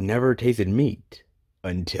 Roaches have never tasted meat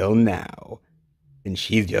until now, and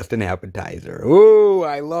she's just an appetizer. Ooh,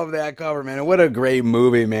 I love that cover, man. What a great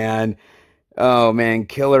movie, man. Oh, man,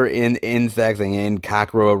 killer insects and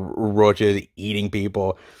cockroaches eating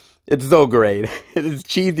people. It's so great. It's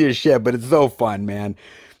cheesy as shit, but it's so fun, man.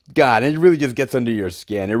 God, it really just gets under your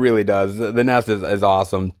skin. It really does. The Nest is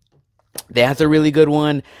awesome. That's a really good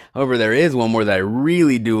one. However, there is one more that I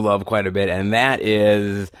really do love quite a bit, and that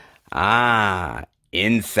is,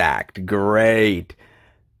 Insect. Great.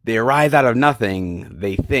 They arise out of nothing.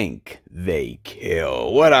 They think. They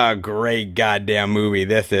kill. What a great goddamn movie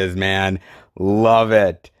this is, man. Love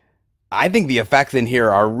it. I think the effects in here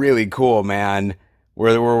are really cool, man.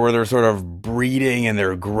 Where they're sort of breeding and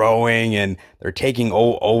they're growing and they're taking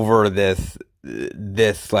over this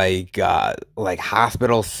like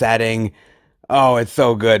hospital setting. Oh, it's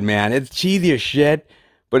so good, man. It's cheesy as shit,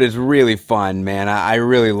 but it's really fun, man. I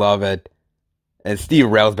really love it. And Steve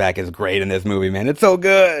Railsback is great in this movie, man. It's so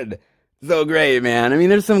good. So great, man. I mean,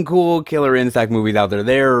 there's some cool killer insect movies out there.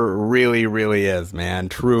 There really is, man.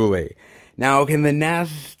 Truly. Now, can The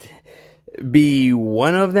Nest be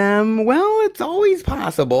one of them? Well, it's always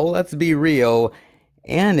possible. Let's be real.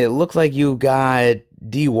 And it looks like you got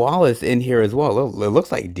Dee Wallace in here as well. It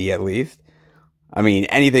looks like Dee, at least. I mean,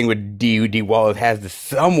 anything with Dee Wallace has to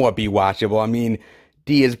somewhat be watchable. I mean,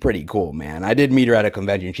 Dee is pretty cool, man. I did meet her at a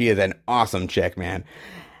convention. She is an awesome chick, man.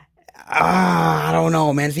 I don't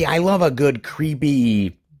know, man. See, I love a good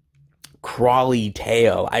creepy crawly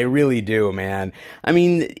tale. I really do, man. I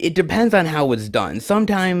mean, it depends on how it's done.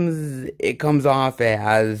 Sometimes it comes off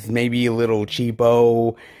as maybe a little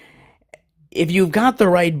cheapo. If you've got the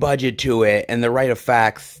right budget to it and the right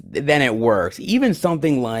effects, then it works. Even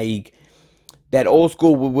something like that old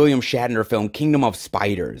school William Shatner film, Kingdom of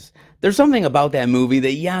Spiders. There's something about that movie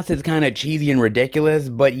that, yes, it's kind of cheesy and ridiculous,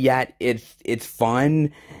 but yet it's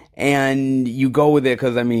fun. And you go with it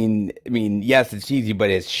because, I mean, yes, it's cheesy, but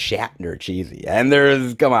it's Shatner cheesy.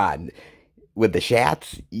 And come on, with the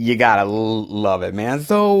Shats, you gotta love it, man.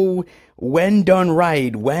 So, when done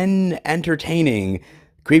right, when entertaining,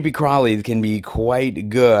 creepy crawlies can be quite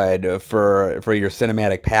good for your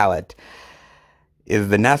cinematic palette. Is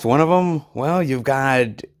The Nest one of them? Well, you've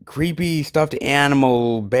got creepy stuffed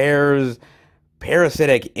animal, bears,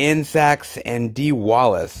 parasitic insects, and Dee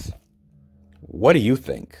Wallace. What do you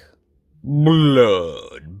think?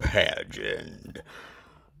 Blood pageant.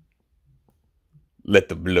 Let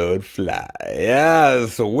the blood fly.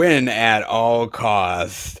 Yes, win at all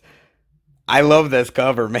costs. I love this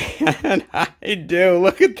cover, man. I do.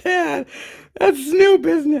 Look at that. That's Snoop,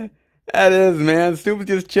 isn't it? That is, man. Snoop's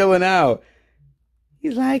just chilling out.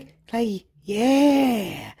 He's like,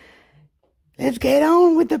 yeah. Let's get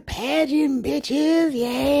on with the pageant, bitches.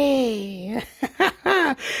 Yeah.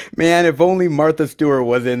 Man, if only Martha Stewart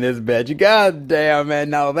was in this bitch. God damn, man.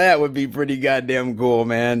 Now that would be pretty goddamn cool,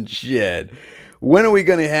 man. Shit. When are we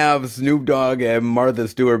gonna have Snoop Dogg and Martha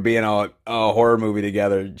Stewart being a horror movie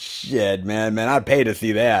together? Shit, man. I'd pay to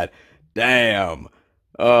see that. Damn.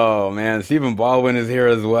 Oh, man. Stephen Baldwin is here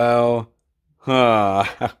as well. Huh.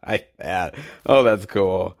 I like that. Oh, that's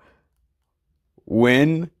cool.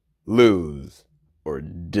 Win, lose, or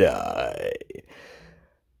die.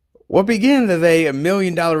 What begins as a $1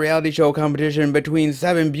 million reality show competition between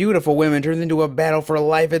 7 beautiful women turns into a battle for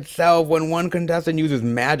life itself when one contestant uses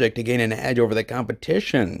magic to gain an edge over the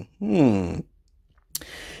competition. An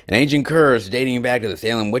ancient curse dating back to the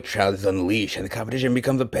Salem witch trials is unleashed, and the competition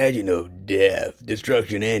becomes a pageant of death,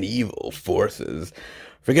 destruction, and evil forces.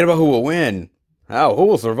 Forget about who will win. Who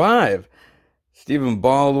will survive? Stephen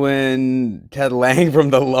Baldwin, Ted Lang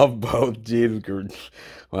from The Love Boat. Jesus Christ.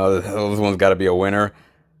 Well, this one's got to be a winner.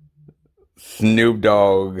 Snoop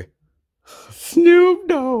Dogg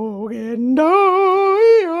and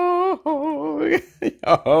Dogg.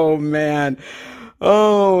 Oh, man.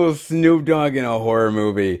 Oh, Snoop Dogg in a horror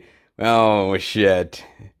movie. Oh, shit.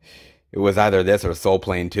 It was either this or Soul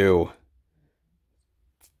Plane 2.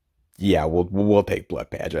 Yeah, we'll take Blood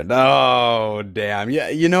Pageant. Oh, damn. Yeah,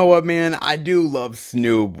 you know what, man? I do love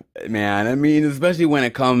Snoop, man. I mean, especially when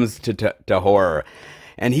it comes to horror.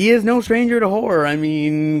 And he is no stranger to horror. I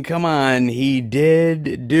mean, come on. He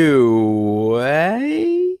did do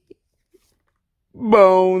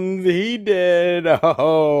Bones. He did.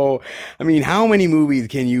 Oh, I mean, how many movies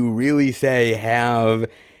can you really say have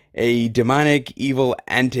a demonic evil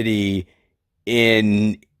entity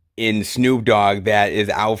in Snoop Dogg that is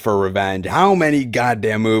out for revenge? How many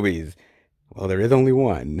goddamn movies? Well, there is only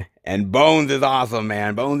one. And Bones is awesome,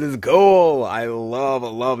 man. Bones is cool. I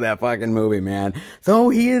love that fucking movie, man. So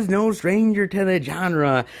he is no stranger to the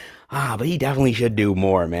genre. But he definitely should do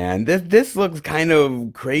more, man. This looks kind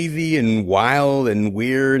of crazy and wild and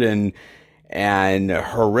weird and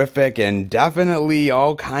horrific and definitely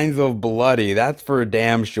all kinds of bloody. That's for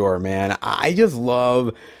damn sure, man. I just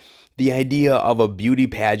love the idea of a beauty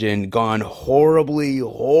pageant gone horribly,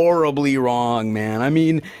 horribly wrong, man. I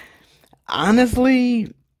mean,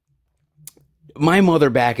 honestly, my mother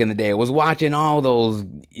back in the day was watching all those,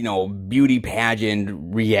 beauty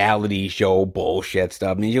pageant reality show bullshit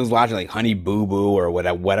stuff. I mean, she was watching like Honey Boo Boo or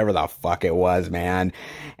whatever the fuck it was, man.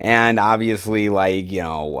 And obviously,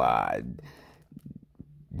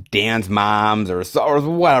 Dance Moms or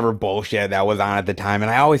whatever bullshit that was on at the time. And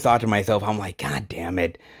I always thought to myself, I'm like, God damn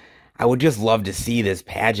it. I would just love to see this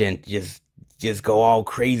pageant just go all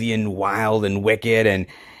crazy and wild and wicked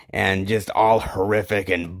and just all horrific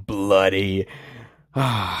and bloody.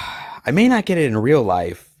 I may not get it in real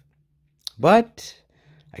life, but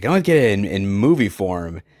I can always get it in movie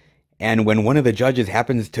form. And when one of the judges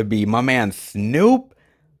happens to be my man Snoop,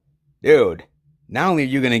 dude, not only are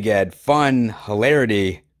you going to get fun,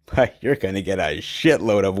 hilarity, but you're going to get a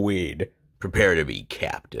shitload of weed. Prepare to be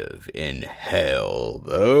captive in hell.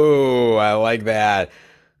 Oh, I like that.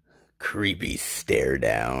 Creepy stare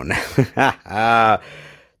down.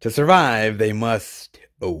 To survive, they must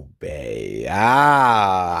obey.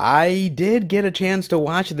 I did get a chance to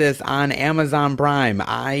watch this on Amazon Prime.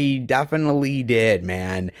 I definitely did,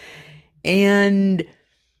 man. And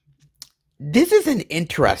this is an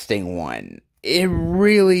interesting one. It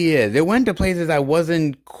really is. It went to places I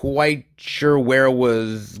wasn't quite sure where it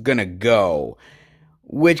was gonna go,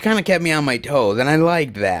 which kind of kept me on my toes, and I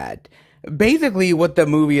liked that. Basically, what the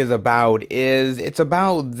movie is about is it's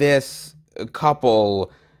about this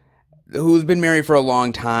couple who's been married for a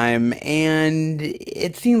long time, and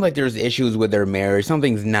it seems like there's issues with their marriage.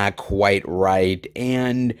 Something's not quite right,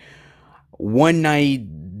 and one night,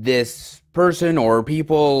 this person or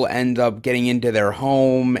people end up getting into their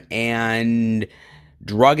home and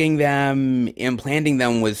drugging them, implanting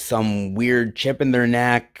them with some weird chip in their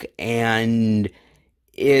neck, and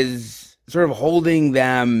is sort of holding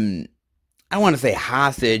them, I don't want to say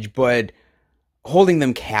hostage, but holding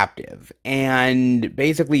them captive and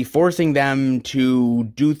basically forcing them to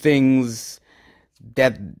do things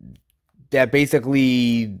that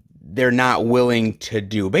basically they're not willing to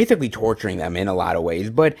do, basically torturing them in a lot of ways.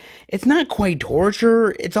 But it's not quite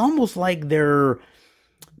torture. It's almost like they're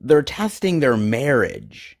testing their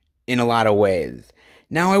marriage in a lot of ways.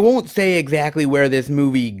 Now, I won't say exactly where this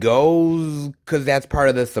movie goes, because that's part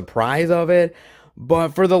of the surprise of it. But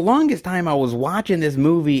for the longest time, I was watching this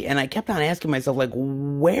movie, and I kept on asking myself, like,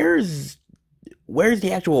 where's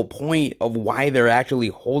the actual point of why they're actually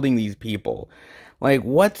holding these people? Like,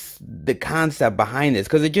 what's the concept behind this?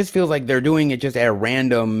 Because it just feels like they're doing it just at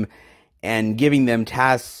random and giving them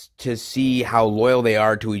tests to see how loyal they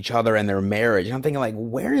are to each other and their marriage. And I'm thinking, like,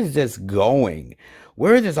 where is this going?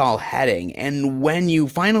 Where is this all heading? And when you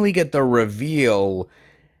finally get the reveal,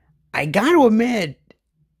 I gotta admit,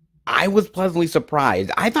 I was pleasantly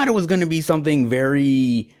surprised. I thought it was going to be something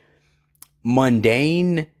very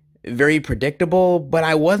mundane, very predictable, but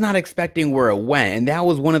I was not expecting where it went. And that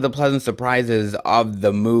was one of the pleasant surprises of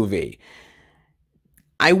the movie.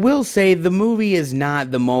 I will say the movie is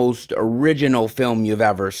not the most original film you've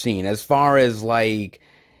ever seen. As far as, like,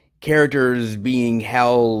 characters being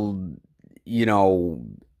held, you know,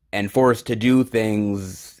 and forced to do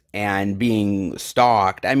things and being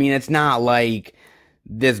stalked. I mean, it's not like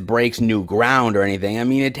this breaks new ground or anything. I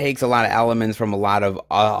mean, it takes a lot of elements from a lot of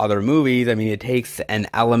other movies. I mean, it takes an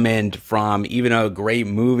element from even a great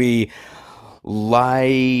movie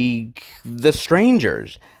like The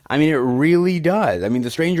Strangers. I mean, it really does. I mean, The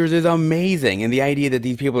Strangers is amazing. And the idea that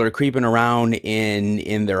these people are creeping around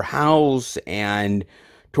in their house and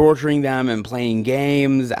torturing them and playing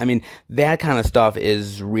games. I mean, that kind of stuff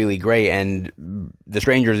is really great. And The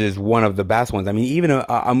Strangers is one of the best ones. I mean, even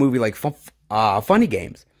a movie like Funny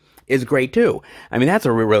Games is great too. I mean, that's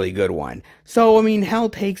a really good one. So, I mean, Hell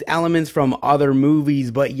takes elements from other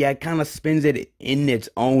movies, but yet kind of spins it in its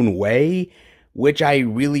own way, which I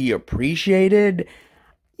really appreciated.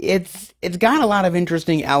 It's got a lot of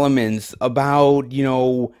interesting elements about, you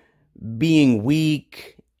know, being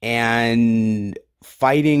weak and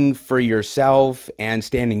fighting for yourself and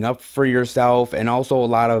standing up for yourself, and also a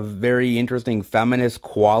lot of very interesting feminist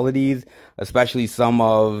qualities, especially some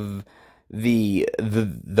of the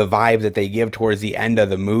vibe that they give towards the end of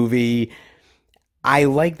the movie. I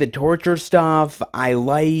like the torture stuff. I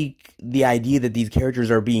like the idea that these characters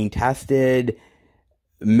are being tested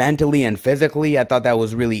mentally and physically. I thought that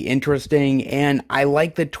was really interesting, and I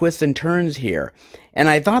like the twists and turns here. And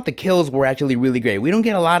I thought the kills were actually really great. We don't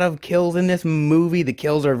get a lot of kills in this movie. The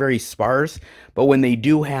kills are very sparse, but when they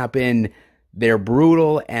do happen, they're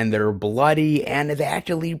brutal and they're bloody, and it's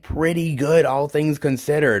actually pretty good, all things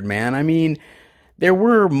considered, man. I mean, there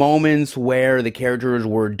were moments where the characters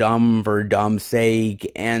were dumb for dumb's sake,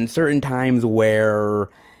 and certain times where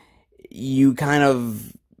you kind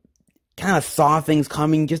of saw things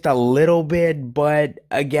coming just a little bit, but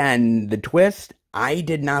again, the twist I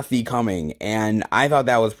did not see coming, and I thought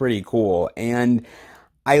that was pretty cool. And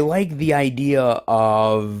I like the idea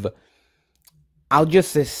of, I'll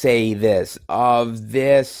just say this, of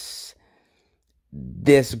this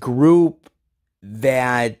group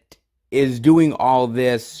that is doing all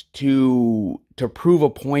this to prove a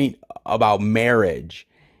point about marriage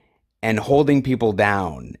and holding people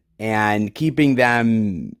down and keeping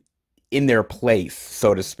them in their place,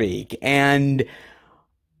 so to speak. And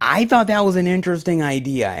I thought that was an interesting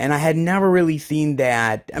idea, and I had never really seen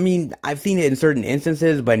that. I mean, I've seen it in certain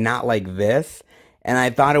instances, but not like this. And I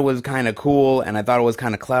thought it was kind of cool, and I thought it was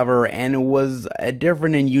kind of clever, and it was a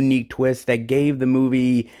different and unique twist that gave the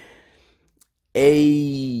movie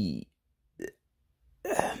a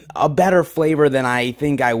better flavor than I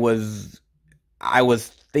think I was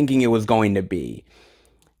thinking it was going to be.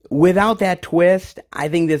 Without that twist, I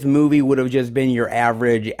think this movie would have just been your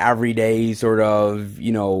average, everyday sort of,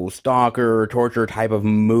 you know, stalker, torture type of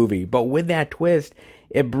movie. But with that twist,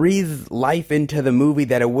 it breathes life into the movie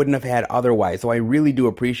that it wouldn't have had otherwise. So I really do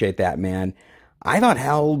appreciate that, man. I thought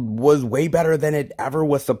Hell was way better than it ever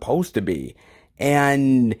was supposed to be.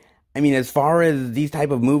 And, I mean, as far as these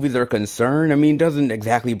type of movies are concerned, I mean, it doesn't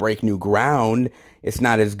exactly break new ground. It's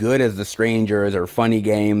not as good as The Strangers or Funny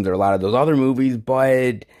Games or a lot of those other movies,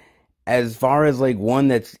 but as far as, like, one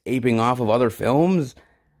that's aping off of other films,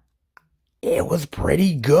 it was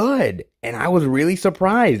pretty good. And I was really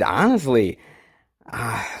surprised, honestly.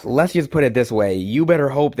 Let's just put it this way. You better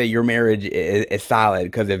hope that your marriage is solid,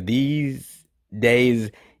 because if these days,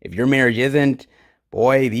 if your marriage isn't,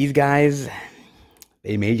 boy, these guys,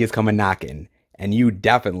 they may just come a-knocking. And you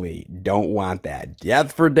definitely don't want that.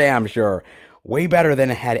 That's for damn sure. Way better than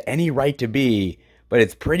it had any right to be. But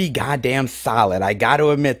it's pretty goddamn solid. I got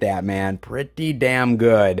to admit that, man. Pretty damn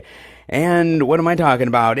good. And what am I talking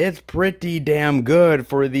about? It's pretty damn good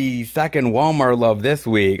for the second Walmart love this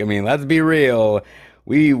week. I mean, let's be real.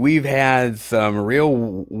 We've had some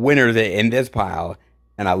real winners in this pile,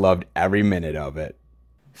 and I loved every minute of it.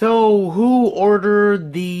 So, who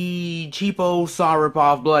ordered the cheapo Saw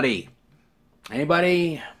ripoff Bloody?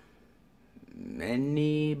 Anybody?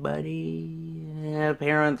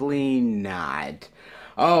 Apparently not.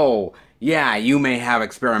 Oh, yeah, you may have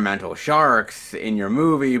experimental sharks in your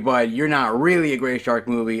movie, but you're not really a great shark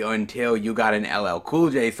movie until you got an LL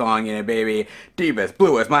Cool J song in it, baby. Deepest,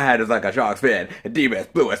 bluest, my head is like a shark's fin.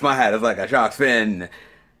 Deepest, bluest, my head is like a shark's fin.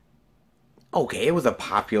 Okay, it was a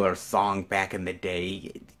popular song back in the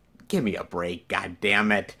day. Give me a break,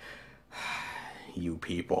 goddammit. You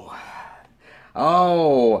people.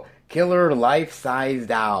 Oh, killer life-size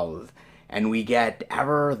dolls. And we get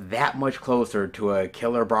ever that much closer to a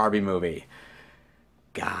killer Barbie movie.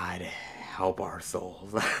 God help our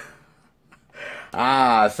souls.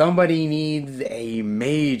 Somebody needs a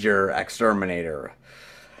major exterminator.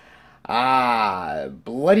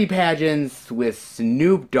 Bloody pageants with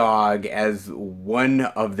Snoop Dogg as one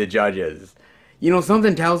of the judges. You know,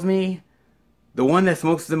 something tells me the one that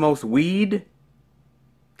smokes the most weed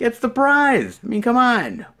gets the prize. I mean, come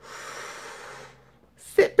on.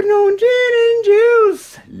 Sipping on gin and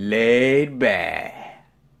juice, laid back.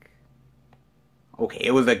 Okay,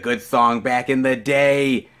 it was a good song back in the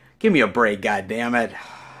day. Give me a break, goddammit.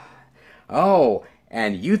 Oh,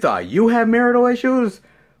 and you thought you had marital issues?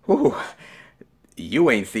 Whew,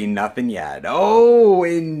 you ain't seen nothing yet. Oh,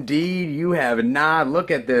 indeed you have not.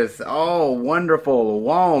 Look at this. Oh, wonderful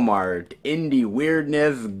Walmart indie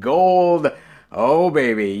weirdness gold. Oh,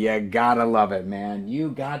 baby, you gotta love it, man.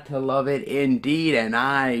 You got to love it indeed, and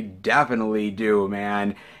I definitely do,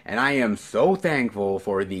 man. And I am so thankful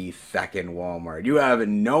for the second Walmart. You have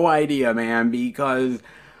no idea, man, because,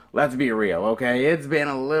 let's be real, okay? It's been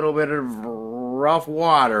a little bit of rough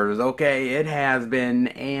waters, okay? It has been,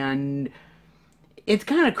 and it's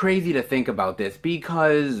kind of crazy to think about this,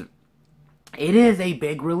 because it is a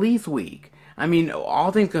big release week. I mean,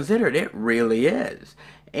 all things considered, it really is.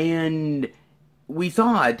 And we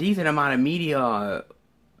saw a decent amount of media,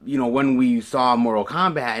 you know, when we saw Mortal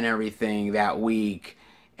Kombat and everything that week.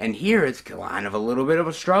 And here it's kind of a little bit of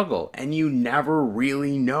a struggle. And you never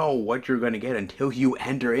really know what you're going to get until you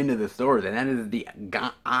enter into the stores. And that is the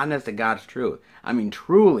honest to God's truth. I mean,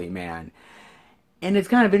 truly, man. And it's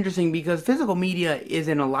kind of interesting because physical media is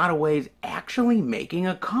in a lot of ways actually making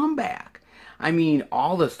a comeback. I mean,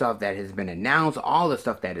 all the stuff that has been announced, all the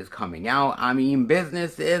stuff that is coming out, I mean,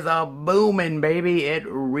 business is a booming, baby. It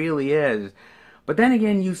really is. But then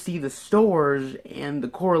again, you see the stores, and the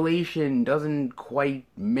correlation doesn't quite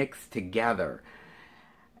mix together.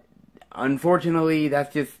 Unfortunately,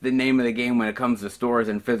 that's just the name of the game when it comes to stores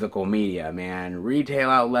and physical media, man.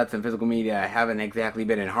 Retail outlets and physical media haven't exactly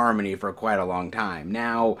been in harmony for quite a long time.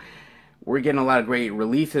 Now, we're getting a lot of great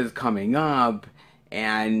releases coming up,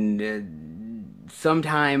 and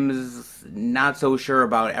sometimes not so sure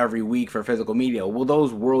about every week for physical media. Will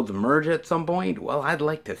those worlds merge at some point? Well, I'd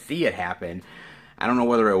like to see it happen. I don't know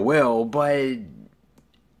whether it will, but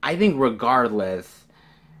I think regardless,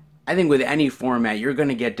 I think with any format, you're going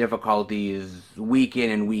to get difficulties week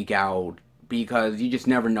in and week out because you just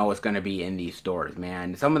never know what's going to be in these stores,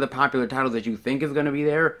 man. Some of the popular titles that you think is going to be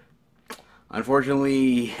there,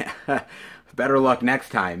 unfortunately, better luck next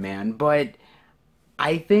time, man. But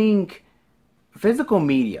I think physical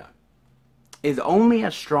media is only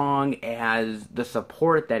as strong as the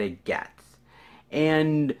support that it gets.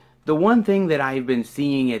 And the one thing that I've been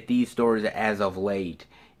seeing at these stores as of late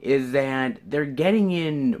is that they're getting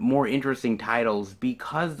in more interesting titles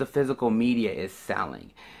because the physical media is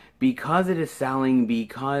selling. Because it is selling,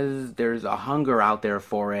 because there's a hunger out there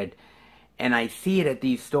for it, and I see it at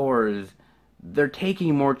these stores, they're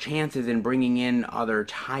taking more chances in bringing in other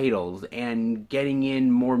titles and getting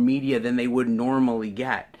in more media than they would normally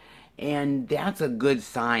get. And that's a good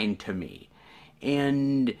sign to me.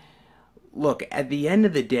 And look, at the end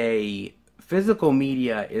of the day, physical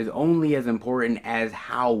media is only as important as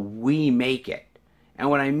how we make it. And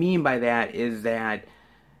what I mean by that is that,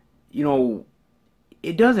 you know,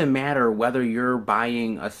 it doesn't matter whether you're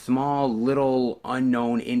buying a small, little,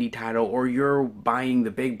 unknown indie title or you're buying the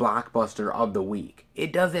big blockbuster of the week.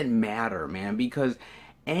 It doesn't matter, man, because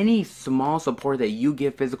any small support that you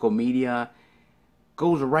give physical media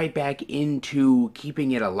goes right back into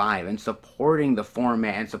keeping it alive and supporting the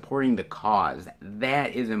format and supporting the cause.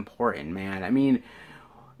 That is important, man. I mean,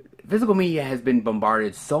 physical media has been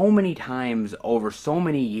bombarded so many times over so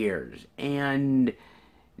many years, and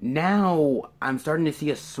now I'm starting to see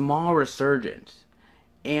a small resurgence.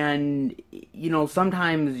 And, you know,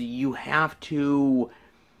 sometimes you have to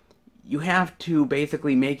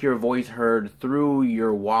basically make your voice heard through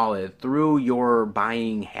your wallet, through your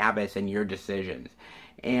buying habits and your decisions.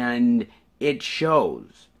 And it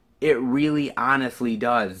shows. it really honestly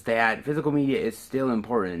does, that physical media is still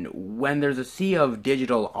important when there's a sea of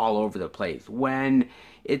digital all over the place. When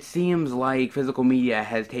it seems like physical media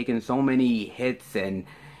has taken so many hits and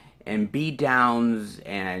beat downs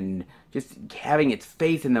and just having its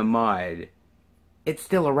face in the mud, it's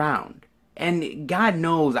still around. And God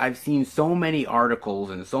knows I've seen so many articles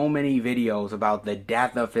and so many videos about the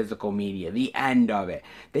death of physical media, the end of it.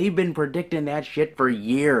 They've been predicting that shit for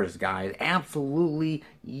years, guys. Absolutely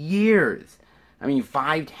years. I mean,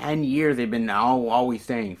 5, 10 years they've been always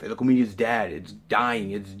saying, physical media's dead, it's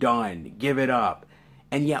dying, it's done, give it up.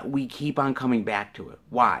 And yet we keep on coming back to it.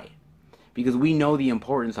 Why? Because we know the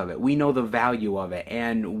importance of it. We know the value of it.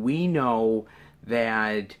 And we know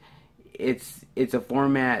that it's a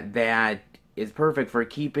format that is perfect for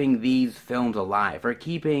keeping these films alive, for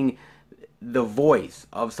keeping the voice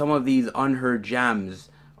of some of these unheard gems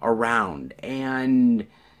around. And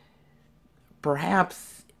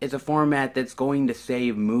perhaps it's a format that's going to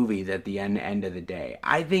save movies at the end of the day.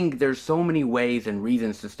 I think there's so many ways and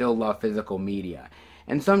reasons to still love physical media.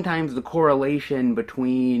 And sometimes the correlation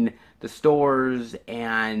between the stores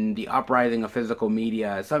and the uprising of physical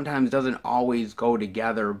media sometimes doesn't always go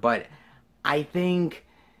together, but I think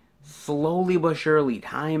slowly but surely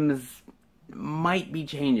times might be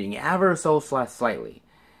changing ever so slightly.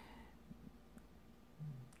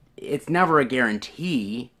 It's never a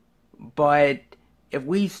guarantee, but if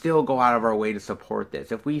we still go out of our way to support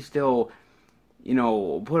this, if we still,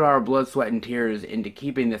 put our blood, sweat, and tears into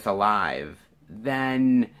keeping this alive,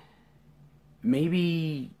 then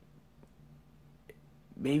maybe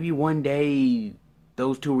one day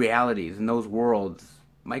those two realities and those worlds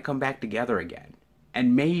might come back together again.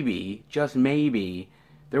 And maybe, just maybe,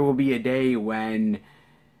 there will be a day when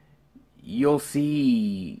you'll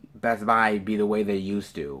see Best Buy be the way they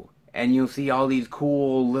used to. And you'll see all these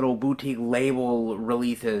cool little boutique label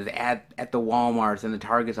releases at the Walmarts and the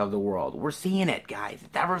Targets of the world. We're seeing it, guys.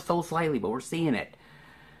 It's ever so slightly, but we're seeing it.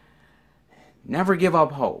 Never give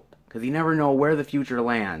up hope, because you never know where the future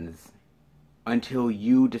lands until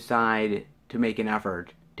you decide to make an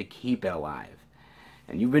effort to keep it alive.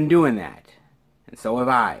 And you've been doing that. And so have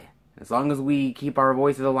I. As long as we keep our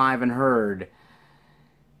voices alive and heard,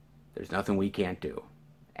 there's nothing we can't do.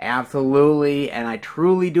 Absolutely, and I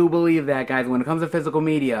truly do believe that, guys. When it comes to physical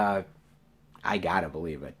media, I gotta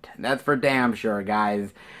believe it. That's for damn sure,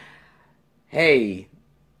 guys. Hey,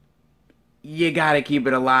 you gotta keep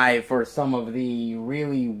it alive for some of the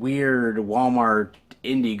really weird Walmart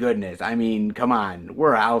indie goodness. I mean, come on.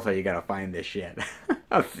 Where else are you gonna find this shit?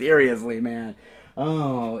 Seriously, man.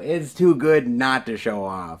 Oh, it's too good not to show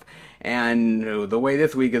off. And the way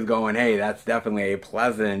this week is going, hey, that's definitely a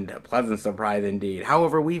pleasant surprise indeed.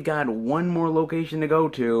 However, we've got one more location to go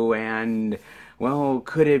to, and, well,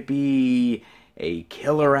 could it be a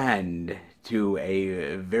killer end to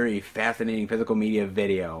a very fascinating physical media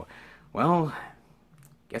video? Well,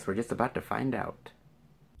 guess we're just about to find out.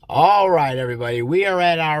 All right, everybody, we are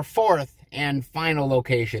at our fourth and final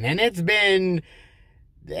location, and it's been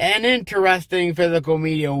an interesting physical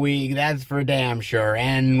media week, that's for damn sure.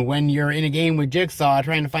 And when you're in a game with Jigsaw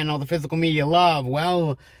trying to find all the physical media love,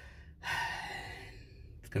 well,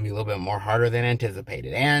 it's going to be a little bit more harder than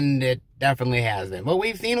anticipated. And it definitely has been. But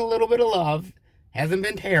we've seen a little bit of love. Hasn't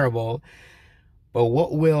been terrible. But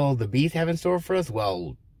what will the Beast have in store for us?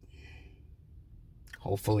 Well,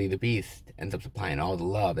 hopefully the Beast ends up supplying all the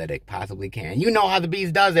love that it possibly can. You know how the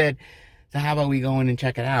Beast does it. So how about we go in and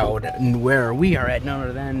check it out, where we are at none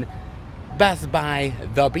other than Best Buy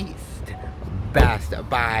the Beast. Best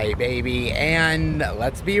Buy, baby. And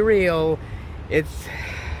let's be real, it's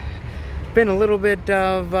been a little bit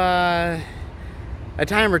of a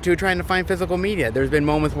time or two trying to find physical media. There's been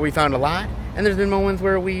moments where we found a lot, and there's been moments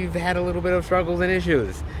where we've had a little bit of struggles and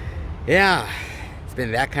issues. Yeah, it's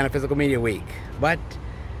been that kind of physical media week. But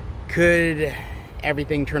could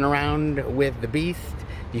everything turn around with the Beast?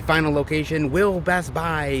 The final location, will Best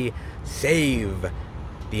Buy save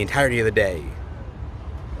the entirety of the day?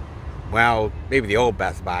 Well, maybe the old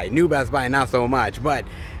Best Buy. New Best Buy, not so much. But,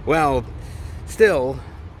 well, still,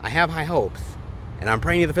 I have high hopes. And I'm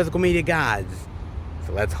praying to the physical media gods.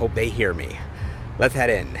 So let's hope they hear me. Let's head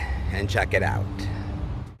in and check it out.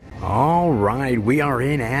 Alright, we are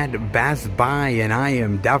in at Best Buy, and I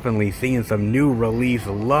am definitely seeing some new release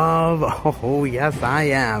love. Oh, yes, I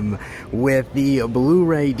am. With the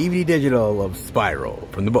Blu-ray DVD digital of Spiral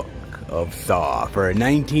from the Book of Saw for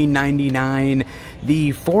 $19.99.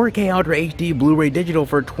 The 4K Ultra HD Blu-ray digital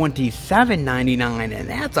for $27.99. And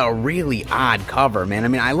that's a really odd cover, man. I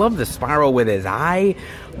mean, I love the Spiral with his eye,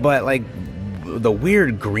 but, like, the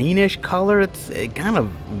weird greenish color. It's kind of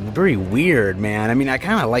very weird, man. I mean, I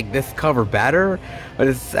kind of like this cover better, but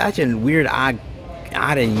it's such a weird, odd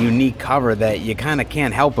and unique cover that you kind of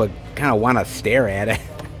can't help but kind of want to stare at it.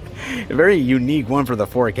 A very unique one for the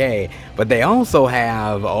 4K. But they also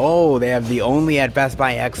have, they have the only at Best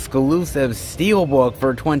Buy exclusive Steelbook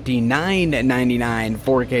for $29.99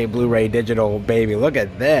 4K Blu-ray digital, baby. Look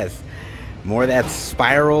at this. More of that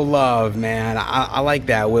spiral love, man. I like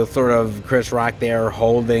that, with sort of Chris Rock there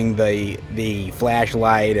holding the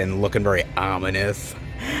flashlight and looking very ominous.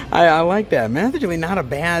 I like that, man. It's actually not a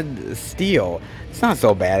bad steal. It's not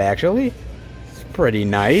so bad, actually. It's pretty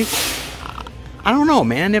nice. I don't know,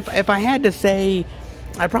 man. If I had to say,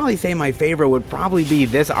 I'd probably say my favorite would probably be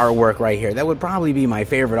this artwork right here. That would probably be my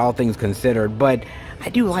favorite, all things considered. But I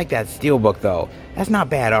do like that Steelbook, though. That's not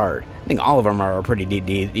bad art. I think all of them are pretty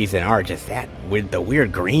decent art. Just that with the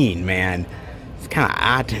weird green, man. It's kind of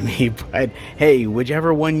odd to me. But hey,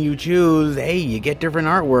 whichever one you choose, hey, you get different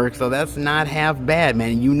artwork. So that's not half bad,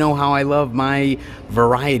 man. You know how I love my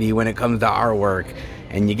variety when it comes to artwork.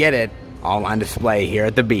 And you get it all on display here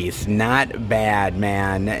at the Beast. Not bad,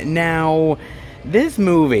 man. Now, this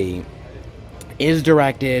movie is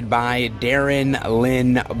directed by Darren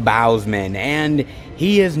Lynn Bousman, and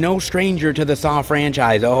he is no stranger to the Saw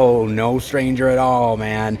franchise. Oh, no stranger at all,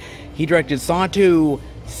 man. He directed Saw 2,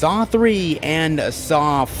 Saw 3, and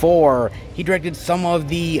Saw 4. He directed some of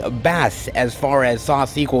the best as far as Saw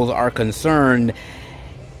sequels are concerned.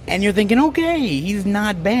 And you're thinking, okay, he's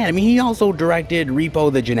not bad. I mean, he also directed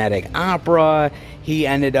Repo the Genetic Opera. He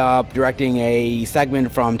ended up directing a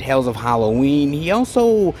segment from Tales of Halloween. He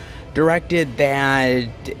also directed that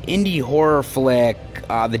indie horror flick,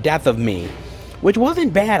 The Death of Me, which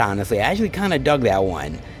wasn't bad, honestly. I actually kind of dug that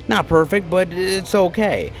one. Not perfect, but it's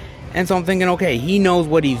okay. And so I'm thinking, okay, he knows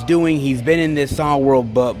what he's doing. He's been in this Saw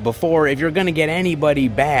world before. If you're going to get anybody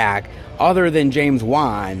back other than James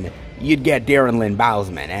Wan, you'd get Darren Lynn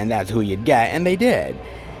Bousman, and that's who you'd get, and they did.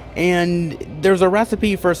 And there's a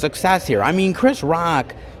recipe for success here. I mean, Chris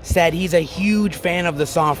Rock said he's a huge fan of the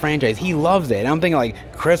Saw franchise. He loves it. And I'm thinking,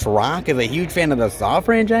 like, Chris Rock is a huge fan of the Saw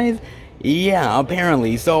franchise? Yeah,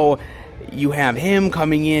 apparently. So you have him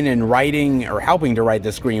coming in and writing, or helping to write the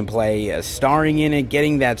screenplay, starring in it,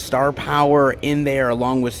 getting that star power in there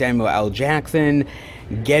along with Samuel L. Jackson,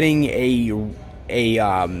 getting a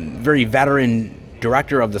very veteran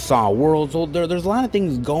director of the Saw world. So there's a lot of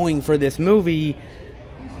things going for this movie,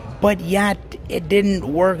 but yet it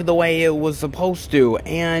didn't work the way it was supposed to.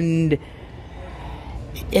 And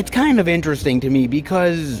it's kind of interesting to me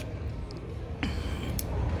because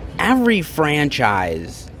every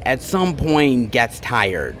franchise at some point gets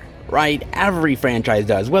tired, right? Every franchise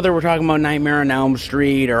does. Whether we're talking about Nightmare on Elm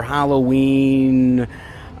Street or Halloween,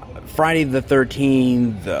 Friday the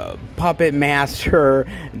 13th, Puppet Master,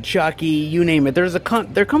 Chucky, you name it.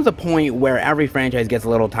 There comes a point where every franchise gets a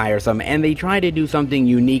little tiresome, and they try to do something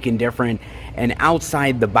unique and different and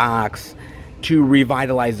outside the box to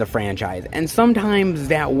revitalize the franchise. And sometimes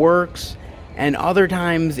that works, and other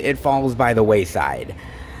times it falls by the wayside.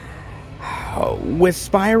 With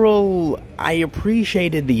Spiral, I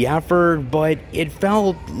appreciated the effort, but it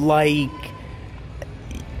felt like,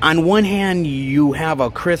 on one hand, you have a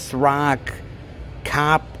Chris Rock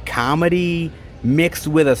cop comedy mixed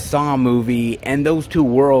with a Saw movie, and those two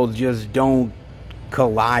worlds just don't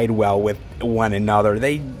collide well with one another.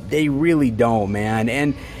 They really don't, man.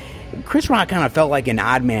 And Chris Rock kind of felt like an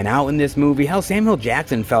odd man out in this movie. Hell, Samuel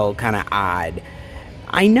Jackson felt kind of odd.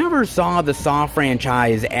 I never saw the Saw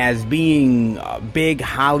franchise as being big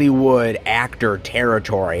Hollywood actor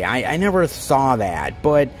territory. I never saw that,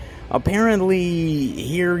 but apparently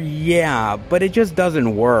here, yeah, but it just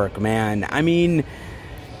doesn't work, man. I mean,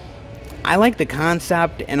 I like the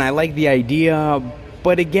concept and I like the idea,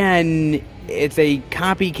 but again, it's a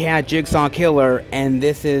copycat Jigsaw Killer, and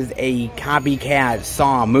this is a copycat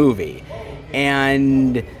Saw movie.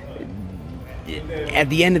 And at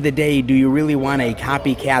the end of the day, do you really want a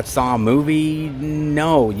copycat Saw movie?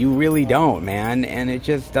 No, you really don't, man. And it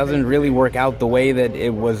just doesn't really work out the way that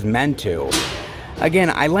it was meant to. Again,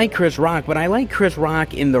 I like Chris Rock, but I like Chris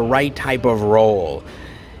Rock in the right type of role.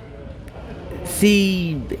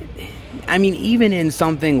 See, I mean, even in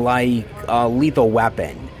something like Lethal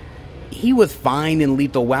Weapon, he was fine in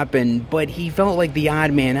Lethal Weapon, but he felt like the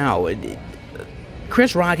odd man out.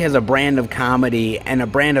 Chris Rock has a brand of comedy and a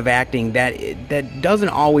brand of acting that doesn't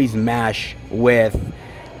always mesh with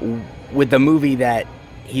the movie that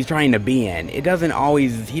he's trying to be in. He doesn't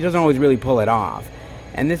always really pull it off.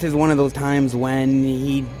 And this is one of those times when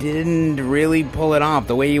he didn't really pull it off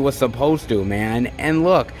the way he was supposed to, man. And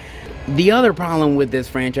look, The other problem with this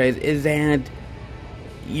franchise is that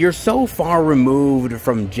you're so far removed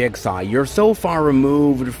from Jigsaw, you're so far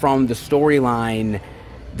removed from the storyline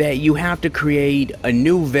that you have to create a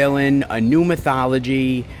new villain, a new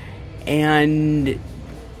mythology, and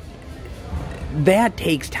that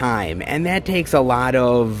takes time, and that takes a lot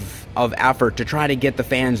of effort to try to get the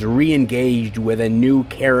fans re-engaged with a new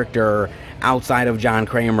character outside of John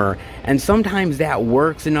Kramer. And sometimes that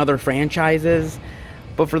works in other franchises,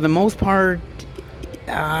 but for the most part,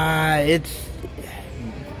 it's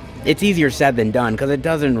easier said than done, because it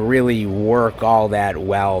doesn't really work all that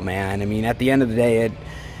well, man. I mean, at the end of the day,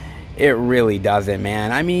 it really doesn't,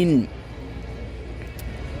 man. I mean,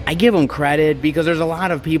 I give them credit because there's a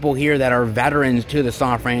lot of people here that are veterans to the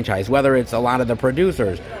Saw franchise, whether it's a lot of the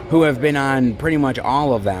producers who have been on pretty much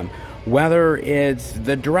all of them, whether it's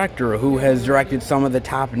the director who has directed some of the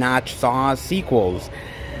top-notch Saw sequels.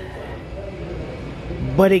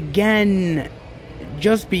 But again,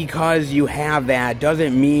 just because you have that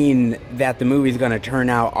doesn't mean that the movie's going to turn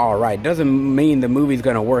out all right. Doesn't mean the movie's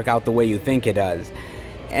going to work out the way you think it does.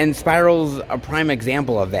 And Spiral's a prime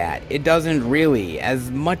example of that. It doesn't really. As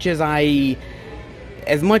much as I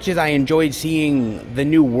enjoyed seeing the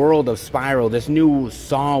new world of Spiral, this new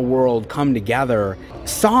Saw world come together,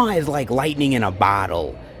 Saw is like lightning in a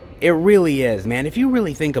bottle. It really is, man. If you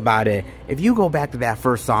really think about it, if you go back to that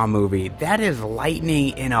first Saw movie, that is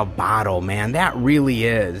lightning in a bottle, man. That really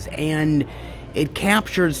is. And it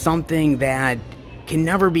captured something that can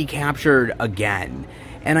never be captured again.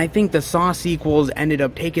 And I think the Saw sequels ended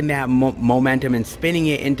up taking that momentum and spinning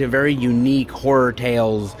it into very unique horror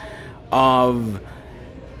tales of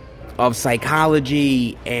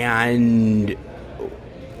psychology and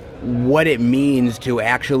what it means to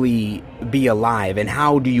actually be alive, and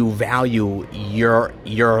how do you value your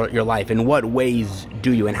life, in what ways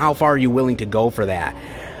do you, and how far are you willing to go for that.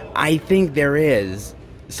 I think there is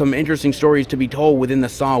some interesting stories to be told within the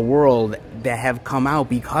Saw world that have come out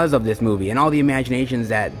because of this movie and all the imaginations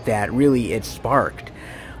that really it sparked.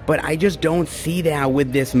 But I just don't see that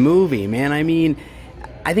with this movie, man. I mean,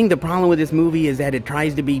 I think the problem with this movie is that it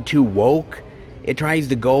tries to be too woke. It tries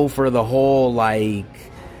to go for the whole, like,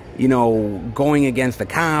 you know, going against the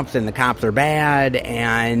cops, and the cops are bad,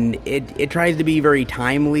 and it tries to be very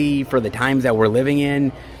timely for the times that we're living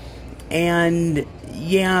in. And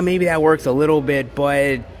yeah, maybe that works a little bit,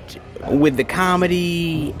 but with the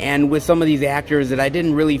comedy and with some of these actors that I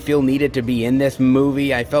didn't really feel needed to be in this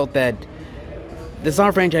movie, I felt that the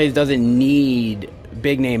Saw franchise doesn't need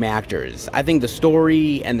big name actors. I think the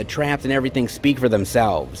story and the traps and everything speak for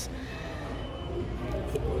themselves.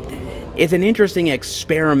 It's an interesting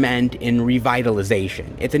experiment in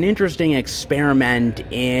revitalization. It's an interesting experiment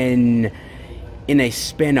in a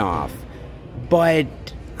spin-off. But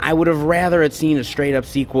I would have rather had seen a straight-up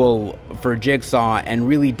sequel for Jigsaw and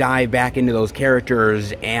really dive back into those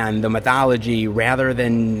characters and the mythology rather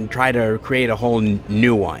than try to create a whole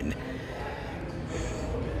new one.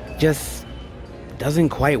 Just doesn't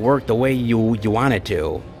quite work the way you want it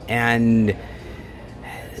to. And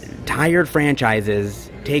tired franchises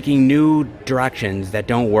taking new directions that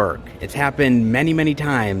don't work. It's happened many, many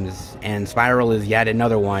times, and Spiral is yet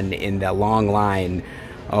another one in that long line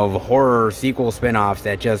of horror sequel spin-offs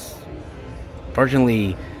that just,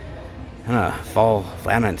 fortunately, fall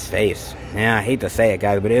flat on its face. Yeah, I hate to say it,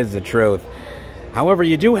 guys, but it is the truth. However,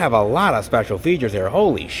 you do have a lot of special features here.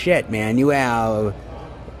 Holy shit, man. You have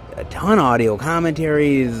a ton of audio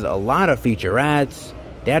commentaries, a lot of featurettes,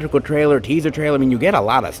 theatrical trailer, teaser trailer. I mean, you get a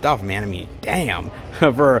lot of stuff, man. I mean, damn.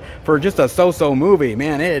 For just a so-so movie,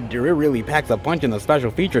 man, it really packs a punch in the special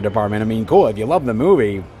feature department. I mean, cool, if you love the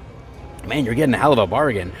movie, man, you're getting a hell of a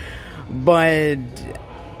bargain. But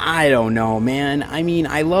I don't know, man. I mean,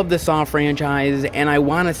 I love the Saw franchise, and I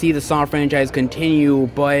want to see the Saw franchise continue,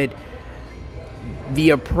 but the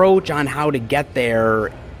approach on how to get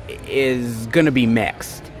there is going to be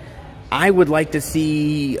mixed. I would like to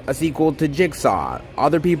see a sequel to Jigsaw.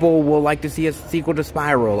 Other people will like to see a sequel to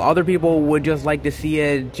Spiral. Other people would just like to see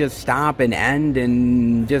it just stop and end,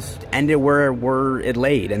 and just end it where it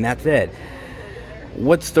laid, and that's it.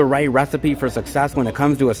 What's the right recipe for success when it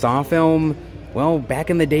comes to a Saw film? Well, back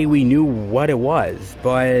in the day we knew what it was,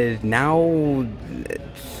 but now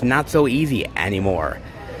it's not so easy anymore.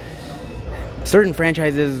 Certain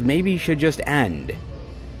franchises maybe should just end,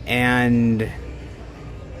 and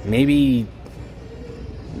maybe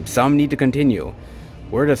some need to continue.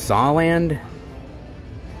 Where does Saw land?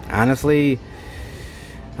 Honestly,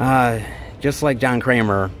 just like John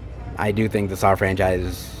Kramer, I do think the Saw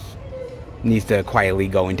franchise needs to quietly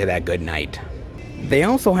go into that good night. They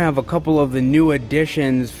also have a couple of the new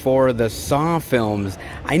additions for the Saw films.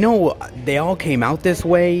 I know they all came out this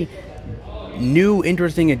way. New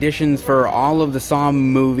interesting additions for all of the Saw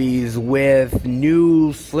movies with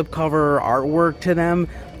new slipcover artwork to them.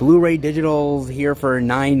 Blu-ray digitals here for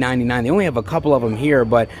 $9.99. They only have a couple of them here,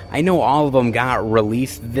 but I know all of them got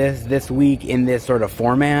released this week in this sort of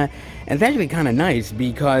format. And it's actually kind of nice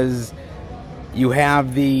because you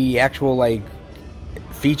have the actual, like,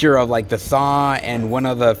 feature of, like, the Saw and one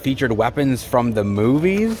of the featured weapons from the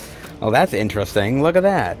movies. Oh, that's interesting. Look at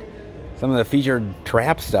that. Some of the featured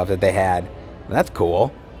trap stuff that they had. That's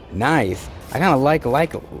cool. Nice. I kind of like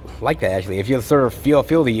that, actually. If you sort of feel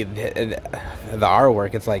the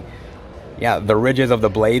artwork, it's like, yeah, the ridges of the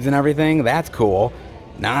blades and everything. That's cool.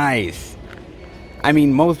 Nice. I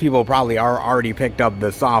mean, most people probably already picked up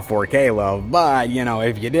the Saw 4K love, but, you know,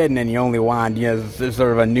 if you didn't and you only want, you know,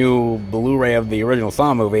 sort of a new Blu-ray of the original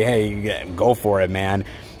Saw movie, hey, go for it, man.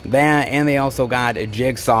 That, and they also got a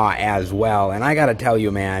Jigsaw as well. And I gotta tell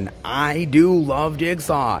you, man, I do love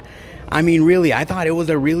Jigsaw. I mean, really, I thought it was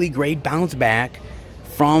a really great bounce back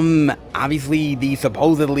from, obviously, the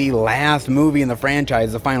supposedly last movie in the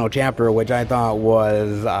franchise, the final chapter, which I thought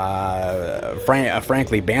was,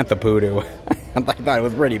 frankly, Bantha-Poodoo. I thought it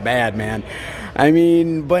was pretty bad, man. I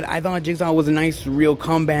mean, but I thought Jigsaw was a nice, real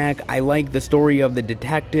comeback. I like the story of the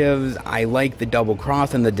detectives. I like the double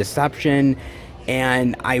cross and the deception.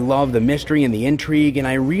 And I love the mystery and the intrigue. And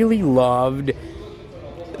I really loved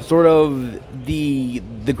sort of the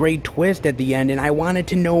great twist at the end. And I wanted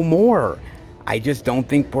to know more. I just don't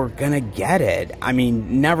think we're going to get it. I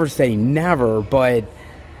mean, never say never, but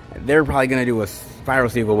they're probably going to do a Spiral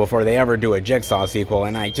sequel before they ever do a Jigsaw sequel,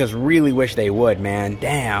 and I just really wish they would, man.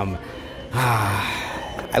 Damn.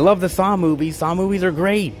 I love the Saw movies. Saw movies are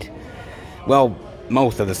great. Well,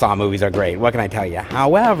 most of the Saw movies are great. What can I tell you?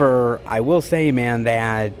 However, I will say, man,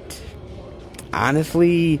 that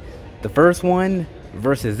honestly, the first one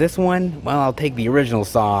versus this one, well, I'll take the original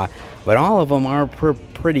Saw, but all of them are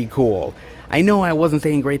pretty cool. I know I wasn't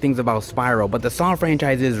saying great things about Spiral, but the Saw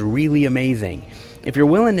franchise is really amazing. If you're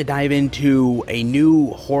willing to dive into a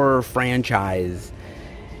new horror franchise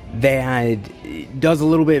that does a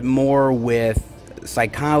little bit more with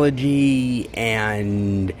psychology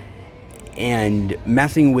and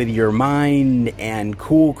messing with your mind and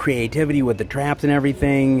cool creativity with the traps and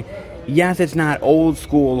everything, yes, it's not old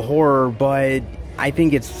school horror, but I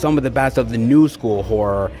think it's some of the best of the new school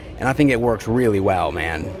horror, and I think it works really well,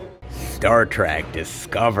 man. Star Trek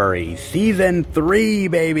Discovery Season 3,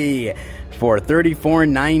 baby! For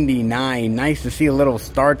 $34.99. Nice to see a little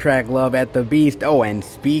Star Trek love at the Beast. Oh, and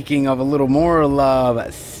speaking of a little more love,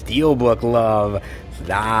 Steelbook love.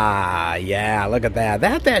 Ah, yeah, look at that.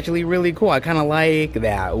 That's actually really cool. I kind of like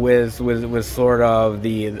that with sort of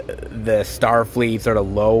the Starfleet sort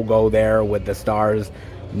of logo there with the stars.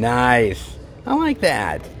 Nice. I like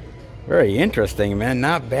that. Very interesting, man.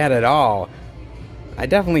 Not bad at all. I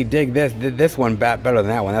definitely dig this one better than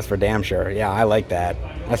that one. That's for damn sure. Yeah, I like that.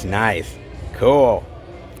 That's nice. Cool.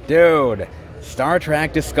 Dude, Star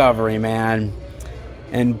Trek Discovery, man.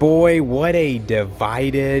 And boy, what a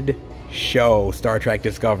divided show Star Trek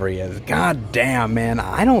Discovery is. God damn, man.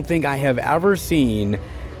 I don't think I have ever seen,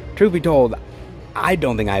 truth be told, I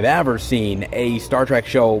don't think I've ever seen a Star Trek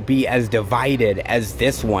show be as divided as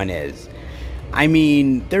this one is. I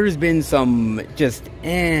mean, there's been some just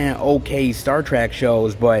okay Star Trek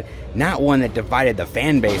shows, but not one that divided the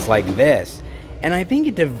fan base like this. And I think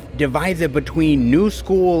it divides it between new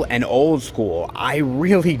school and old school. I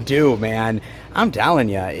really do, man. I'm telling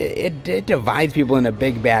you, it divides people in a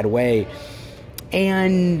big, bad way.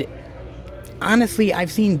 And honestly,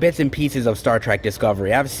 I've seen bits and pieces of Star Trek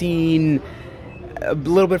Discovery. I've seen a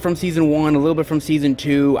little bit from Season 1, a little bit from Season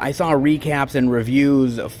 2. I saw recaps and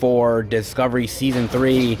reviews for Discovery Season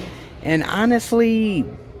 3. And honestly,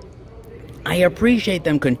 I appreciate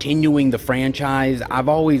them continuing the franchise. I've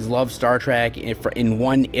always loved Star Trek in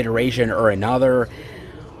one iteration or another.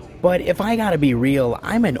 But if I gotta be real,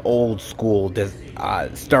 I'm an old school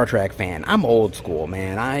Star Trek fan. I'm old school,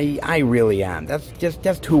 man. I really am. That's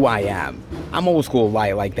just who I am. I'm old school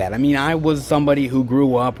like that. I mean, I was somebody who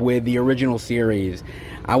grew up with the original series.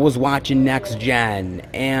 I was watching Next Gen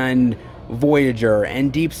and Voyager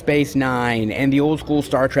and Deep Space Nine and the old school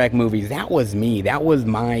Star Trek movies. That was me. That was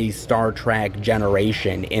my Star Trek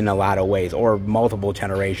generation in a lot of ways, or multiple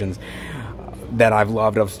generations that I've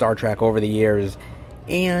loved of Star Trek over the years.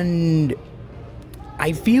 And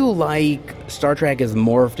I feel like Star Trek has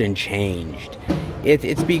morphed and changed.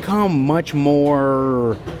 It's become much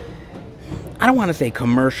more, I don't want to say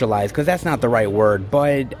commercialized, because that's not the right word,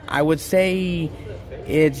 but I would say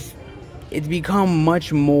it's it's become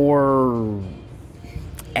much more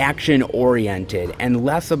action-oriented and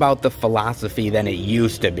less about the philosophy than it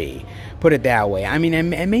used to be. Put it that way. I mean,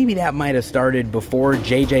 and maybe that might have started before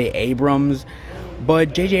J.J. Abrams,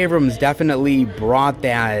 but J.J. Abrams definitely brought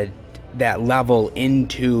that level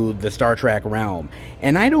into the Star Trek realm.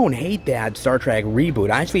 And I don't hate that Star Trek reboot.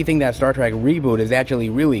 I actually think that Star Trek reboot is actually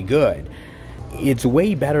really good. It's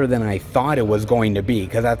way better than I thought it was going to be,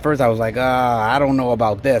 because at first I was like, I don't know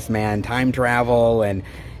about this, man. Time travel and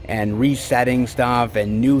resetting stuff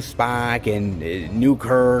and new Spock and new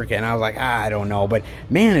Kirk, and I was like, I don't know. But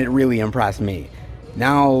man, it really impressed me.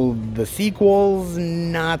 Now, the sequels,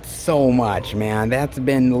 not so much, man. That's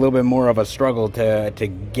been a little bit more of a struggle to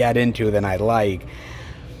get into than I'd like.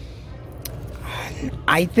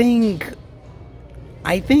 I think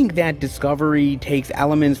that Discovery takes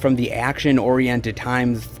elements from the action-oriented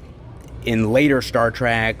times in later Star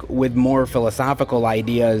Trek with more philosophical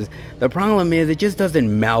ideas. The problem is it just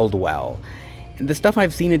doesn't meld well. The stuff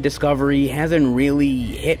I've seen in Discovery hasn't really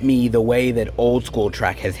hit me the way that old school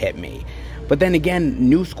Trek has hit me. But then again,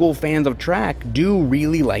 new school fans of Trek do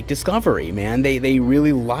really like Discovery, man. They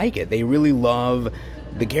really like it. They really love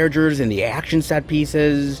the characters and the action set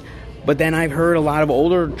pieces. But then I've heard a lot of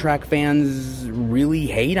older Trek fans really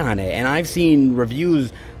hate on it. And I've seen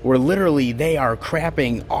reviews where literally they are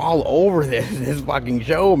crapping all over this fucking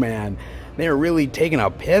show, man. They're really taking a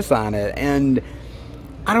piss on it. And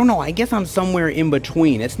I don't know, I guess I'm somewhere in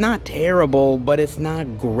between. It's not terrible, but it's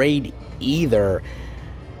not great either.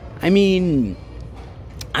 I mean,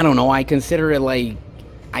 I don't know, I consider it like,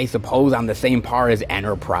 I suppose, on the same par as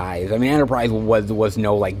Enterprise. I mean, Enterprise was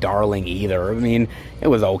no, like, darling either. I mean, it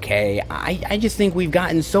was okay. I just think we've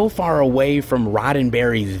gotten so far away from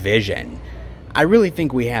Roddenberry's vision. I really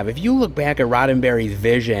think we have. If you look back at Roddenberry's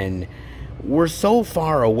vision, we're so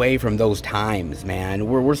far away from those times, man.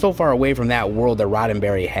 We're so far away from that world that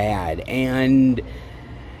Roddenberry had. And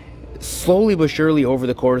slowly but surely, over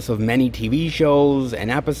the course of many TV shows and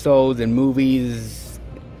episodes and movies,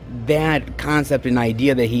 that concept and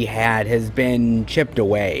idea that he had has been chipped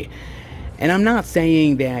away. And I'm not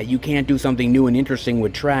saying that you can't do something new and interesting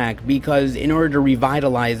with Trek, because in order to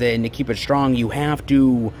revitalize it and to keep it strong, you have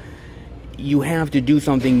to do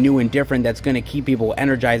something new and different that's going to keep people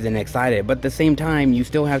energized and excited. But at the same time, you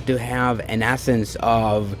still have to have an essence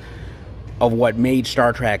of what made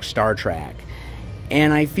Star Trek Star Trek.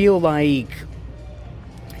 And I feel like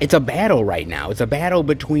it's a battle right now. It's a battle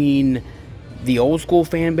between the old school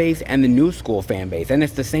fan base and the new school fan base. And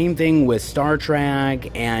it's the same thing with Star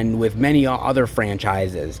Trek and with many other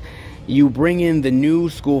franchises. You bring in the new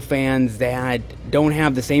school fans that don't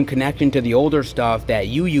have the same connection to the older stuff that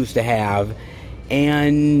you used to have,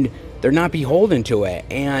 and they're not beholden to it,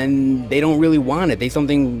 and they don't really want it. They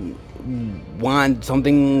want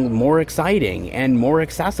something more exciting and more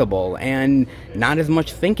accessible and not as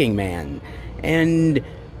much thinking, man. And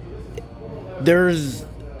there's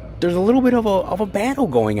a little bit of a battle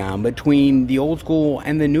going on between the old school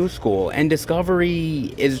and the new school, and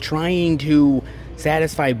Discovery is trying to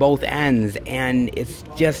satisfy both ends, and it's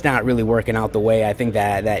just not really working out the way I think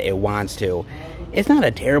that it wants to. It's not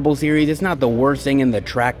a terrible series. It's not the worst thing in the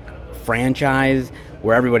Trek franchise,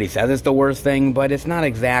 where everybody says it's the worst thing, but it's not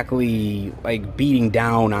exactly like beating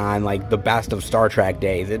down on like the best of Star Trek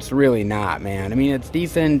days. It's really not, man. I mean, it's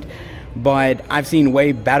decent, but I've seen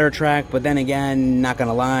way better Trek, but then again, not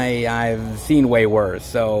gonna lie, I've seen way worse.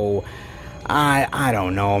 So I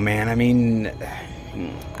don't know, man. I mean,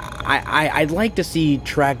 I'd like to see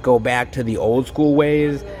Trek go back to the old school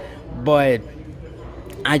ways, but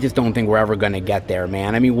I just don't think we're ever going to get there,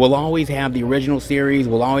 man. I mean, we'll always have the original series,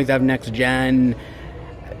 we'll always have Next Gen.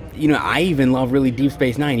 You know, I even love really Deep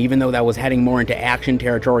Space Nine, even though that was heading more into action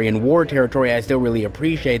territory and war territory. I still really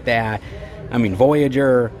appreciate that. I mean,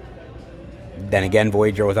 Voyager, then again,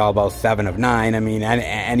 Voyager was all about 7 of 9. I mean,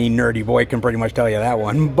 any nerdy boy can pretty much tell you that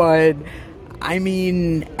one. But, I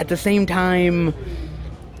mean, at the same time,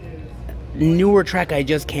 newer Trek I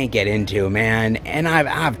just can't get into, man. And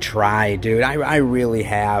I've tried, dude. I really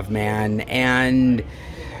have, man. And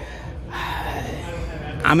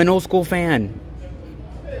I'm an old school fan.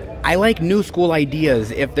 I like new school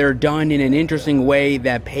ideas if they're done in an interesting way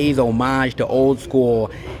that pays homage to old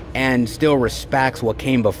school and still respects what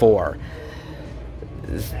came before.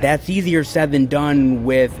 That's easier said than done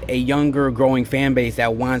with a younger growing fan base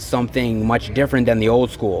that wants something much different than the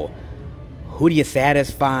old school. Who do you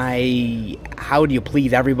satisfy? How do you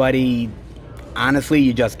please everybody? Honestly,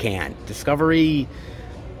 you just can't. Discovery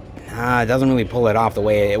doesn't really pull it off the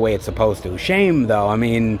way it's supposed to. Shame, though. I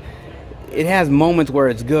mean, it has moments where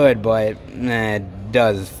it's good, but it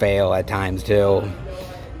does fail at times, too.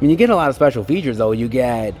 When you get a lot of special features, though, you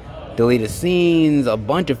get deleted scenes, a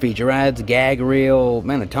bunch of featurettes, gag reel,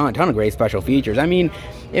 man, a ton of great special features. I mean,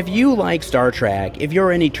 if you like Star Trek, if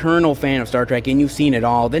you're an eternal fan of Star Trek and you've seen it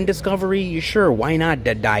all, then Discovery, sure, why not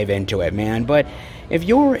dive into it, man? But if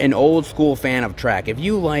you're an old school fan of Trek, if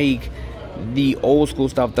you like the old school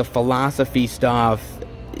stuff, the philosophy stuff,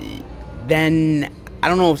 then I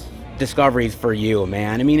don't know if Discovery's for you,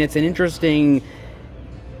 man. I mean, it's an interesting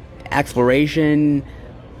exploration,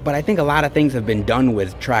 but I think a lot of things have been done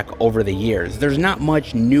with Trek over the years. There's not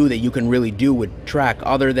much new that you can really do with Trek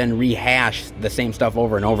other than rehash the same stuff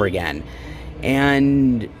over and over again.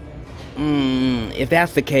 And if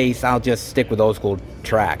that's the case, I'll just stick with old school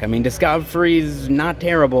Trek. I mean, Discovery's not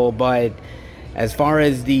terrible, but as far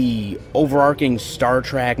as the overarching Star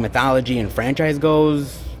Trek mythology and franchise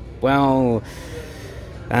goes, well,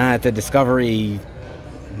 the Discovery,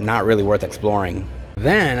 not really worth exploring.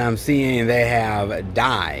 Then I'm seeing they have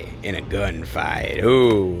die in a gunfight.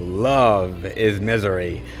 Ooh, love is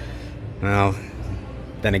misery. Well,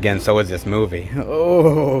 then again, so is this movie.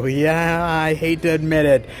 Oh, yeah, I hate to admit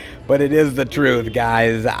it, but it is the truth,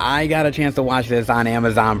 guys. I got a chance to watch this on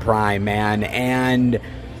Amazon Prime, man, and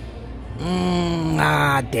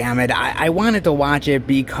damn it. I wanted to watch it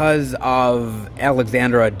because of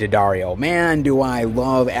Alexandra Daddario. Man, do I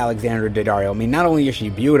love Alexandra Daddario. I mean, not only is she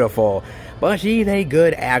beautiful, but she's a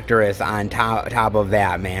good actress on top of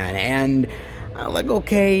that, man. And like,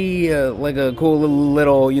 okay, like a cool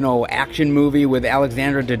little, you know, action movie with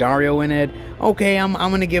Alexandra Daddario in it. Okay, I'm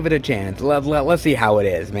gonna give it a chance. Let's see how it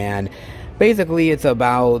is, man. Basically, it's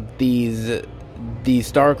about these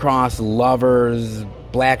star-crossed lovers,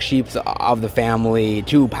 black sheeps of the family,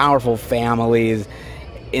 two powerful families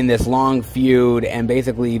in this long feud, and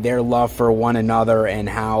basically their love for one another and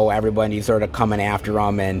how everybody's sort of coming after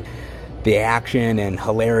them, and the action and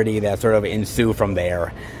hilarity that sort of ensue from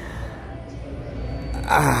there.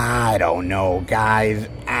 I don't know, guys.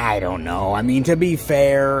 I don't know. I mean, to be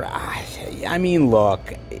fair, I mean,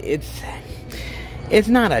 look, it's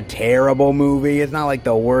not a terrible movie. It's not like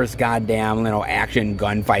the worst goddamn, you know, action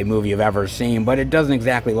gunfight movie you've ever seen, but it doesn't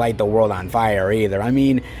exactly light the world on fire either. I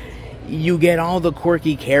mean, you get all the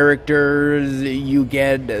quirky characters, you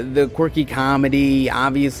get the quirky comedy,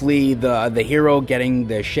 obviously the hero getting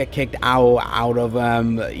the shit kicked out of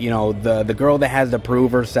him, you know, the girl that has to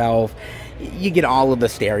prove herself. You get all of the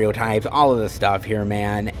stereotypes, all of the stuff here,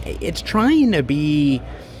 man. It's trying to be,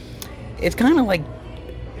 it's kind of like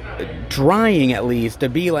trying at least to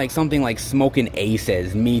be like something like Smoking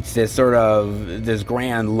Aces meets this sort of this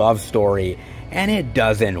grand love story, and it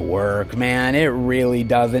doesn't work, man. It really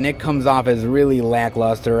doesn't. It comes off as really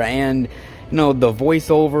lackluster, and you know, the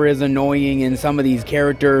voiceover is annoying, and some of these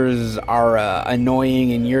characters are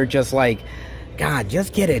annoying, and you're just like, God,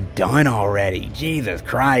 just get it done already. Jesus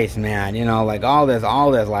Christ, man. You know, like all this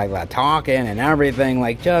like talking and everything,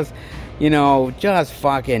 like just, you know, just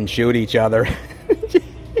fucking shoot each other.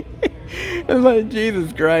 It's like,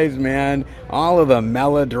 Jesus Christ, man. All of the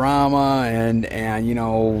melodrama and you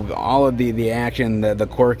know, all of the action, the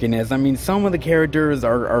quirkiness. I mean, some of the characters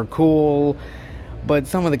are cool, but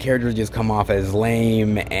some of the characters just come off as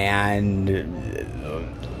lame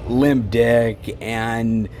and limp dick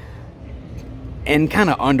and kind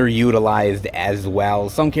of underutilized as well.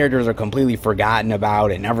 Some characters are completely forgotten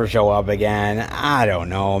about and never show up again. I don't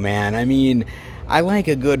know, man. I mean, I like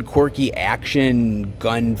a good quirky action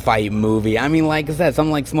gunfight movie. I mean, like I said,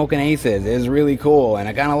 something like Smoking Aces is really cool, and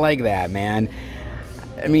I kind of like that, man.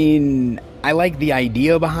 I mean, I like the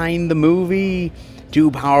idea behind the movie.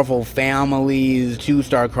 Two powerful families, two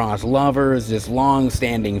star-crossed lovers, this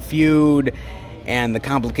long-standing feud, and the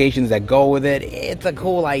complications that go with it. It's a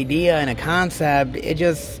cool idea and a concept. It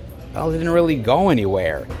just, well, it didn't really go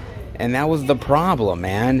anywhere. And that was the problem,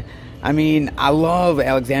 man. I mean, I love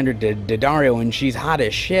Alexandra Daddario, and she's hot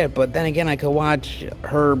as shit, but then again, I could watch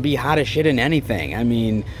her be hot as shit in anything. I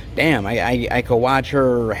mean, damn, I could watch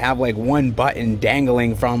her have like one button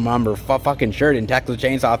dangling from her fucking shirt in Texas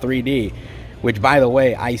Chainsaw 3D, which, by the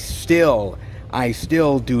way, I still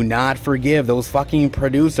do not forgive those fucking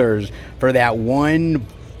producers for that one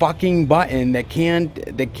fucking button that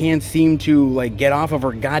can't seem to like get off of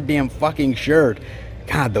her goddamn fucking shirt.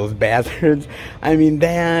 God, those bastards. I mean,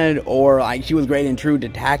 that, or like, she was great in True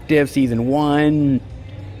Detective season 1,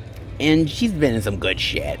 and she's been in some good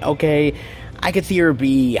shit, okay? I could see her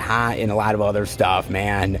be hot in a lot of other stuff,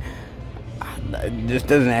 man. This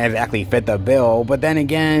doesn't exactly fit the bill, but then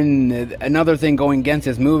again, another thing going against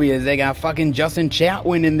this movie is they got fucking Justin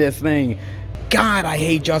Chatwin in this thing. God, I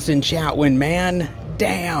hate Justin Chatwin, man.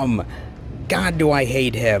 Damn. God, do I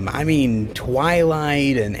hate him. I mean,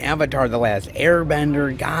 Twilight and Avatar The Last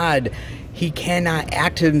Airbender, God, he cannot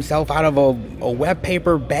act himself out of a wet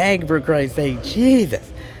paper bag, for Christ's sake.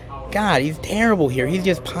 Jesus. God, he's terrible here. He's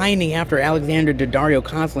just pining after Alexander Daddario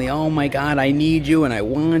constantly. Oh my God, I need you and I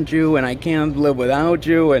want you and I can't live without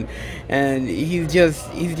you, and he's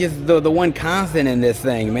just the one constant in this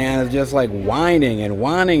thing, man. It's just like whining and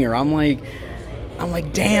wanting her. I'm like,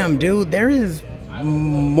 damn, dude, there is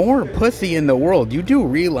more pussy in the world. You do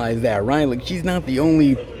realize that, right? Like, she's not the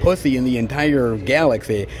only pussy in the entire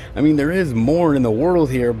galaxy. I mean, there is more in the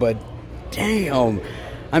world here, but damn.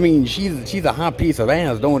 I mean, she's a hot piece of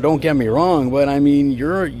ass. Don't get me wrong, but I mean,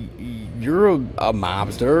 you're a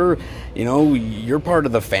mobster. You know, you're part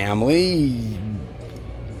of the family.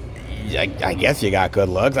 I guess you got good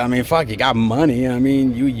looks. I mean, fuck, you got money. I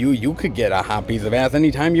mean, you could get a hot piece of ass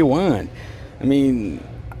anytime you want. I mean,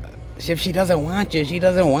 if she doesn't want you, she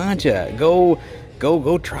doesn't want you.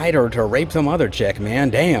 Go try to rape some other chick, man.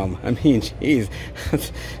 Damn. I mean, jeez.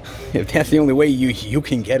 If that's the only way you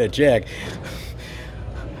can get a chick.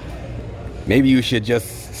 Maybe you should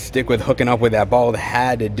just stick with hooking up with that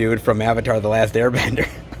bald-headed dude from Avatar The Last Airbender.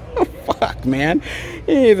 Fuck, man.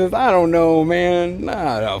 Jesus, I don't know, man.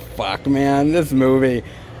 Oh, fuck, man. This movie,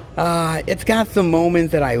 it's got some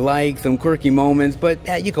moments that I like, some quirky moments, but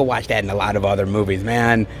you can watch that in a lot of other movies,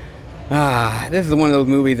 man. This is one of those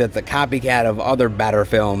movies that's a copycat of other better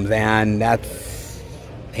films, and that's,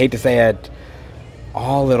 hate to say it,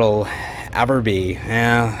 all it'll ever be.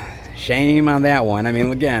 Yeah. Shame on that one. I mean,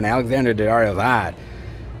 again, Alexander Daddario's hot.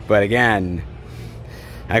 But again,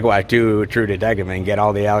 I can watch True Detective and get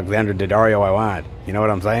all the Alexander Daddario I want. You know what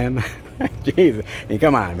I'm saying? Jeez. I mean,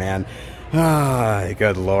 come on, man.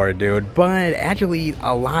 Good lord, dude. But actually,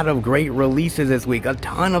 a lot of great releases this week. A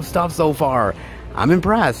ton of stuff so far. I'm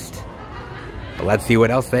impressed. But let's see what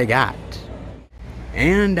else they got.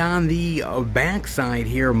 And on the backside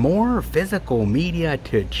here, more physical media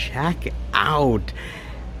to check out.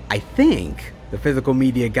 I think the physical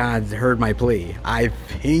media gods heard my plea. I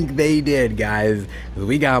think they did, guys.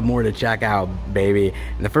 We got more to check out, baby.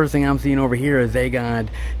 And the first thing I'm seeing over here is they got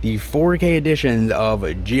the 4K editions of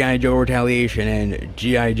G.I. Joe Retaliation and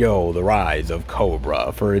G.I. Joe The Rise of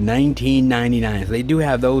Cobra for $19.99. So they do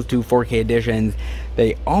have those two 4K editions.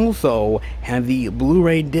 They also have the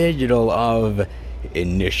Blu-ray digital of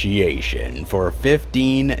Initiation for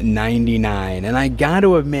 $15.99, and I got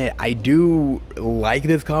to admit, I do like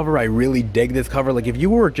this cover. I really dig this cover. Like, if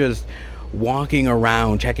you were just walking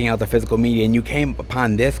around checking out the physical media and you came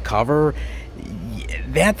upon this cover,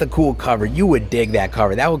 that's a cool cover. You would dig that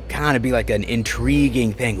cover. That would kind of be like an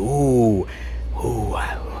intriguing thing. Ooh,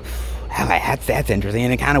 that's interesting,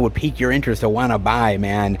 and it kind of would pique your interest to want to buy,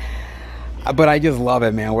 man. But I just love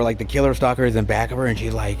it, man. Where like the killer stalker is in back of her and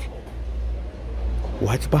she's like,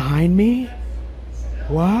 what's behind me?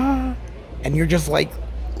 What? And you're just like,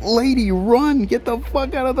 lady, run, get the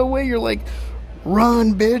fuck out of the way. You're like,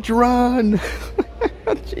 run, bitch, run.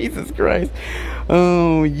 Jesus Christ.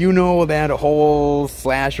 Oh, you know that whole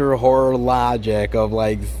slasher horror logic of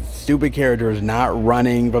like stupid characters not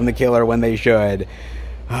running from the killer when they should.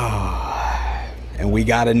 Oh. And we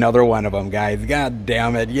got another one of them, guys. God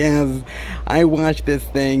damn it. Yes, I watched this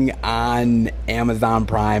thing on Amazon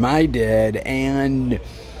Prime. I did. And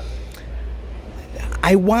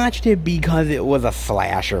I watched it because it was a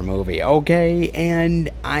slasher movie, okay?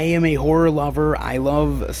 And I am a horror lover. I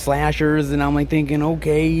love slashers. And I'm like thinking,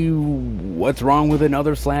 okay, what's wrong with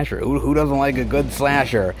another slasher? Who doesn't like a good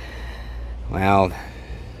slasher? Well,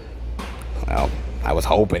 I was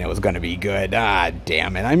hoping it was going to be good.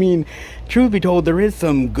 Damn it. I mean, truth be told, there is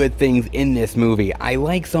some good things in this movie. I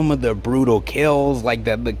like some of the brutal kills. Like,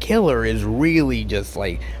 the killer is really just,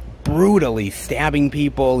 like, brutally stabbing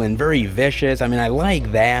people and very vicious. I mean, I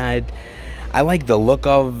like that. I like the look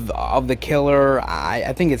of the killer.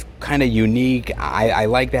 I think it's kind of unique. I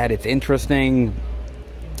like that. It's interesting.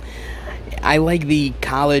 I like the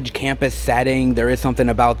college campus setting. There is something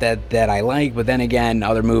about that I like, but then again,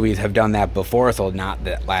 other movies have done that before, so not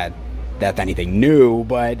that that's anything new,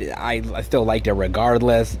 but I still liked it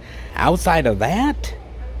regardless. Outside of that,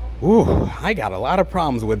 ooh, I got a lot of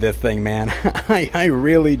problems with this thing, man. I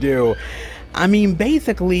really do. I mean,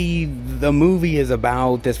 basically, the movie is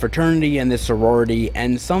about this fraternity and this sorority,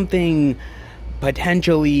 and something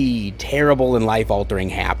potentially terrible and life-altering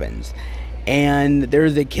happens. And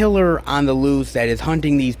there's a killer on the loose that is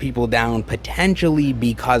hunting these people down potentially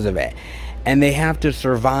because of it. And they have to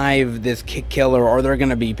survive this killer or they're going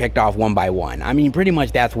to be picked off one by one. I mean, pretty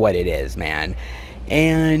much that's what it is, man.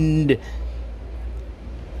 And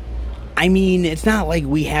I mean, it's not like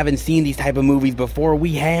we haven't seen these type of movies before.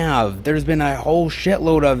 We have. There's been a whole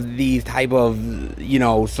shitload of these type of, you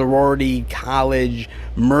know, sorority, college,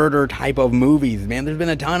 murder type of movies, man. There's been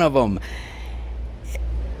a ton of them.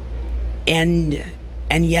 And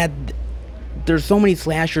yet, there's so many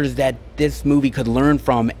slashers that this movie could learn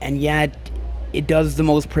from, and yet it does the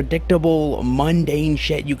most predictable, mundane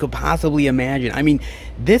shit you could possibly imagine. I mean,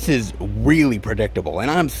 this is really predictable,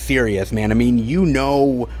 and I'm serious, man. I mean, you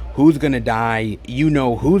know who's gonna die, you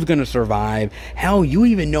know who's gonna survive, hell, you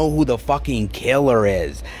even know who the fucking killer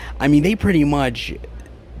is. I mean, they pretty much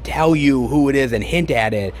tell you who it is and hint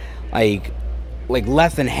at it, like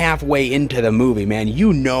less than halfway into the movie, man.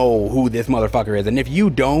 You know who this motherfucker is, and if you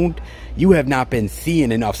don't, you have not been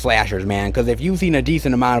seeing enough slashers, man, because if you've seen a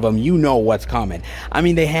decent amount of them, you know what's coming. I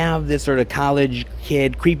mean, they have this sort of college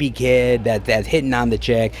kid, creepy kid that's hitting on the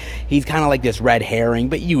chick. He's kind of like this red herring,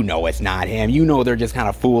 but you know it's not him. You know they're just kind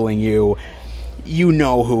of fooling you. You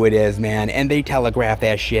know who it is, man, and they telegraph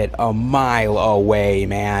that shit a mile away,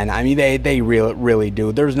 man. I mean, they really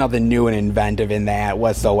do. There's nothing new and inventive in that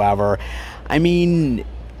whatsoever. I mean,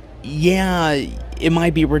 yeah, it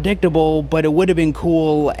might be predictable, but it would have been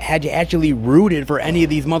cool had you actually rooted for any of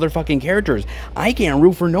these motherfucking characters. I can't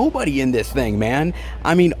root for nobody in this thing, man.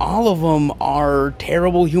 I mean, all of them are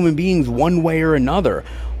terrible human beings one way or another.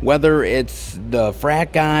 Whether it's the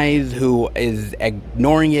frat guys who is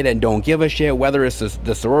ignoring it and don't give a shit, whether it's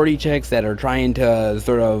the sorority chicks that are trying to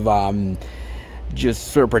sort of just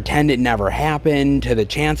sort of pretend it never happened, to the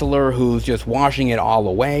chancellor who's just washing it all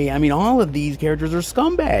away. I mean, all of these characters are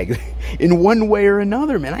scumbags in one way or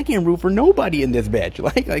another, man. I can't root for nobody in this bitch.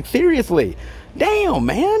 Like seriously. Damn,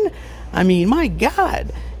 man. I mean, my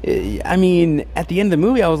God. I mean, at the end of the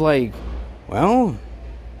movie, I was like, well,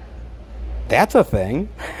 that's a thing.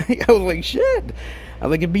 I was like, shit. I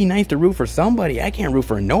was like, it'd be nice to root for somebody. I can't root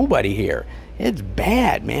for nobody here. It's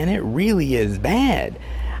bad, man. It really is bad.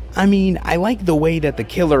 I mean, I like the way that the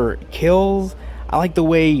killer kills. I like the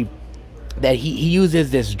way that he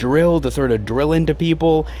uses this drill to sort of drill into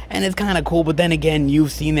people, and it's kind of cool. But then again,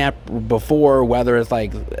 you've seen that before, whether it's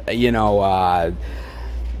like, you know,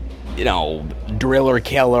 Driller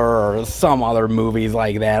Killer or some other movies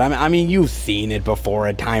like that. I mean, you've seen it before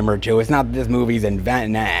a time or two. It's not that this movie's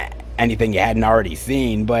inventing anything you hadn't already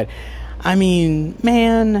seen, but I mean,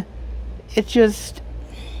 man, it's just,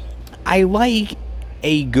 I like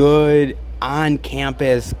a good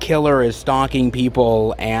on-campus killer is stalking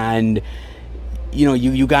people and, you know,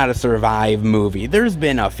 you gotta survive movie. There's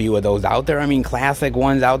been a few of those out there. I mean, classic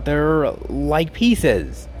ones out there like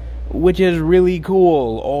Pieces, which is really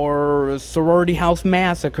cool, or Sorority House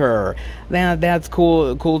Massacre. That's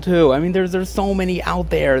cool too. I mean, there's so many out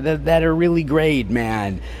there that are really great,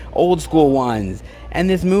 man. Old school ones. And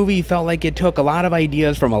this movie felt like it took a lot of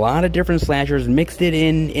ideas from a lot of different slashers, mixed it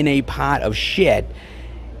in a pot of shit,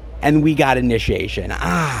 and we got Initiation.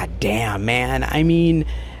 Ah, damn, man. I mean,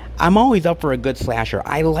 I'm always up for a good slasher.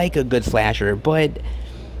 I like a good slasher, but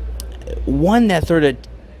one that sort of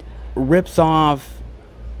rips off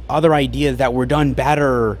other ideas that were done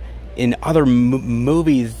better in other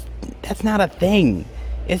movies, that's not a thing.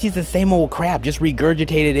 It's just the same old crap, just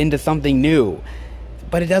regurgitated into something new.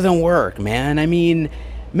 But it doesn't work, man. I mean,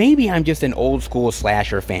 maybe I'm just an old school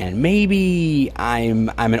slasher fan. Maybe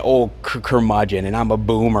I'm an old curmudgeon and I'm a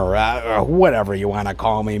boomer, or whatever you want to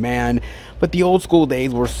call me, man. But the old school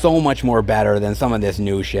days were so much more better than some of this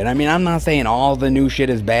new shit. I mean, I'm not saying all the new shit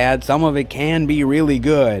is bad. Some of it can be really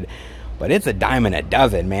good. But it's a dime a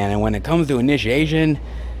dozen, man. And when it comes to Initiation,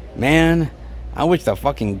 man, I wish the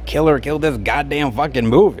fucking killer killed this goddamn fucking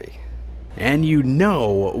movie. And you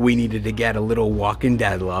know we needed to get a little Walking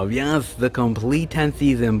Dead love. Yes, the complete 10th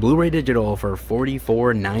season Blu-ray digital for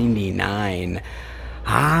 $44.99.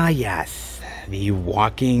 Ah, yes, the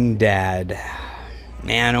Walking Dead.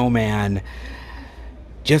 Man, oh man.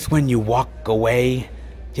 Just when you walk away,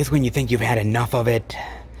 just when you think you've had enough of it,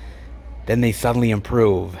 then they suddenly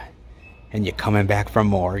improve. And you're coming back for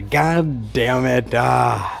more. God damn it.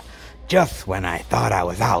 Just when I thought I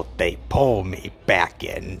was out, they pulled me back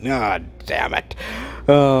in. Oh, damn it.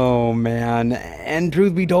 Oh, man. And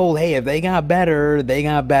truth be told, hey, if they got better, they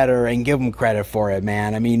got better, and give them credit for it,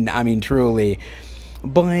 man. I mean, truly.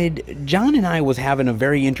 But John and I was having a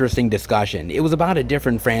very interesting discussion. It was about a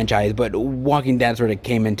different franchise, but Walking Dead sort of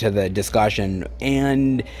came into the discussion,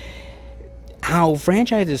 and how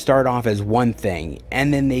franchises start off as one thing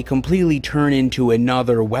and then they completely turn into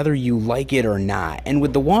another, whether you like it or not. And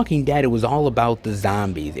with The Walking Dead, it was all about the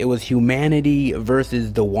zombies. It was humanity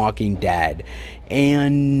versus The Walking Dead.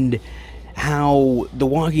 And how The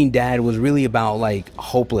Walking Dead was really about like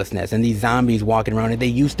hopelessness and these zombies walking around, and they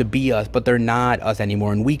used to be us, but they're not us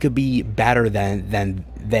anymore, and we could be better than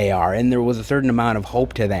they are, and there was a certain amount of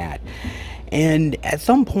hope to that. And at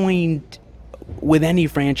some point with any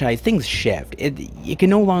franchise, things shift. It can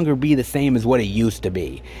no longer be the same as what it used to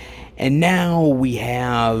be. And now we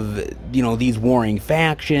have, you know, these warring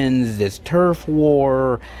factions, this turf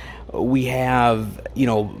war. We have, you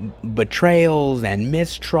know, betrayals and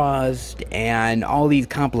mistrust and all these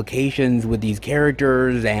complications with these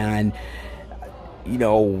characters, and you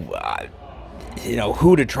know,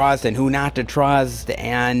 who to trust and who not to trust,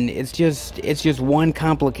 and it's just one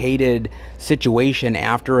complicated situation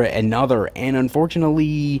after another. And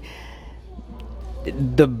unfortunately,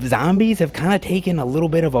 the zombies have kind of taken a little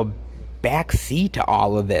bit of a back seat to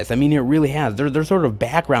all of this. I mean, it really has. They're sort of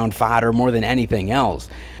background fodder more than anything else.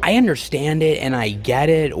 I understand it and I get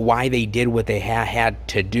it, why they did what they had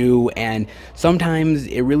to do, and sometimes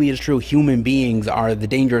it really is true, human beings are the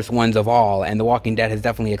dangerous ones of all, and The Walking Dead has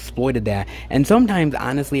definitely exploited that, and sometimes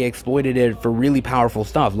honestly exploited it for really powerful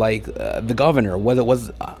stuff, like the governor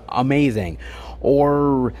was amazing,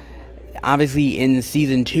 or obviously in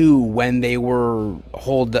season 2 when they were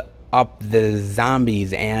holed up the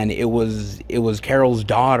zombies, and it was Carol's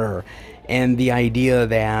daughter, and the idea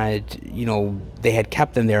that, you know, they had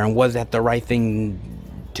kept them there, and was that the right thing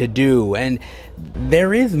to do? And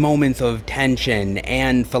there is moments of tension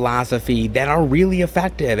and philosophy that are really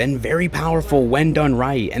effective and very powerful when done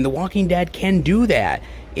right, and The Walking Dead can do that.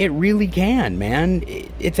 It really can, man.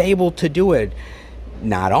 It's able to do it.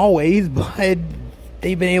 Not always, but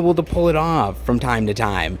they've been able to pull it off from time to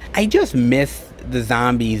time. I just miss the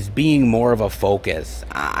zombies being more of a focus.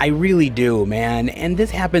 I really do, man. And this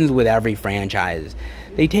happens with every franchise.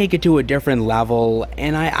 They take it to a different level,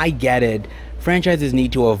 and I get it. Franchises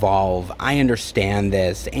need to evolve. I understand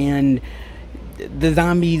this. And the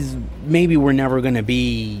zombies maybe were never going to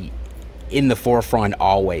be in the forefront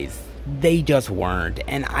always. They just weren't.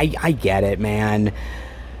 And I get it, man.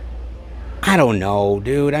 I don't know,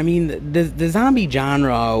 dude. I mean, the zombie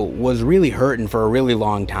genre was really hurting for a really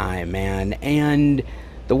long time, man. And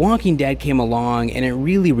The Walking Dead came along and it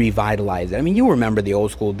really revitalized it. I mean, you remember the old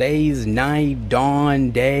school days, Night, Dawn,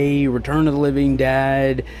 Day, Return of the Living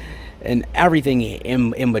Dead, and everything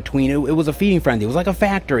in between. It was a feeding frenzy. It was like a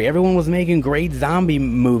factory. Everyone was making great zombie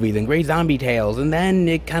movies and great zombie tales, and then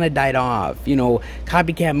it kind of died off. You know,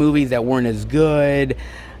 copycat movies that weren't as good.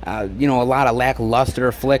 You know, a lot of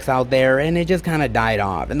lackluster flicks out there, and it just kind of died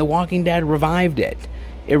off. And The Walking Dead revived it.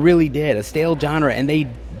 It really did. A stale genre, and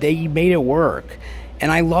they made it work.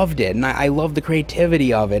 And I loved it, and I loved the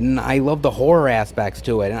creativity of it, and I loved the horror aspects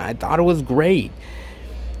to it, and I thought it was great.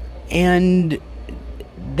 And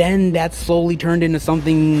then that slowly turned into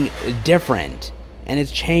something different, and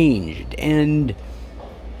it's changed, and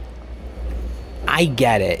I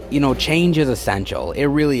get it. You know, change is essential. It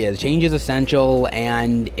really is. Change is essential,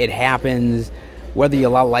 and it happens whether you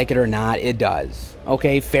like it or not. It does.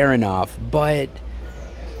 Okay, fair enough. But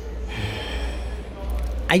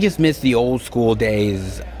I just miss the old school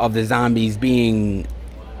days of the zombies being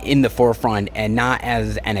in the forefront and not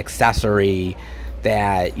as an accessory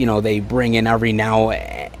that, you know, they bring in every now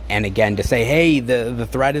and again to say, hey, the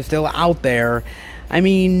threat is still out there. I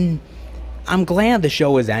mean, I'm glad the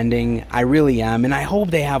show is ending. I really am. And I hope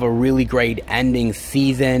they have a really great ending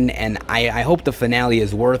season. And I hope the finale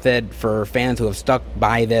is worth it for fans who have stuck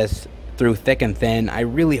by this through thick and thin. I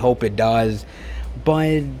really hope it does.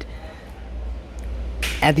 But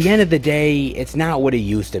at the end of the day, it's not what it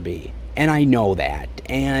used to be. And I know that.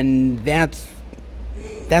 And that's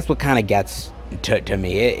what kind of gets to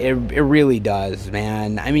me. It really does,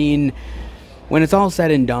 man. I mean, when it's all said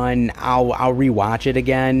and done, I'll rewatch it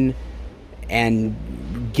again and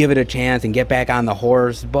give it a chance and get back on the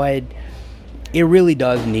horse, but it really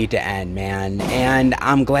does need to end, man. And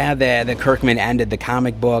I'm glad that Kirkman ended the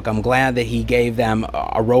comic book. I'm glad that he gave them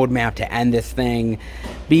a roadmap to end this thing,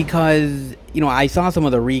 because, you know, I saw some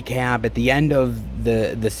of the recap at the end of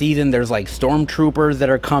the season. There's like stormtroopers that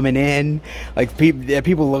are coming in, like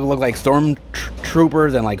people look like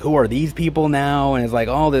stormtroopers, and like, who are these people now? And it's like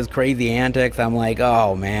all this crazy antics. I'm like,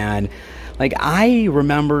 oh man. Like, I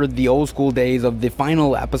remember the old school days of the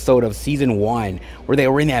final episode of season 1, where they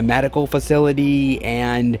were in that medical facility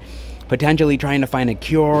and potentially trying to find a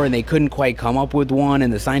cure, and they couldn't quite come up with one,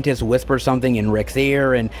 and the scientists whisper something in Rick's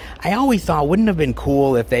ear. And I always thought, wouldn't it have been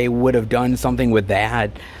cool if they would have done something with that,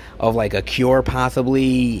 of like a cure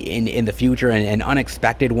possibly in the future, and an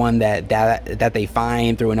unexpected one that they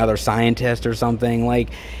find through another scientist or something. Like,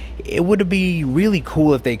 it would be really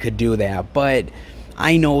cool if they could do that. But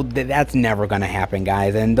I know that that's never going to happen,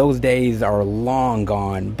 guys, and those days are long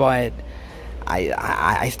gone, but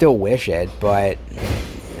I still wish it, but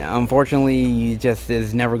unfortunately, it just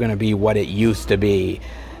is never going to be what it used to be.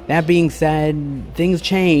 That being said, things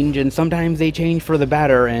change, and sometimes they change for the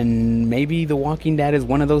better, and maybe The Walking Dead is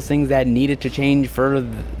one of those things that needed to change for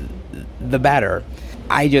the better.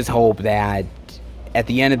 I just hope that at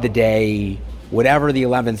the end of the day, whatever the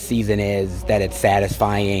 11th season is, that it's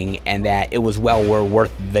satisfying and that it was well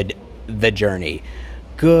worth the journey.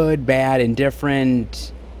 Good, bad,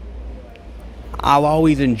 indifferent. I'll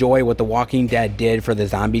always enjoy what The Walking Dead did for the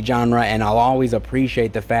zombie genre, and I'll always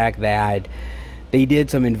appreciate the fact that they did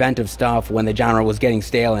some inventive stuff when the genre was getting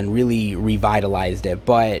stale and really revitalized it.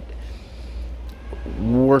 But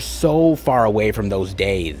we're so far away from those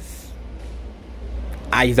days.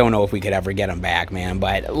 I just don't know if we could ever get them back, man.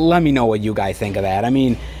 But let me know what you guys think of that. I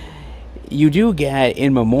mean, you do get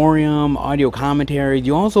in memoriam, audio commentary.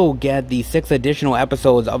 You also get the 6 additional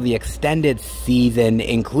episodes of the extended season,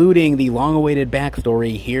 including the long-awaited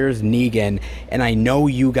backstory, Here's Negan. And I know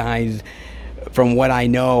you guys, from what I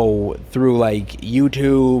know through like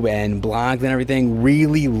YouTube and blogs and everything,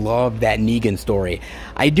 really love that Negan story.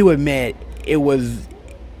 I do admit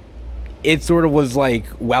it sort of was like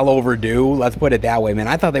well overdue, let's put it that way, man.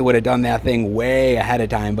 I thought they would have done that thing way ahead of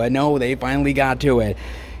time, but no, they finally got to it.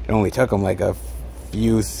 It only took them like a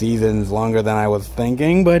few seasons longer than I was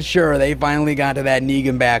thinking, but sure, they finally got to that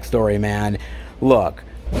Negan backstory, man. Look,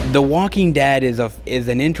 The Walking Dead is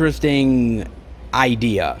an interesting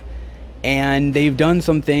idea, and they've done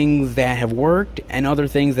some things that have worked and other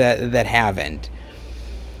things that haven't.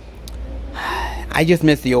 I just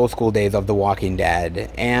miss the old school days of The Walking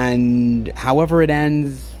Dead, and however it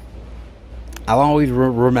ends, I'll always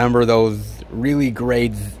remember those really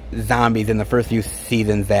great zombies in the first few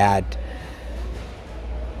seasons that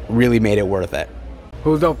really made it worth it.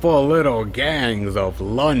 Who's up for Little Gangs of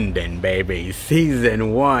London, baby?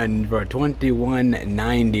 Season 1 for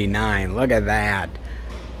 $21.99. Look at that.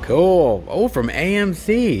 Cool. Oh, from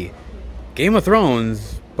AMC. Game of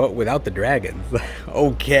Thrones, but without the dragons.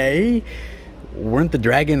 Okay. Weren't the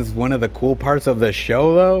dragons one of the cool parts of the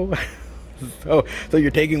show, though? So you're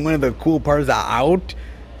taking one of the cool parts out?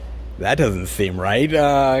 That doesn't seem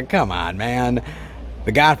right. Come on, man.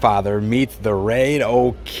 The Godfather meets The Raid.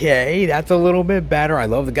 Okay, that's a little bit better. I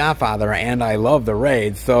love The Godfather and I love The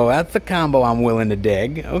Raid, so that's a combo I'm willing to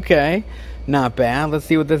dig. Okay, not bad. Let's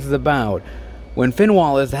see what this is about. When Finn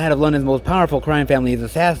Wallace, the head of London's most powerful crime family, is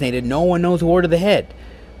assassinated, no one knows who ordered the hit.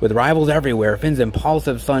 With rivals everywhere, Finn's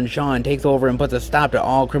impulsive son Sean takes over and puts a stop to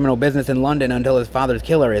all criminal business in London until his father's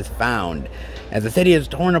killer is found. As the city is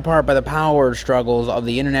torn apart by the power struggles of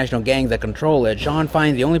the international gangs that control it, Sean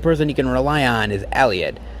finds the only person he can rely on is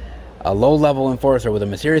Elliot, a low-level enforcer with a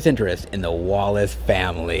mysterious interest in the Wallace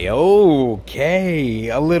family. Okay,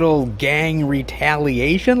 a little gang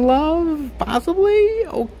retaliation love, possibly?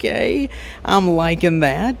 Okay, I'm liking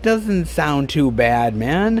that. Doesn't sound too bad,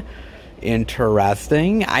 man.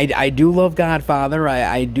 Interesting. I do love Godfather.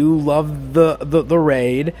 I do love the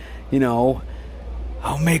Raid. You know,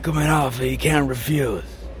 I'll make him an offer he can't refuse,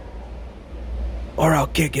 or I'll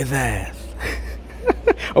kick his ass.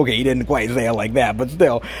 Okay, he didn't quite say it like that, but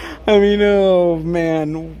still. I mean, oh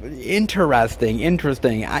man, interesting.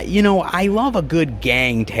 I love a good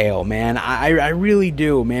gang tale, man. I really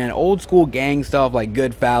do, man. Old school gang stuff like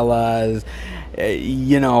Goodfellas.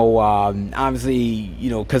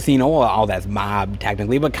 Obviously, Casino, all that's mob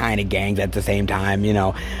technically, but kind of gangs at the same time,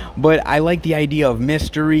 But I like the idea of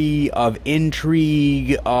mystery, of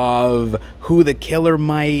intrigue, of who the killer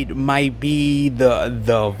might be,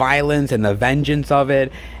 the violence and the vengeance of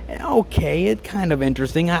it. Okay, it's kind of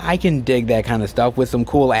interesting. I can dig that kind of stuff with some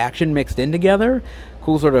cool action mixed in together.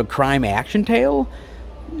 Cool sort of crime action tale.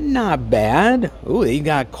 Not bad. Ooh, you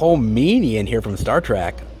got Cole Meany in here from Star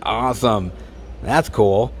Trek. Awesome. That's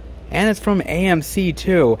cool. And it's from AMC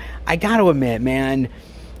too. I gotta admit, man,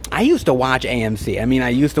 I used to watch AMC. I mean, I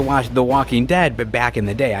used to watch The Walking Dead, but back in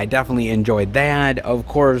the day, I definitely enjoyed that. Of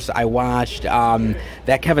course, I watched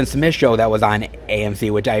that Kevin Smith show that was on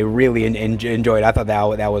AMC, which I really enjoyed. I thought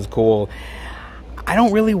that was cool. I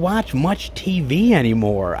don't really watch much TV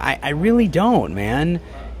anymore. I really don't, man.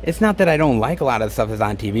 It's not that I don't like a lot of stuff that's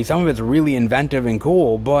on TV. Some of it's really inventive and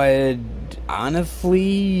cool, but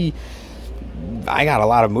honestly, I got a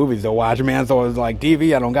lot of movies to watch, man, so it's like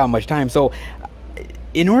TV, I don't got much time. So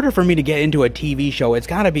in order for me to get into a TV show, it's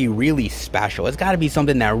got to be really special. It's got to be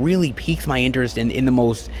something that really piques my interest in the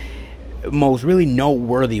most really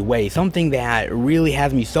noteworthy way. Something that really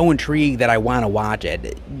has me so intrigued that I want to watch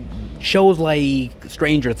it. shows like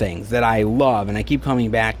Stranger Things that I love and I keep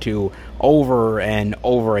coming back to over and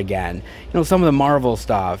over again. You know, some of the Marvel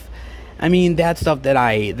stuff. I mean, that stuff that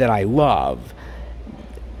I love.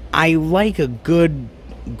 I like a good,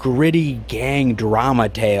 gritty gang drama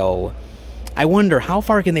tale. I wonder, how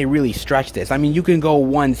far can they really stretch this? I mean, you can go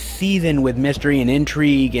one season with mystery and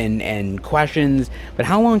intrigue and questions, but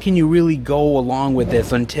how long can you really go along with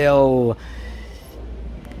this until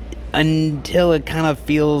it kind of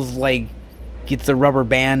feels like it's a rubber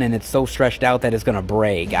band and it's so stretched out that it's going to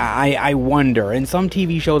break? I wonder. And some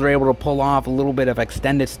TV shows are able to pull off a little bit of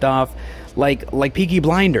extended stuff, like Peaky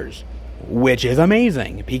Blinders, which is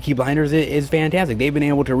amazing. Peaky Blinders is fantastic. They've been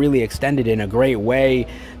able to really extend it in a great way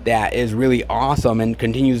that is really awesome and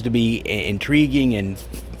continues to be intriguing and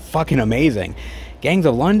fucking amazing. Gangs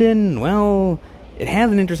of London, well, it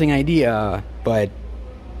has an interesting idea, but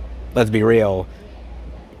let's be real.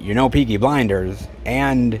 You know Peaky Blinders,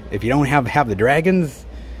 and if you don't have the dragons,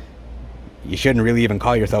 you shouldn't really even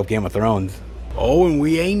call yourself Game of Thrones. Oh, and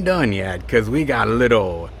we ain't done yet, because we got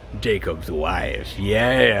little Jacob's wife.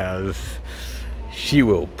 Yes, she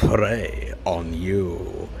will prey on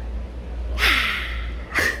you.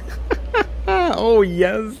 Oh,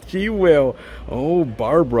 yes, she will. Oh,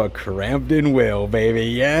 Barbara Crampton will, baby.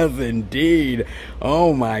 Yes, indeed.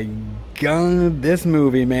 Oh, my God. This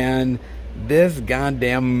movie, man. This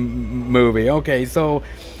goddamn movie. Okay, so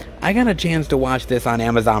I got a chance to watch this on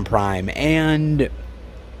Amazon Prime, and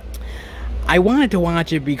I wanted to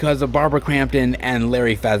watch it because of Barbara Crampton and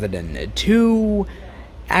Larry Fessenden, two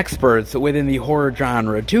experts within the horror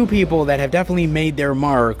genre, two people that have definitely made their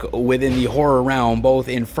mark within the horror realm, both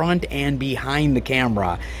in front and behind the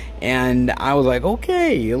camera. And I was like,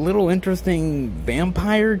 okay, a little interesting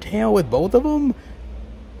vampire tale with both of them?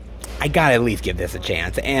 I gotta at least give this a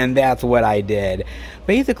chance, and that's what I did.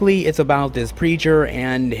 Basically, it's about this preacher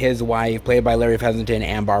and his wife, played by Larry Fessenden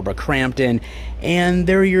and Barbara Crampton, and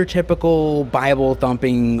they're your typical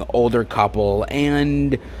Bible-thumping older couple,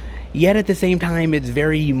 and yet at the same time, it's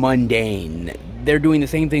very mundane. They're doing the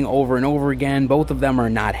same thing over and over again. Both of them are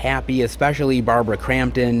not happy, especially Barbara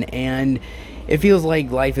Crampton, and it feels like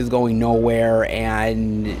life is going nowhere,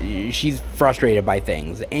 and she's frustrated by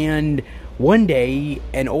things. And one day,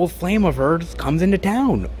 an old flame of hers comes into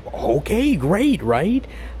town. Okay, great, right?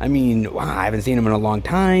 I mean, wow, I haven't seen him in a long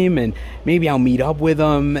time, and maybe I'll meet up with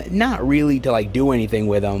him. Not really to, like, do anything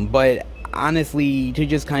with him, but honestly, to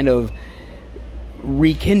just kind of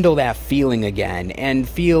rekindle that feeling again and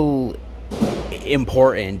feel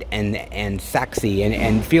important and sexy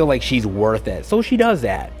and feel like she's worth it. So she does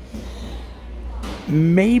that.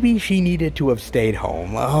 Maybe she needed to have stayed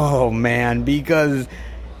home. Oh, man, because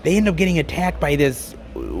they end up getting attacked by this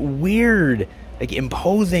weird, like,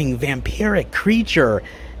 imposing vampiric creature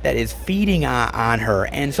that is feeding on her,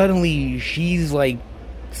 and suddenly she's, like,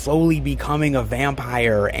 slowly becoming a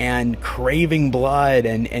vampire and craving blood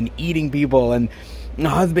and eating people, and the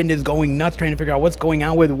husband is going nuts trying to figure out what's going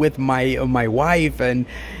on with my wife, and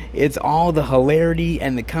it's all the hilarity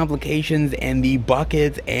and the complications and the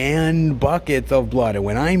buckets and buckets of blood. And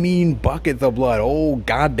when I mean buckets of blood, oh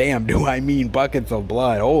goddamn do I mean buckets of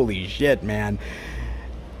blood. Holy shit, man.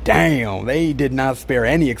 Damn, they did not spare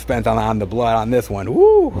any expense on the blood on this one.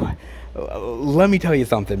 Woo! Let me tell you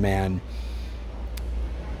something, man.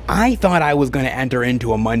 I thought I was going to enter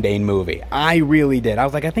into a mundane movie. I really did. I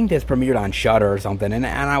was like, I think this premiered on Shudder or something. And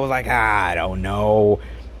I was like, I don't know.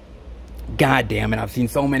 God damn it. I've seen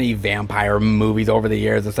so many vampire movies over the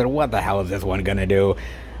years. I said, what the hell is this one going to do?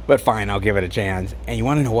 But fine, I'll give it a chance. And you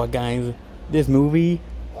want to know what, guys? This movie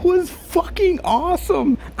was fucking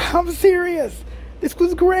awesome. I'm serious. This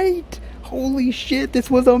was great. Holy shit,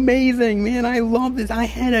 this was amazing, man. I love this. I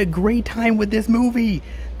had a great time with this movie.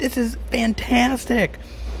 This is fantastic.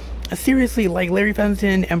 Seriously, like, Larry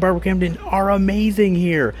Fessenden and Barbara Crampton are amazing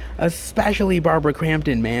here. Especially Barbara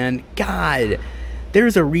Crampton, man. God,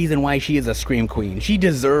 there's a reason why she is a Scream Queen. She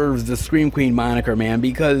deserves the Scream Queen moniker, man,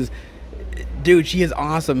 because, dude, she is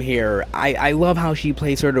awesome here. I love how she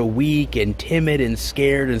plays sort of weak and timid and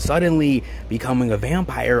scared, and suddenly becoming a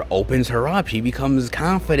vampire opens her up. She becomes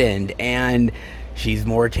confident, and she's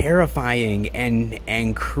more terrifying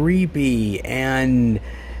and creepy and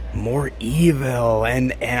more evil,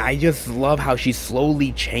 and I just love how she's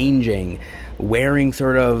slowly changing, wearing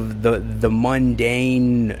sort of the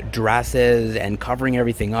mundane dresses and covering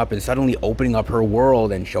everything up, and suddenly opening up her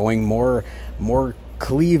world and showing more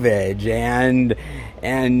cleavage and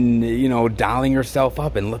you know, dolling herself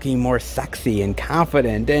up and looking more sexy and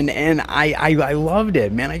confident, and I loved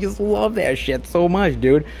it, man. I just love that shit so much,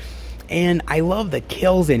 dude. And I love the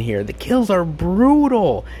kills in here. The kills are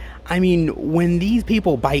brutal. I mean, when these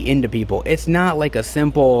people bite into people, it's not like a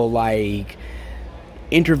simple, like,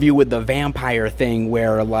 interview with the vampire thing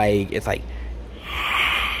where, like, it's like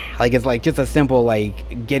it's like just a simple,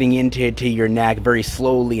 like, getting into your neck very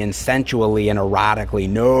slowly and sensually and erotically.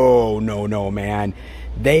 No, man.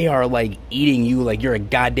 They are, like, eating you like you're a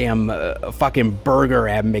goddamn fucking burger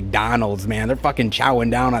at McDonald's, man. They're fucking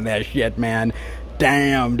chowing down on that shit, man.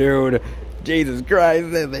 Damn, dude. Jesus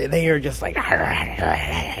Christ. They are just like... They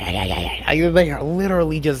are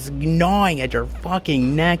literally just gnawing at your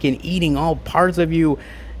fucking neck and eating all parts of you.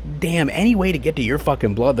 Damn, any way to get to your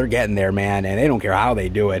fucking blood, they're getting there, man, and they don't care how they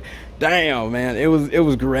do it. Damn, man, it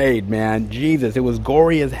was great, man. Jesus, it was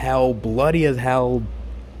gory as hell, bloody as hell.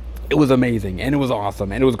 It was amazing, and it was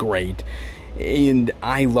awesome, and it was great, and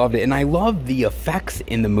I loved it. And I love the effects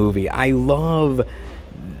in the movie. I love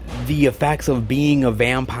the effects of being a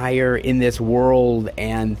vampire in this world,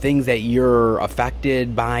 and things that you're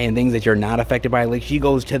affected by and things that you're not affected by. Like, she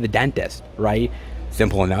goes to the dentist, right?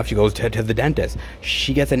 Simple enough. She goes to the dentist.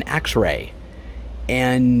 She gets an x-ray,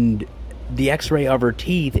 and the x-ray of her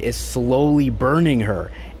teeth is slowly burning her.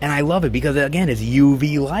 And I love it because, again, it's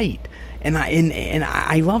UV light. And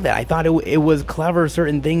I love that. I thought it was clever,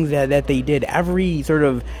 certain things that they did. Every sort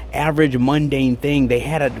of average, mundane thing, they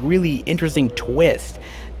had a really interesting twist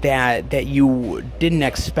that you didn't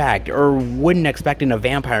expect or wouldn't expect in a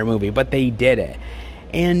vampire movie, but they did it.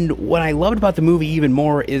 And what I loved about the movie even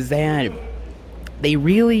more is that they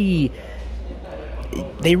really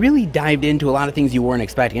dived into a lot of things you weren't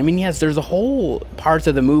expecting. I mean, yes, there's a whole parts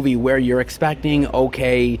of the movie where you're expecting,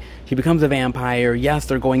 okay, she becomes a vampire. Yes,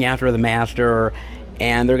 they're going after the master,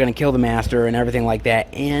 and they're going to kill the master and everything like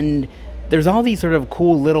that. And there's all these sort of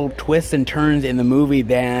cool little twists and turns in the movie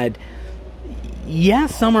that,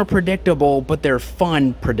 yes, some are predictable, but they're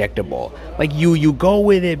fun predictable. Like, you go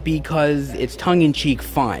with it because it's tongue-in-cheek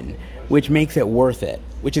fun, which makes it worth it,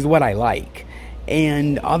 which is what I like.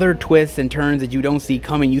 And other twists and turns that you don't see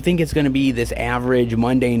coming, you think it's going to be this average,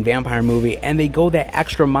 mundane vampire movie, and they go that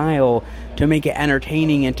extra mile to make it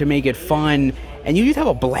entertaining and to make it fun, and you just have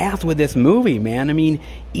a blast with this movie, man. I mean,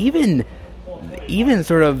 even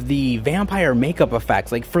sort of the vampire makeup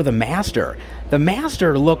effects, like for the master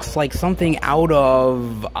looks like something out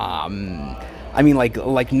of, like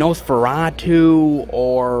Nosferatu,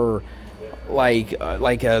 or like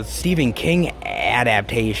a Stephen King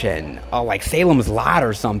adaptation, like Salem's Lot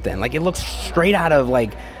or something. Like, it looks straight out of,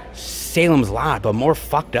 like, Salem's Lot, but more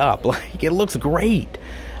fucked up. Like, it looks great.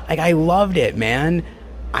 Like, I loved it, man.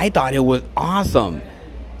 I thought it was awesome.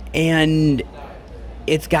 And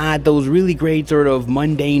it's got those really great sort of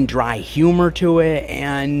mundane, dry humor to it,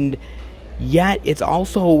 and yet it's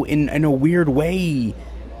also, in a weird way,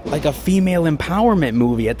 like a female empowerment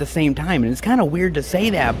movie at the same time. And it's kind of weird to say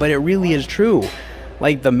that, but it really is true.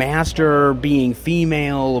 Like, the master being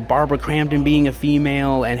female, Barbara Crampton being a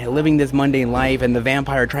female, and living this mundane life, and the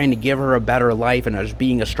vampire trying to give her a better life and just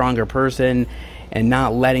being a stronger person and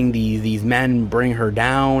not letting these men bring her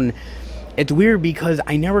down. It's weird because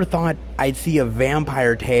I never thought I'd see a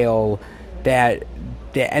vampire tale that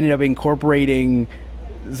ended up incorporating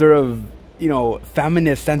sort of,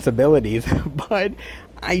 feminist sensibilities, but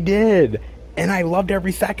I did, and I loved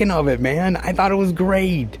every second of it, man. I thought it was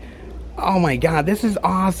great. Oh my god, this is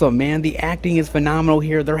awesome, man. The acting is phenomenal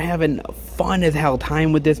here. They're having fun as hell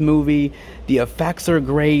time with this movie. The effects are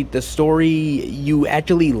great. The story, you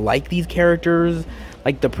actually like these characters.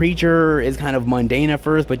 Like, the preacher is kind of mundane at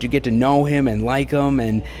first, but you get to know him and like him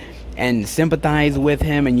and sympathize with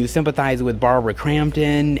him, and you sympathize with Barbara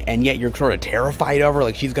Crampton, and yet you're sort of terrified of her,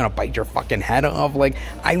 like she's gonna bite your fucking head off. Like,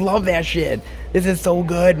 I love that shit. This is so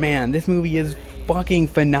good, man. This movie is fucking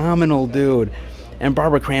phenomenal, dude. And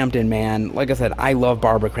Barbara Crampton, man, like I said, I love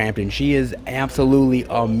Barbara Crampton. She is absolutely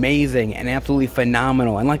amazing and absolutely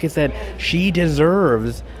phenomenal. And like I said, she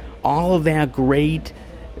deserves all of that great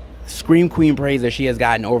Scream Queen praise that she has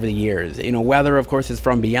gotten over the years. Whether, of course, it's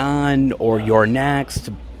From Beyond or You're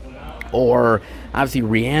Next, or obviously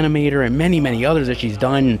Reanimator, and many, many others that she's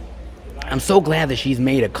done. I'm so glad that she's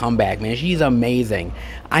made a comeback, man. She's amazing.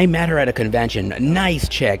 I met her at a convention. Nice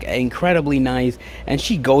chick, incredibly nice, and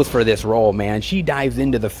she goes for this role, man. She dives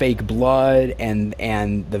into the fake blood and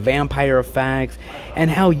the vampire effects, and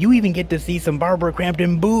how you even get to see some Barbara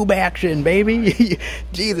Crampton boob action, baby.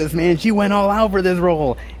 Jesus, man, she went all out for this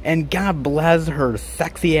role, and God bless her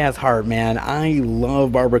sexy ass heart, man. I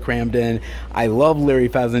love Barbara Crampton. I love Larry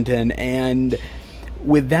Featherington, and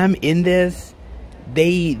with them in this,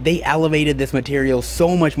 they elevated this material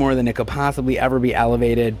so much more than it could possibly ever be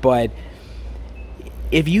elevated. But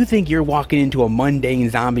if you think you're walking into a mundane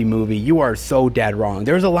zombie movie, you are so dead wrong.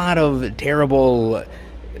 There's a lot of terrible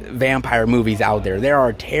vampire movies out there. There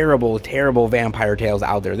are terrible, terrible vampire tales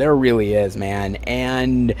out there. There really is, man.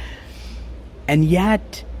 And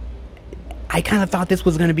yet, I kind of thought this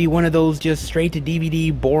was going to be one of those just straight to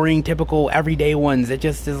DVD, boring, typical, everyday ones. It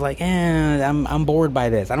just is like, I'm bored by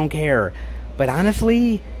this. I don't care. But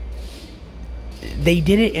honestly, they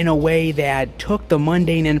did it in a way that took the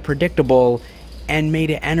mundane and predictable and made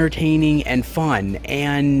it entertaining and fun.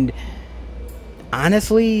 And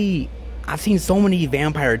honestly, I've seen so many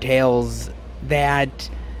vampire tales that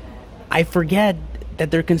I forget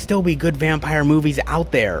that there can still be good vampire movies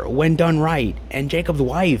out there when done right. And Jacob's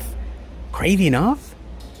Wife, crazy enough,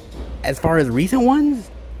 as far as recent ones,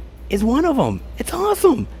 is one of them. It's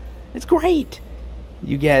awesome. It's great.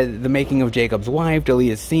 You get the making of Jacob's Wife,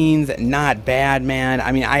 deleted scenes, not bad, man.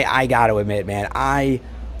 I mean, I gotta admit, man, I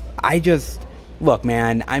just, look,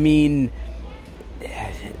 man, I mean,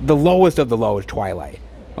 the lowest of the low is Twilight.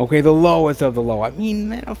 Okay, the lowest of the low. I mean,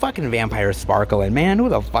 man, a fucking vampire sparkling, man. Who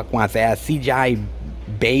the fuck wants to ask CGI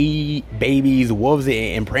babies, wolves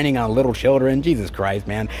imprinting on little children? Jesus Christ,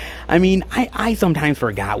 man. I mean, I sometimes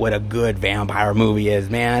forgot what a good vampire movie is,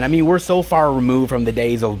 man. I mean, we're so far removed from the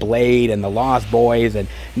days of Blade and The Lost Boys and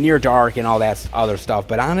Near Dark and all that other stuff.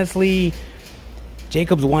 But honestly,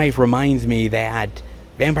 Jacob's Wife reminds me that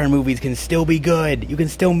vampire movies can still be good. You can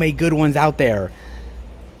still make good ones out there.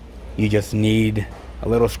 You just need a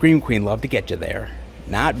little Scream Queen love to get you there.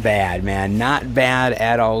 Not bad, man. Not bad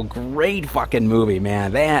at all. Great fucking movie,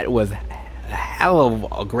 man. That was a hell of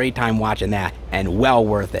a great time watching that. And well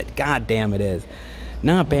worth it. God damn it is.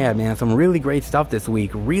 Not bad, man. Some really great stuff this week.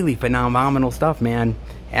 Really phenomenal stuff, man.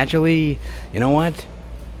 Actually, you know what?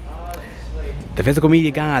 The physical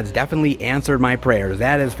media gods definitely answered my prayers.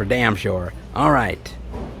 That is for damn sure. Alright.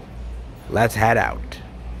 Let's head out.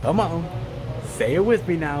 Come on. Say it with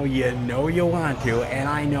me now. You know you want to. And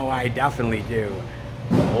I know I definitely do.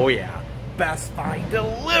 Oh yeah, Best Buy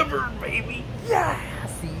delivered, baby.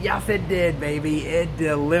 Yes it did, baby. It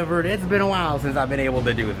delivered. It's been a while since I've been able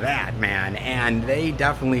to do that, man, and they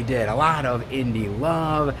definitely did. A lot of indie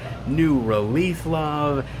love, new release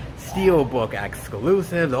love, Steelbook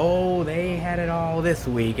exclusives. Oh, they had it all this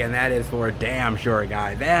week, and that is for damn sure,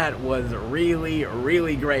 guys. That was really,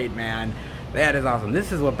 really great, man. That is awesome.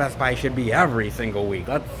 This is what Best Buy should be every single week.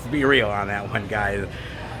 Let's be real on that one, guys.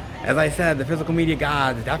 As I said, the physical media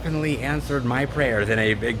gods definitely answered my prayers in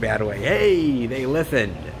a big bad way. Hey, they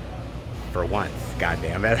listened. For once,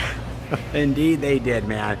 goddamn it. Indeed they did,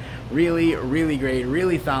 man. Really, really great,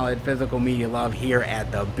 really solid physical media love here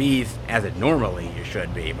at The Beast, as it normally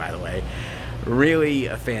should be, by the way. Really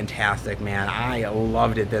fantastic, man. I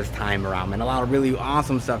loved it this time around, man. A lot of really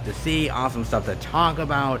awesome stuff to see, awesome stuff to talk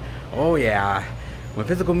about. Oh yeah. When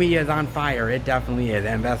physical media is on fire, it definitely is,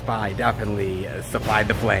 and Best Buy definitely supplied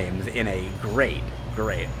the flames in a great,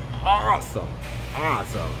 awesome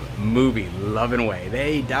movie-loving way.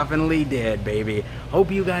 They definitely did, baby. Hope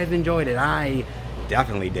you guys enjoyed it. I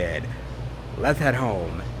definitely did. Let's head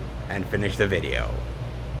home and finish the video.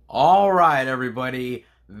 Alright, everybody.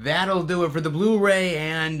 That'll do it for the Blu-ray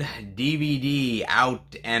and DVD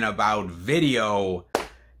out and about video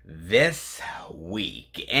this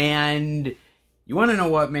week. And you want to know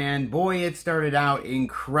what, man? Boy, it started out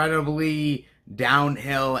incredibly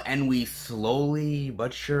downhill, and we slowly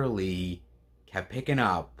but surely kept picking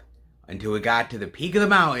up until we got to the peak of the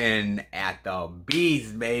mountain at The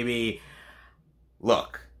Beast, baby.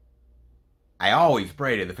 Look, I always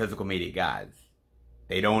pray to the physical media gods.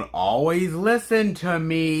 They don't always listen to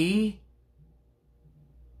me,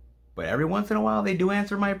 but every once in a while they do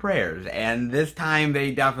answer my prayers, and this time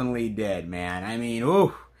they definitely did, man. I mean,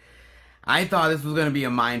 ooh. I thought this was going to be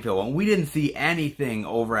a minefield. When we didn't see anything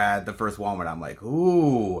over at the first Walmart, I'm like,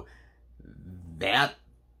 ooh, that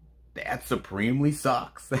supremely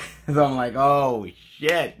sucks. So I'm like, oh,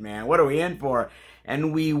 shit, man, what are we in for?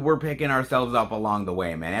 And we were picking ourselves up along the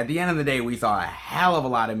way, man. At the end of the day, we saw a hell of a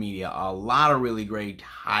lot of media, a lot of really great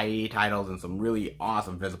high titles, and some really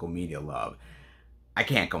awesome physical media love. I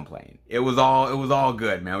can't complain. It was all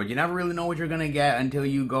good, man. But you never really know what you're gonna get until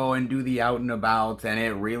you go and do the out and abouts, and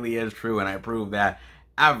it really is true, and I prove that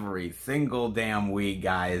every single damn week,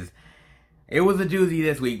 guys. It was a doozy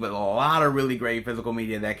this week, but a lot of really great physical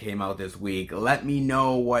media that came out this week. Let me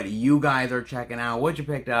know what you guys are checking out, what you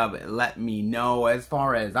picked up. Let me know. As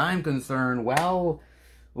far as I'm concerned, well,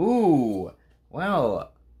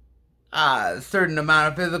 a certain amount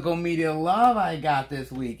of physical media love I got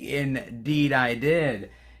this week. Indeed I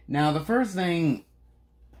did. Now, the first thing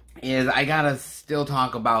is I gotta still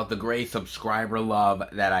talk about the great subscriber love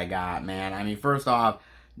that I got, man. I mean, first off,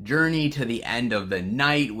 Journey to the End of the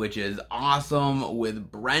Night, which is awesome,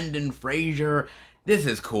 with Brendan Fraser this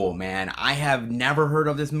is cool, man. I have never heard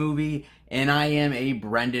of this movie, and I am a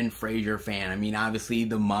Brendan Fraser fan. I mean, obviously,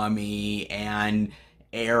 The Mummy and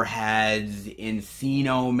Airheads,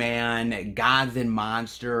 Encino Man, Gods and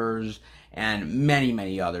Monsters, and many,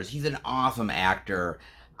 many others. He's an awesome actor.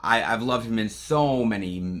 I've loved him in so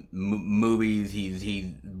many movies. He's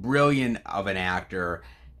brilliant of an actor.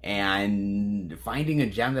 And finding a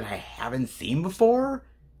gem that I haven't seen before,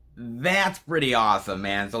 that's pretty awesome,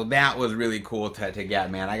 man. So that was really cool to get,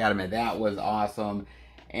 man. I gotta admit, that was awesome.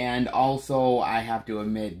 And also, I have to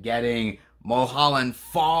admit, getting Mulholland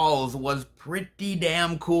Falls was pretty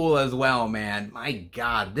damn cool as well, man. My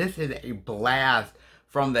God, this is a blast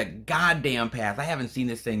from the goddamn past. I haven't seen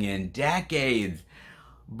this thing in decades.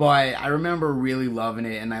 But I remember really loving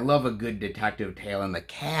it, and I love a good detective tale, and the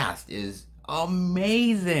cast is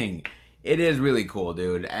amazing. It is really cool,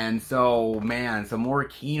 dude. And so, man, some more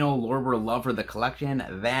Kino Lorber love for the collection.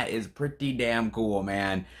 That is pretty damn cool,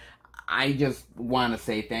 man. I just want to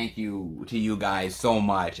say thank you to you guys so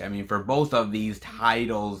much. I mean, for both of these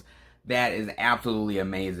titles, that is absolutely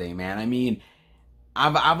amazing, man. I mean,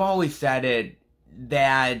 I've always said it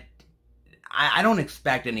that I don't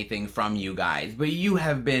expect anything from you guys, but you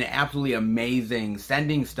have been absolutely amazing,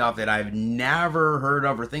 sending stuff that I've never heard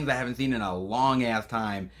of or things I haven't seen in a long ass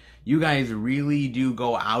time. You guys really do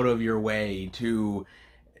go out of your way to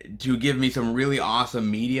give me some really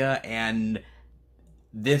awesome media, and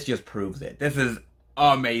this just proves it. This is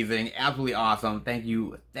amazing, absolutely awesome. Thank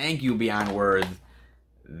you beyond words.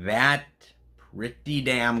 That pretty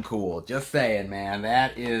damn cool. Just saying, man,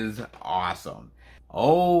 that is awesome.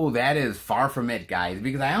 Oh, that is far from it, guys,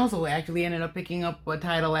 because I also actually ended up picking up a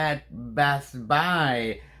title at Best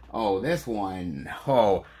Buy. Oh, this one.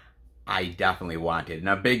 Oh, I definitely wanted in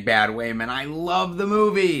a big bad way, man. I love the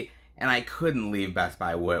movie, and I couldn't leave Best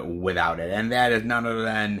Buy without it, and that is none other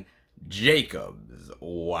than Jacob's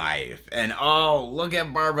Wife. And oh, look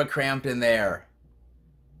at Barbara Crampton there.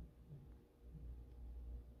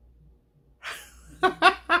 This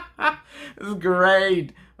is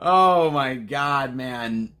great. Oh my God,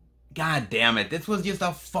 man. God damn it. This was just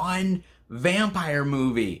a fun vampire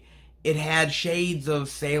movie. It had shades of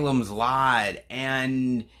Salem's Lot,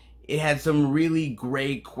 and it had some really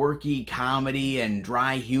great quirky comedy and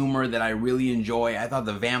dry humor that I really enjoy. I thought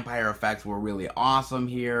the vampire effects were really awesome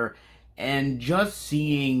here. And just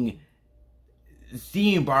seeing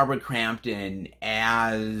Barbara Crampton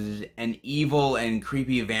as an evil and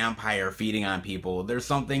creepy vampire feeding on people, there's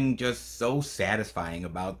something just so satisfying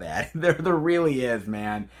about that. There really is,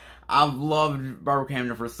 man. I've loved Barbara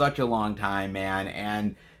Crampton for such a long time, man,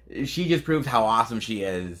 and she just proves how awesome she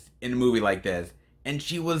is in a movie like this. And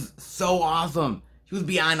she was so awesome. She was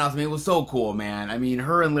beyond awesome. It was so cool, man. I mean,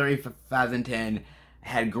 her and Larry Fessenden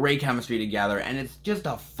had great chemistry together, and it's just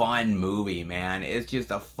a fun movie, man. It's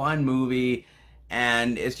just a fun movie.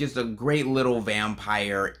 And it's just a great little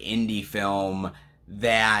vampire indie film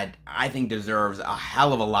that I think deserves a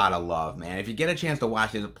hell of a lot of love, man. If you get a chance to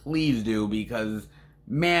watch this, please do, because,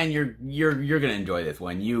 man, you're gonna enjoy this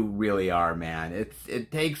one. You really are, man.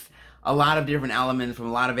 It takes a lot of different elements from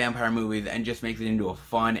a lot of vampire movies and just makes it into a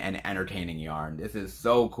fun and entertaining yarn. This is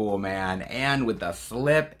so cool, man. And with the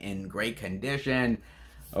slip in great condition.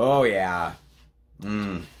 Oh, yeah.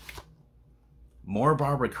 More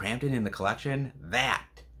Barbara Crampton in the collection? That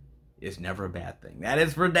is never a bad thing. That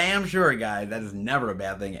is for damn sure, guys. That is never a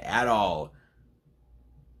bad thing at all.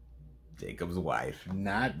 Jacob's Wife.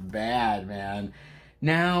 Not bad, man.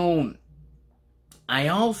 Now, I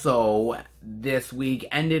also, this week,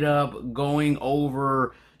 ended up going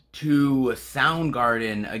over to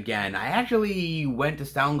Soundgarden again. I actually went to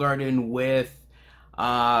Soundgarden with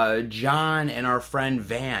John and our friend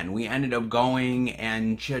Van. We ended up going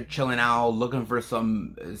and chilling out, looking for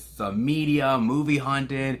some media, movie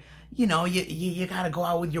hunted. You know, you gotta go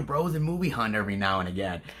out with your bros and movie hunt every now and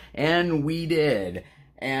again. And we did.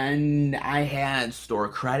 And I had store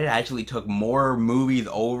credit. I actually took more movies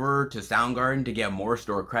over to Soundgarden to get more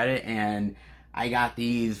store credit, and I got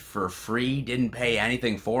these for free. Didn't pay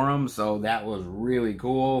anything for them, so that was really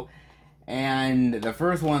cool. And the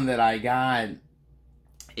first one that I got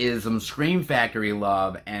is some Scream Factory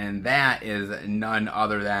love, and that is none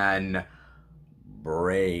other than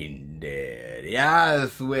Brain Dead.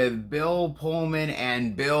 Yes, with Bill Pullman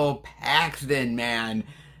and Bill Paxton, man.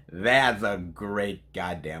 That's a great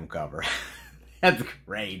goddamn cover. That's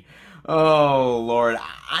great. Oh, Lord.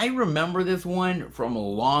 I remember this one from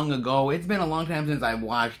long ago. It's been a long time since I've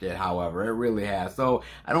watched it, however. It really has. So,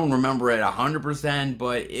 I don't remember it 100%,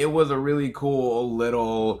 but it was a really cool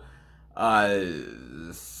little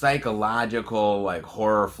psychological, like,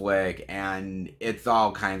 horror flick, and it's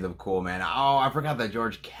all kinds of cool, man. Oh, I forgot that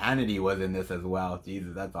George Kennedy was in this as well.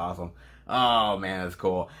 Jesus, that's awesome. Oh, man, that's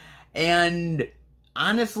cool. And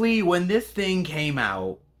honestly, when this thing came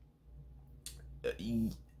out,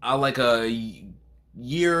 like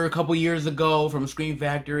a couple years ago from Scream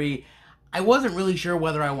Factory, I wasn't really sure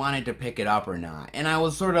whether I wanted to pick it up or not. And I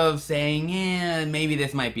was sort of saying, maybe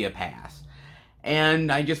this might be a pass.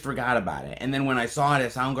 And I just forgot about it. And then when I saw it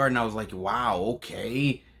at Soundgarden, I was like, wow,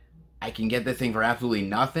 okay. I can get this thing for absolutely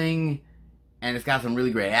nothing. And it's got some really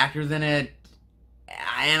great actors in it.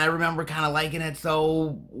 And I remember kind of liking it,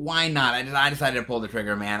 so why not? I decided to pull the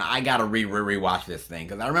trigger, man. I gotta rewatch this thing,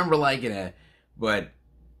 because I remember liking it. But,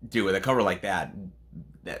 dude, with a cover like that,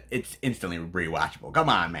 it's instantly rewatchable. Come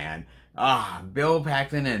on, man. Bill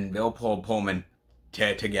Paxton and Bill Pullman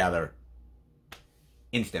together.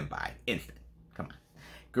 Instant buy. Instant. Come on.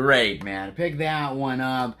 Great, man. Pick that one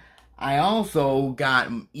up. I also got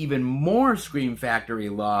even more Scream Factory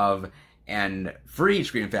love and free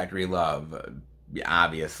Scream Factory love,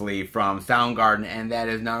 obviously, from Soundgarden, and that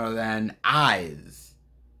is none other than Eyes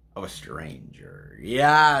of a Stranger.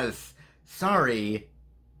 Yes. Sorry.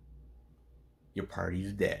 Your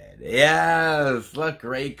party's dead. Yes! Look,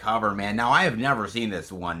 great cover, man. Now, I have never seen this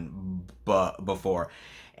one before.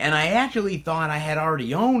 And I actually thought I had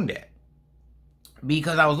already owned it.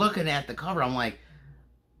 Because I was looking at the cover, I'm like,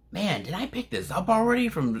 man, did I pick this up already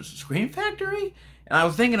from Scream Factory? And I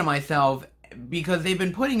was thinking to myself, because they've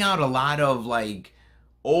been putting out a lot of, like,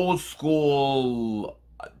 old school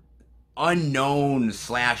unknown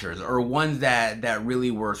slashers, or ones that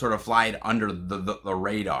really were sort of flying under the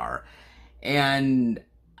radar. And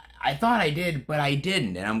I thought I did, but I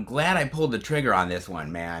didn't. And I'm glad I pulled the trigger on this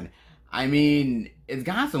one, man. I mean, it's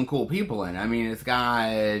got some cool people in it. I mean, it's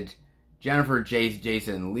got Jennifer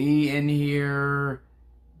Jason Leigh in here.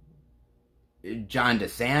 John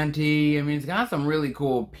DeSanti. I mean, it's got some really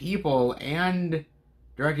cool people. And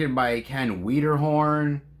directed by Ken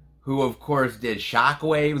Wiederhorn, who, of course, did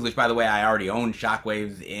Shockwaves. Which, by the way, I already own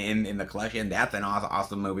Shockwaves in the collection. That's an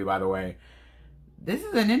awesome movie, by the way. This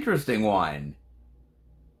is an interesting one.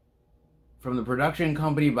 From the production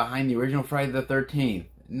company behind the original Friday the 13th.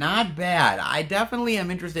 Not bad. I definitely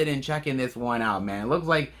am interested in checking this one out, man. It looks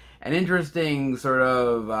like an interesting sort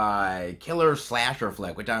of killer slasher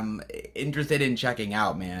flick, which I'm interested in checking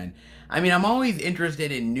out, man. I mean, I'm always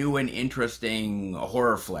interested in new and interesting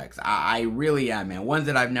horror flicks. I really am, man. Ones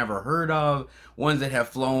that I've never heard of. Ones that have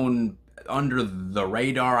flown under the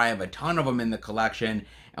radar. I have a ton of them in the collection.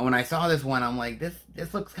 And when I saw this one, I'm like,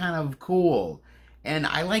 this looks kind of cool. And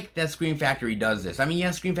I like that Scream Factory does this. I mean,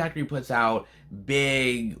 yes, Scream Factory puts out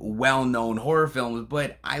big, well-known horror films,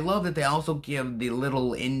 but I love that they also give the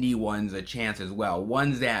little indie ones a chance as well.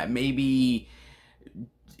 Ones that maybe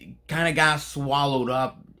kind of got swallowed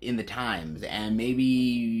up in the times and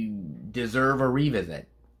maybe deserve a revisit.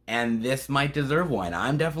 And this might deserve one.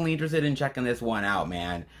 I'm definitely interested in checking this one out,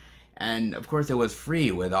 man. And, of course, it was free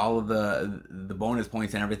with all of the bonus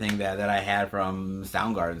points and everything that I had from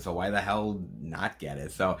Soundgarden. So why the hell not get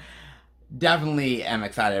it? So definitely am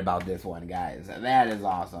excited about this one, guys. That is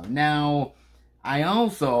awesome. Now, I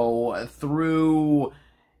also, through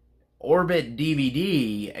Orbit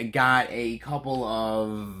DVD, got a couple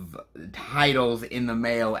of titles in the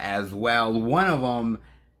mail as well. One of them,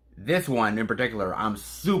 this one in particular, I'm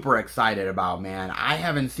super excited about, man. I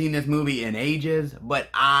haven't seen this movie in ages, but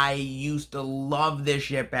I used to love this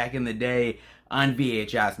shit back in the day on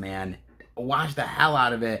VHS, man. Watched the hell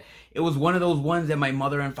out of it. It was one of those ones that my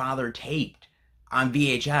mother and father taped on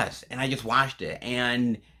VHS, and I just watched it.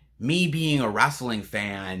 And me being a wrestling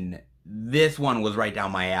fan, this one was right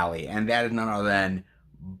down my alley, and that is none other than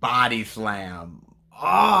Body Slam.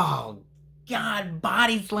 Oh, God,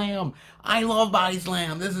 Body Slam. I love Body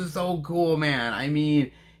Slam. This is so cool, man. I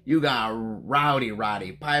mean, you got Rowdy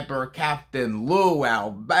Roddy Piper, Captain Lou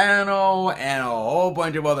Albano, and a whole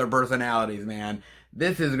bunch of other personalities, man.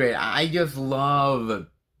 This is great. I just love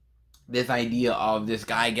this idea of this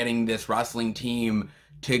guy getting this wrestling team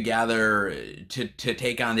together to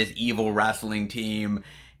take on this evil wrestling team.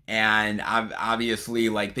 And obviously,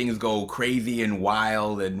 like, things go crazy and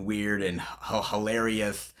wild and weird and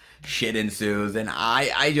hilarious. Shit ensues, and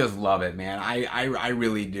I just love it, man. I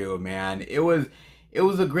really do, man. It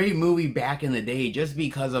was a great movie back in the day just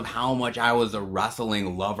because of how much I was a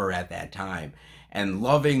wrestling lover at that time. And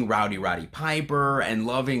loving Rowdy Roddy Piper and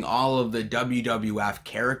loving all of the WWF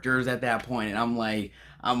characters at that point. And I'm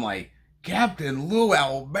like, Captain Lou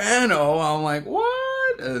Albano. I'm like,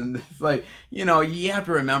 what? And it's like, you know, you have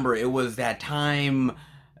to remember it was that time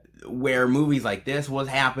where movies like this was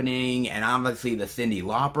happening, and obviously the Cyndi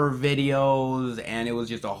Lauper videos, and it was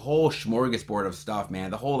just a whole smorgasbord of stuff,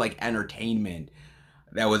 man. The whole like entertainment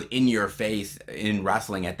that was in your face in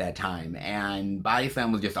wrestling at that time, and Body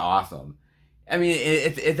Slam was just awesome. I mean,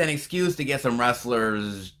 it's an excuse to get some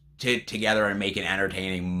wrestlers together and make an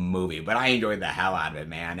entertaining movie, but I enjoyed the hell out of it,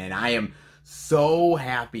 man, and I am so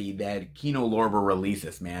happy that Kino Lorber released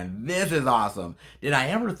this, man. This is awesome. Did I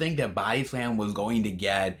ever think that Body Slam was going to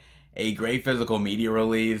get a great physical media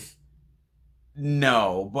release?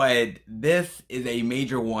 No, but this is a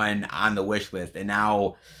major one on the wish list, and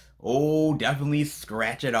now, oh, definitely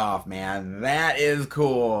scratch it off, man. That is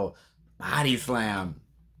cool. Body Slam.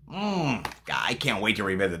 God, I can't wait to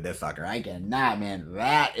revisit this sucker. I cannot, man.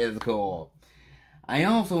 That is cool. I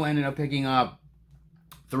also ended up picking up,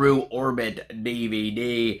 through Orbit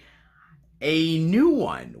DVD, a new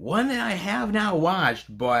one that I have not watched,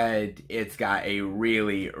 but it's got a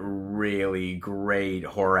really, really great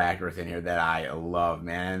horror actress in here that I love,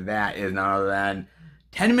 man, and that is none other than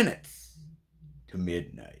 10 Minutes to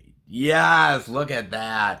Midnight. Yes, look at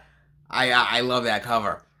that. I love that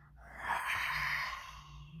cover.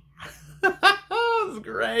 That's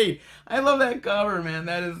great. I love that cover, man.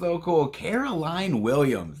 That is so cool. Caroline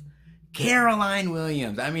Williams.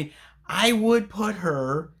 I mean, I would put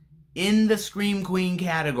her in the Scream Queen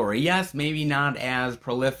category. Yes, maybe not as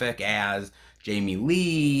prolific as Jamie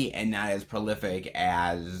Lee, and not as prolific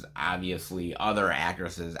as, obviously, other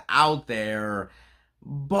actresses out there,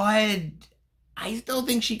 but I still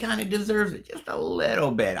think she kind of deserves it just a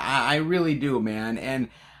little bit. I really do, man. And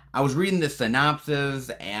I was reading the synopsis,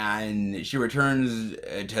 and she returns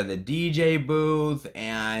to the DJ booth,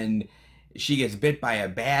 and she gets bit by a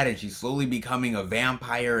bat, and she's slowly becoming a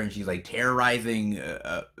vampire, and she's like terrorizing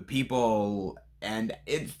people, and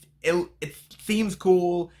it seems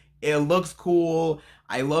cool. It looks cool.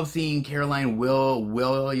 I love seeing Caroline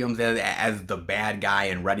Williams as the bad guy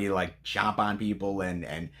and ready to like chomp on people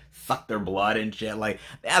and suck their blood and shit. Like,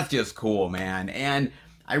 that's just cool, man. And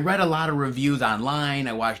I read a lot of reviews online.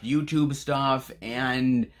 I watched YouTube stuff,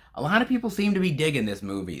 and a lot of people seem to be digging this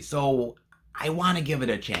movie. So I want to give it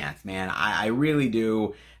a chance, man. I really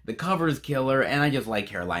do. The cover is killer, and I just like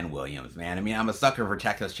Caroline Williams, man. I mean, I'm a sucker for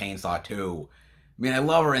Texas Chainsaw 2. I mean, I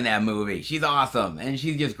love her in that movie. She's awesome, and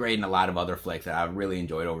she's just great in a lot of other flicks that I've really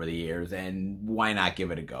enjoyed over the years, and why not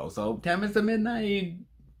give it a go? So, 10 Minutes to Midnight,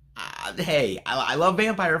 hey, I love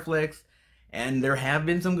vampire flicks, and there have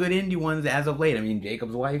been some good indie ones as of late. I mean,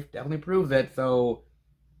 Jacob's Wife definitely proves it, so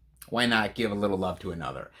why not give a little love to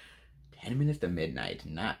another? 10 Minutes to Midnight,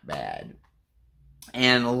 not bad.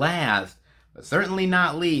 And last, but certainly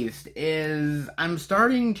not least, is I'm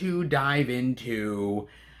starting to dive into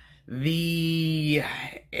the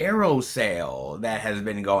Arrow sale that has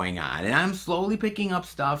been going on. And I'm slowly picking up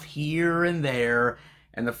stuff here and there.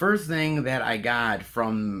 And the first thing that I got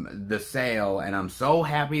from the sale, and I'm so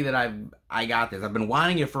happy that I got this. I've been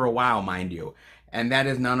wanting it for a while, mind you. And that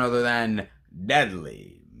is none other than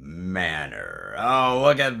Deadly Manor. Oh,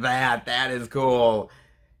 look at that. That is cool.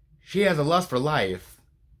 She has a lust for life.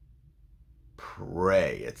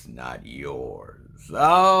 Pray it's not yours.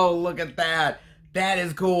 Oh, look at that. That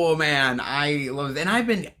is cool, man. I love it. And I've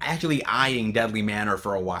been actually eyeing Deadly Manor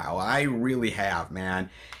for a while. I really have, man.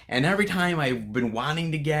 And every time I've been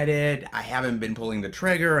wanting to get it, I haven't been pulling the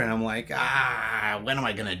trigger, and I'm like, when am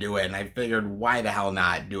I going to do it? And I figured, why the hell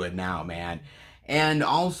not do it now, man? And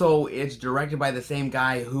also, it's directed by the same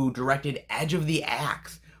guy who directed Edge of the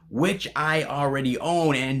Axe, which I already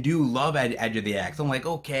own and do love Edge of the Axe. I'm like,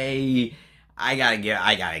 okay, I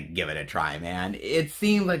gotta give it a try, man. It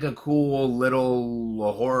seemed like a cool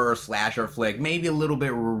little horror slasher flick, maybe a little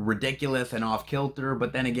bit ridiculous and off kilter,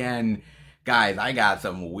 but then again, guys, I got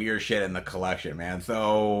some weird shit in the collection, man.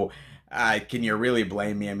 So, can you really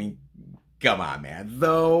blame me? I mean, come on, man.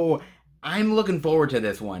 So, I'm looking forward to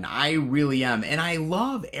this one. I really am. And I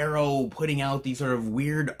love Arrow putting out these sort of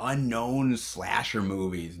weird, unknown slasher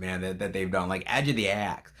movies, man, that they've done. Like Edge of the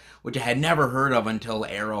Axe, which I had never heard of until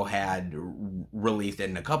Arrow had released it,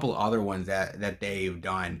 and a couple other ones that they've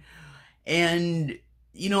done. And,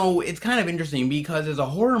 you know, it's kind of interesting because as a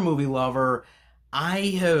horror movie lover,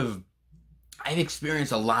 I've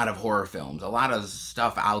experienced a lot of horror films, a lot of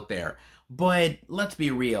stuff out there. But let's be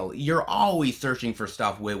real, you're always searching for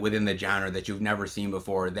stuff within the genre that you've never seen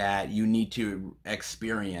before that you need to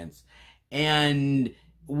experience. And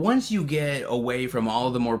once you get away from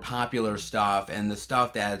all the more popular stuff and the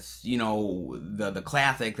stuff that's, you know, the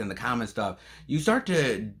classics and the common stuff, you start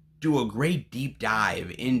to do a great deep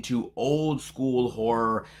dive into old school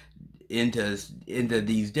horror, into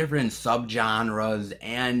these different subgenres,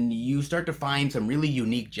 and you start to find some really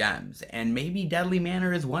unique gems, and maybe Deadly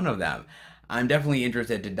Manor is one of them. I'm definitely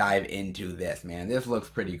interested to dive into this, man. This looks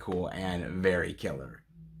pretty cool and very killer.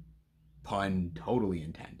 Pun totally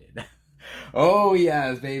intended. Oh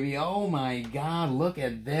yes, baby. Oh my God, look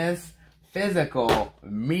at this. Physical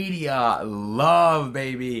media love,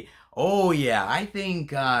 baby. Oh yeah, I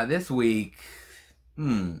think this week,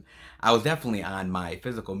 I was definitely on my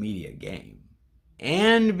physical media game.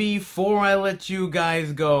 And before I let you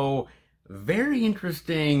guys go, very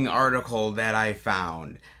interesting article that I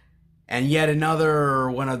found. And yet another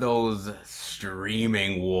one of those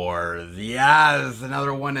streaming wars. Yes,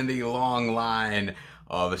 another one in the long line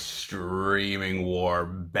of streaming war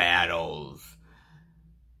battles.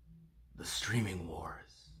 The streaming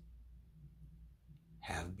wars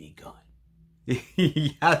have begun.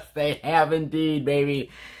 Yes, they have indeed,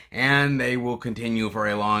 baby. And they will continue for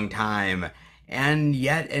a long time. And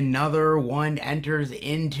yet another one enters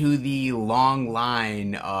into the long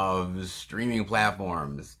line of streaming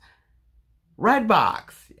platforms.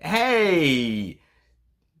 Redbox. Hey!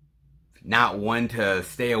 Not one to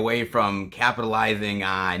stay away from capitalizing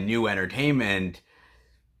on new entertainment.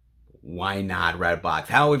 Why not Redbox?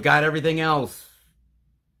 Hell, we've got everything else.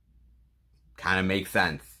 Kind of makes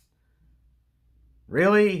sense.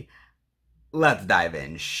 Really? Let's dive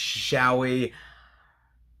in, shall we?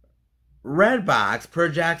 Redbox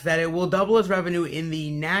projects that it will double its revenue in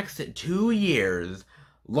the next 2 years,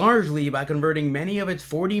 largely by converting many of its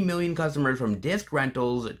 40 million customers from disc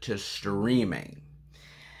rentals to streaming.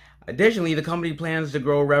 Additionally, the company plans to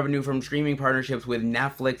grow revenue from streaming partnerships with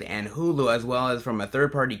Netflix and Hulu, as well as from a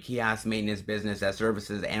third-party kiosk maintenance business that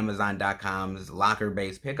services Amazon.com's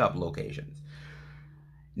locker-based pickup locations.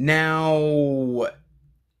 Now,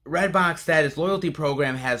 Redbox said its loyalty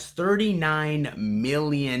program has 39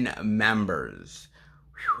 million members.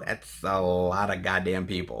 Whew, that's a lot of goddamn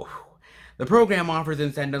people. Whew. The program offers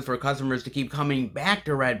incentives for customers to keep coming back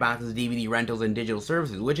to Redbox's DVD rentals and digital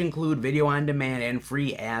services, which include video on demand and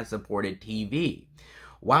free ad-supported TV.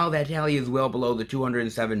 While that tally is well below the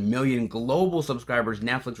 207 million global subscribers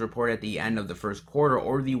Netflix reported at the end of the first quarter,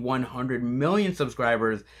 or the 100 million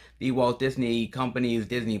subscribers the Walt Disney Company's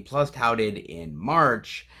Disney Plus touted in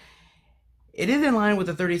March, it is in line with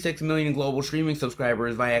the 36 million global streaming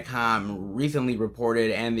subscribers Viacom recently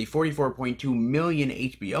reported and the 44.2 million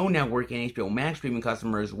HBO Network and HBO Max streaming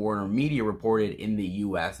customers Warner Media reported in the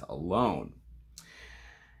US alone.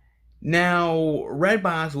 Now,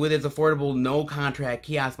 Redbox, with its affordable no-contract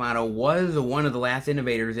kiosk model, was one of the last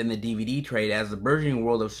innovators in the DVD trade as the burgeoning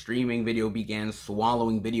world of streaming video began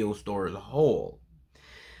swallowing video stores whole.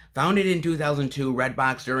 Founded in 2002,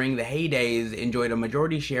 Redbox during the heydays enjoyed a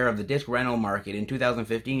majority share of the disc rental market. In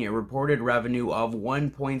 2015, it reported revenue of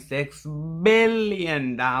 $1.6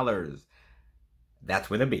 billion. That's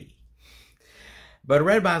with a B. But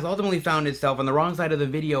Redbox ultimately found itself on the wrong side of the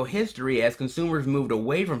video history as consumers moved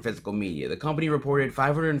away from physical media. The company reported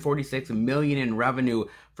 $546 million in revenue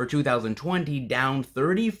for 2020, down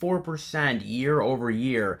 34% year over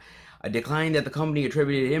year. A decline that the company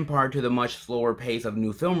attributed in part to the much slower pace of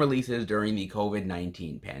new film releases during the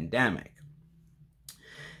COVID-19 pandemic.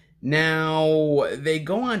 Now, they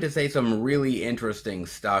go on to say some really interesting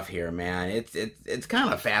stuff here, man. It's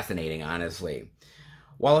kind of fascinating, honestly.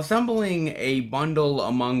 While assembling a bundle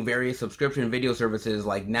among various subscription video services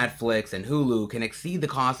like Netflix and Hulu can exceed the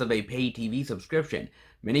cost of a paid TV subscription,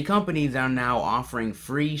 many companies are now offering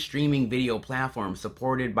free streaming video platforms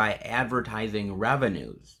supported by advertising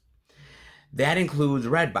revenues. That includes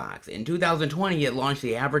Redbox. In 2020, it launched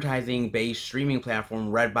the advertising-based streaming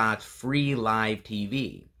platform Redbox Free Live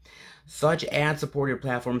TV. Such ad-supported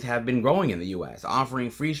platforms have been growing in the US,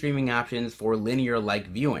 offering free streaming options for linear-like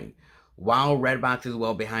viewing. While Redbox is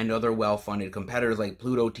well behind other well-funded competitors like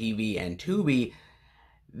Pluto TV and Tubi,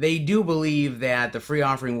 they do believe that the free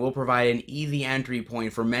offering will provide an easy entry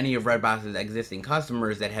point for many of Redbox's existing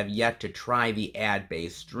customers that have yet to try the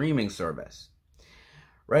ad-based streaming service.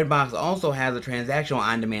 Redbox also has a transactional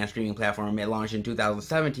on-demand streaming platform it launched in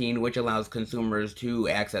 2017, which allows consumers to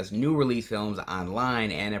access new release films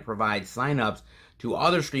online, and it provides sign-ups to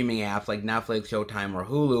other streaming apps like Netflix, Showtime, or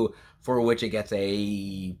Hulu, for which it gets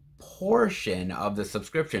a portion of the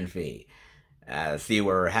subscription fee. See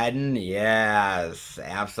where we're heading? Yes,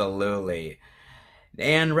 absolutely.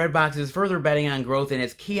 And Redbox is further betting on growth in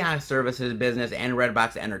its kiosk services business and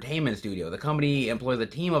Redbox Entertainment Studio. The company employs a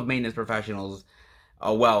team of maintenance professionals.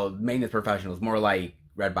 Maintenance professionals, more like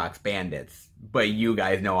Redbox bandits. But you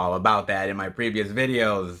guys know all about that in my previous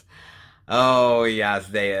videos. Oh, yes,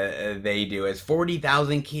 they do. It's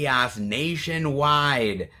 40,000 kiosks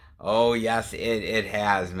nationwide. Oh, yes, it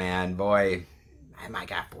has, man. Boy, oh my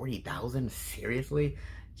God, 40,000? Seriously?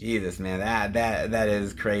 Jesus, man, that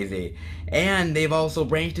is crazy. And they've also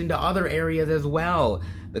branched into other areas as well.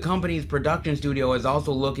 The company's production studio is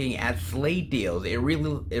also looking at slate deals. It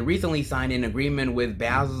recently signed an agreement with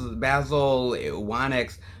Basil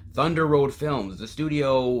Wanek's Thunder Road Films, the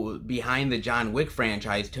studio behind the John Wick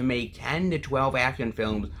franchise, to make 10 to 12 action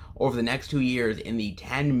films over the next 2 years in the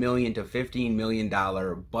 $10 million to $15 million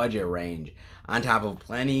budget range, on top of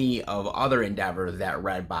plenty of other endeavors that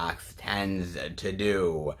Redbox tends to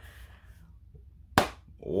do.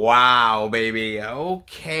 Wow, baby.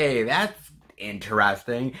 Okay, that's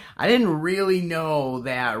interesting. I didn't really know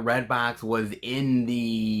that Redbox was in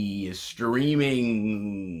the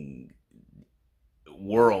streaming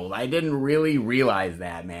world. I didn't really realize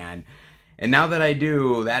that, man. And now that I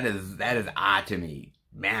do, that is odd to me.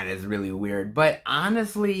 Man, it's really weird. But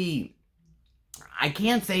honestly, I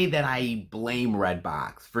can't say that I blame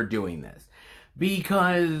Redbox for doing this,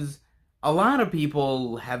 because a lot of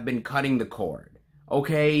people have been cutting the cord.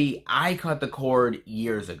 Okay, I cut the cord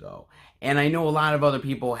years ago, and I know a lot of other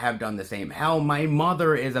people have done the same. Hell, my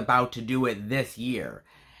mother is about to do it this year,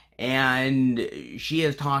 and she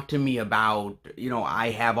has talked to me about,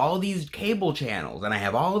 I have all these cable channels, and I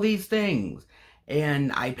have all these things,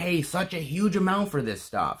 and I pay such a huge amount for this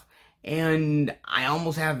stuff, and I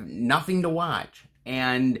almost have nothing to watch.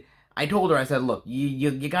 And I told her, I said, look,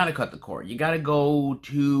 you gotta cut the cord. You gotta go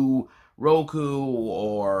to Roku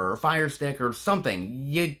or Fire Stick or something.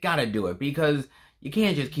 You gotta do it, because you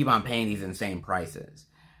can't just keep on paying these insane prices.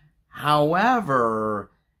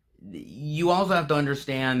 However, you also have to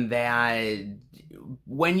understand that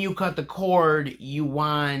when you cut the cord, you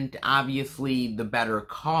want, obviously, the better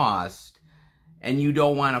cost, and you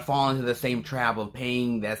don't want to fall into the same trap of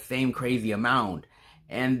paying that same crazy amount.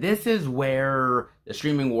 And this is where the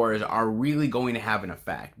streaming wars are really going to have an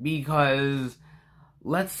effect, because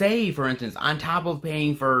let's say, for instance, on top of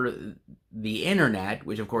paying for the internet,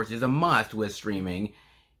 which of course is a must with streaming,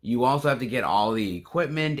 you also have to get all the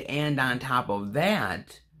equipment, and on top of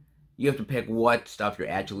that, you have to pick what stuff you're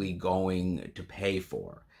actually going to pay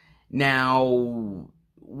for. Now,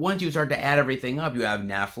 once you start to add everything up, you have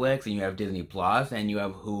Netflix, and you have Disney Plus, and you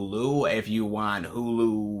have Hulu. If you want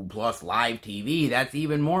Hulu Plus Live TV, that's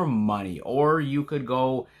even more money. Or you could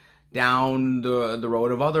go down the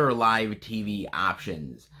road of other live TV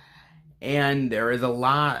options. And there is a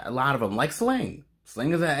lot of them, like Sling.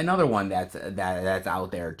 Sling is another one that's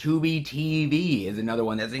out there. Tubi TV is another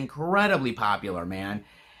one that's incredibly popular, man.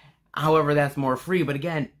 However, that's more free, but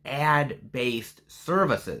again, ad-based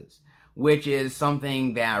services, which is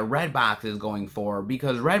something that Redbox is going for,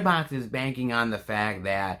 because Redbox is banking on the fact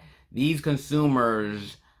that these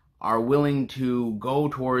consumers are willing to go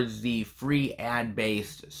towards the free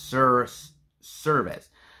ad-based service.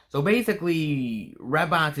 So basically,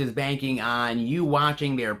 Redbox is banking on you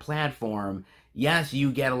watching their platform. Yes,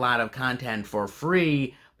 you get a lot of content for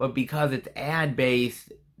free, but because it's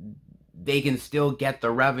ad-based, they can still get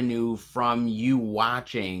the revenue from you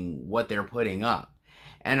watching what they're putting up.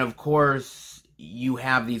 And of course, you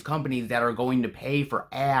have these companies that are going to pay for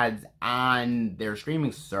ads on their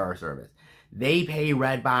streaming service. They pay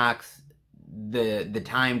Redbox the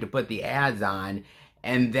time to put the ads on,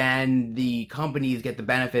 and then the companies get the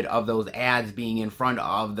benefit of those ads being in front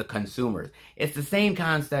of the consumers. It's the same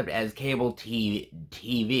concept as cable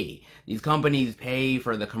TV. These companies pay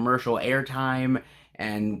for the commercial airtime,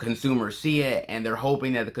 and consumers see it, and they're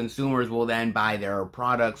hoping that the consumers will then buy their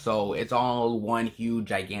product, so it's all one huge,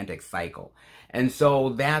 gigantic cycle. And so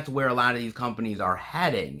that's where a lot of these companies are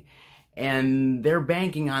heading. And they're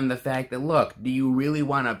banking on the fact that, look, do you really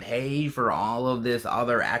want to pay for all of this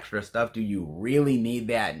other extra stuff? Do you really need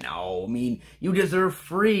that? No, I mean, you deserve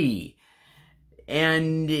free.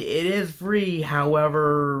 And it is free,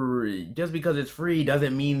 however, just because it's free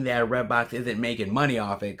doesn't mean that Redbox isn't making money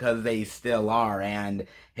off it, because they still are, and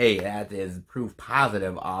hey, that is proof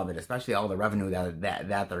positive of it, especially all the revenue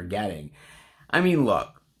that they're getting. I mean,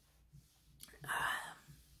 look,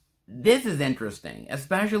 this is interesting,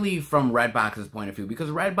 especially from Redbox's point of view, because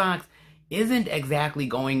Redbox isn't exactly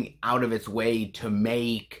going out of its way to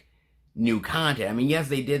make new content. I mean, yes,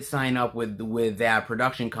 they did sign up with that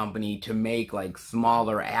production company to make like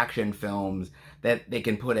smaller action films that they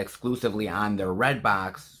can put exclusively on their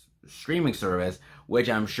Redbox streaming service, which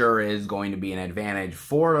I'm sure is going to be an advantage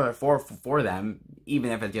for them.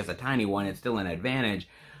 Even if it's just a tiny one, it's still an advantage.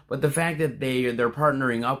 But the fact that they're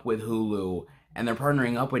partnering up with Hulu, and they're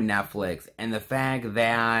partnering up with Netflix, and the fact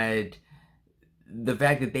that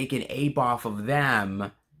they can ape off of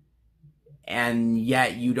them and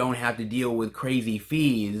yet you don't have to deal with crazy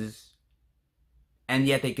fees, and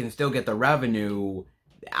yet they can still get the revenue.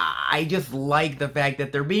 I just like the fact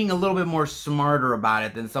that they're being a little bit more smarter about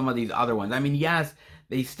it than some of these other ones. I mean, yes,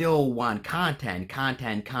 they still want content,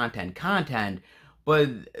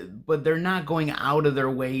 but they're not going out of their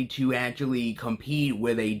way to actually compete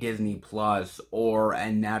with a Disney Plus or a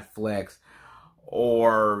Netflix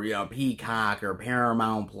or, you know, Peacock or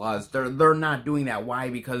Paramount Plus. They're not doing that. Why?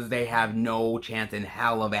 Because they have no chance in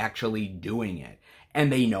hell of actually doing it.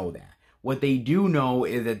 And they know that. What they do know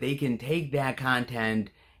is that they can take that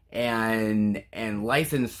content and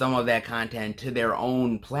license some of that content to their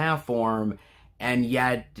own platform, and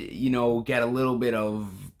yet, you know, get a little bit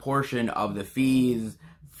of portion of the fees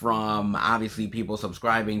from obviously people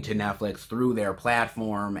subscribing to Netflix through their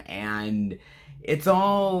platform. And it's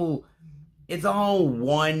all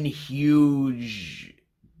one huge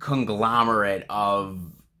conglomerate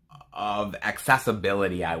of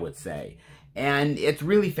accessibility, I would say. And it's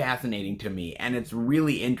really fascinating to me, and it's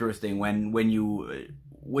really interesting when you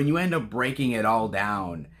end up breaking it all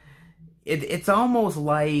down. It's almost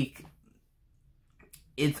like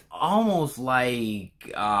rats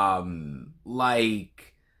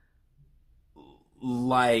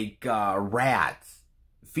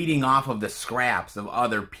feeding off of the scraps of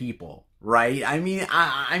other people, right? I mean,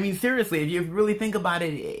 seriously, if you really think about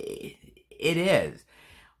it, it is.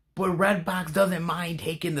 But Redbox doesn't mind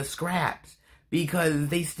taking the scraps because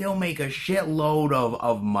they still make a shitload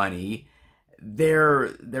of money.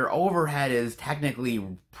 Their overhead is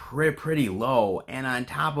technically pretty low, and on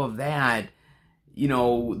top of that, you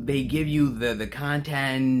know, they give you the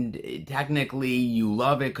content. Technically, you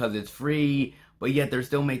love it because it's free, but yet they're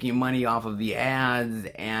still making money off of the ads,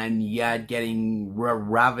 and yet getting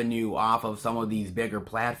revenue off of some of these bigger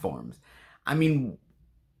platforms. I mean,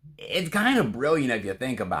 it's kind of brilliant if you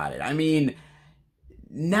think about it. I mean,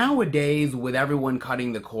 nowadays, with everyone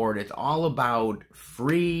cutting the cord, it's all about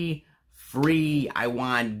free. I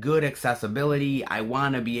want good accessibility. I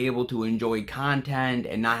want to be able to enjoy content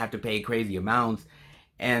and not have to pay crazy amounts.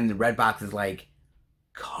 And Redbox is like,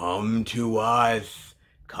 come to us,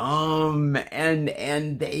 come. And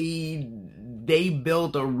they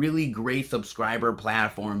built a really great subscriber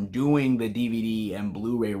platform doing the DVD and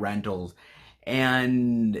Blu-ray rentals.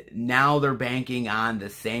 And now they're banking on the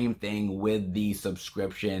same thing with the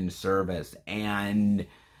subscription service. And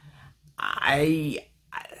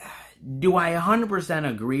do I 100%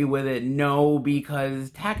 agree with it? No, because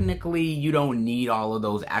technically you don't need all of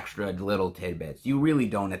those extra little tidbits. You really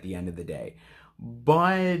don't at the end of the day.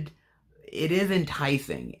 But it is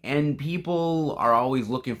enticing, and people are always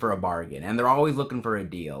looking for a bargain, and they're always looking for a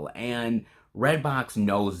deal, and Redbox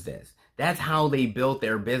knows this. That's how they built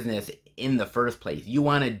their business in the first place. You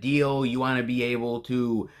want a deal, you want to be able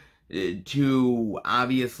to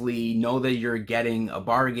obviously know that you're getting a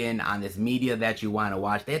bargain on this media that you want to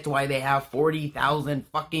watch. That's why they have 40,000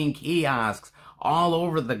 fucking kiosks all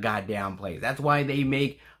over the goddamn place. That's why they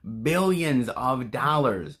make billions of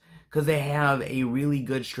dollars, because they have a really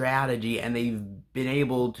good strategy, and they've been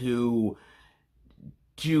able to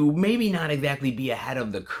maybe not exactly be ahead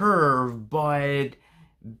of the curve, but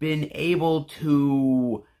been able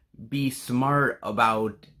to be smart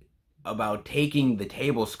about taking the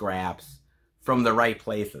table scraps from the right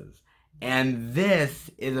places. And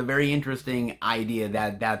this is a very interesting idea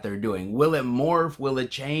that they're doing. Will it morph? Will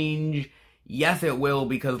it change? Yes, it will,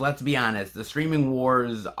 because let's be honest, the streaming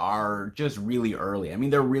wars are just really early. I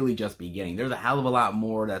mean, they're really just beginning. There's a hell of a lot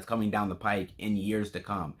more that's coming down the pike in years to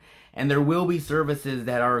come. And there will be services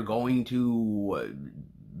that are going to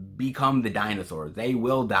become the dinosaurs. They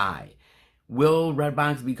will die. Will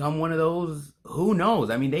Redbox become one of those? Who knows?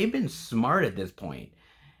 I mean, they've been smart at this point.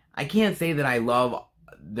 I can't say that I love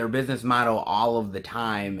their business model all of the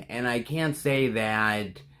time, and I can't say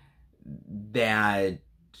that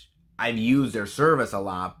I've used their service a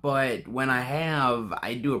lot, but when I have,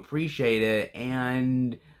 I do appreciate it.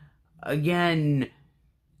 And again,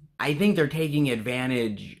 I think they're taking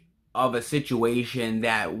advantage of a situation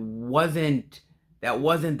that wasn't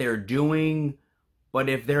their doing. But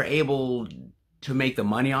if they're able to make the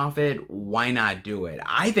money off it, why not do it?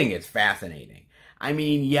 I think it's fascinating. I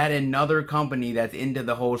mean, yet another company that's into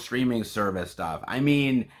the whole streaming service stuff. I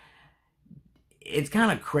mean, it's kind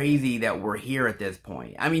of crazy that we're here at this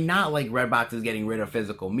point. I mean, not like Redbox is getting rid of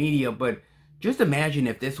physical media, but just imagine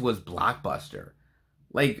if this was Blockbuster.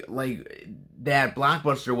 Like that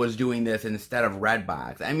Blockbuster was doing this instead of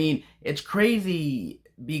Redbox. I mean, it's crazy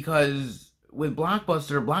because with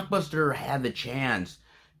Blockbuster had the chance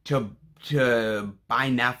to buy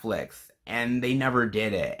Netflix and they never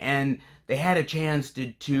did it. And they had a chance to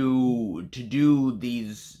do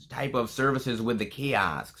these type of services with the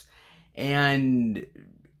kiosks, and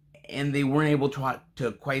they weren't able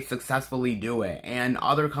to quite successfully do it. And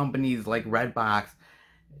other companies like Redbox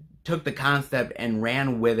took the concept and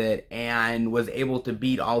ran with it and was able to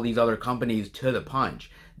beat all these other companies to the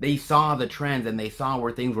punch. They saw the trends and they saw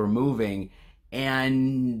where things were moving,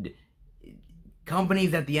 and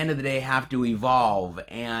companies at the end of the day have to evolve,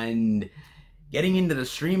 and getting into the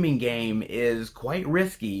streaming game is quite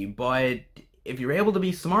risky, but if you're able to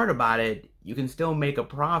be smart about it, you can still make a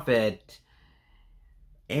profit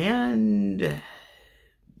and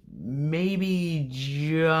maybe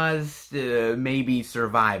just maybe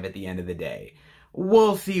survive at the end of the day.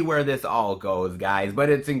 We'll see where this all goes, guys, but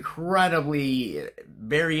it's incredibly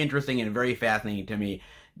very interesting and very fascinating to me.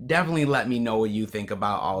 Definitely let me know what you think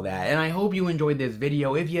about all that, and I hope you enjoyed this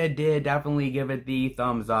video. If you did, definitely give it the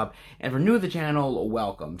thumbs up, and if you're new to the channel,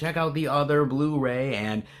 welcome. Check out the other Blu-ray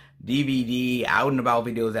and DVD out and about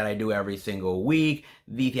videos that I do every single week,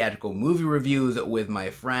 the theatrical movie reviews with my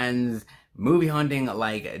friends, movie hunting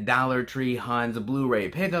like Dollar Tree hunts, Blu-ray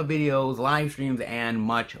pickup videos, live streams, and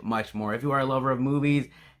much, much more. If you are a lover of movies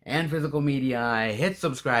and physical media, hit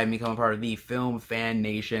subscribe and become a part of the Film Fan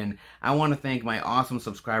Nation. I want to thank my awesome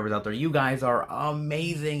subscribers out there. You guys are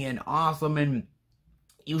amazing and awesome, and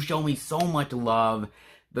you show me so much love.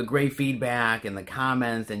 The great feedback and the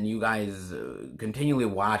comments, and you guys continually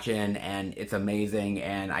watching, and it's amazing,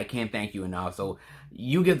 and I can't thank you enough. So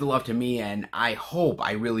you give the love to me, and I hope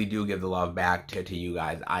I really do give the love back to you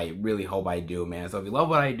guys. I really hope I do, man. So if you love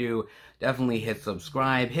what I do, definitely hit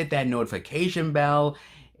subscribe, hit that notification bell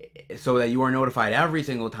so that you are notified every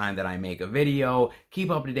single time that I make a video. Keep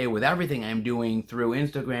up to date with everything I'm doing through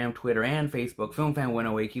Instagram, Twitter, and Facebook.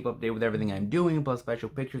 FilmFan108. Keep up to date with everything I'm doing, plus special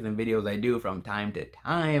pictures and videos I do from time to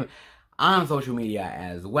time on social media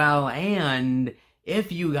as well. And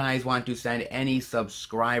if you guys want to send any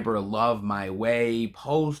subscriber love my way,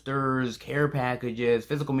 posters, care packages,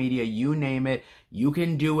 physical media, you name it, you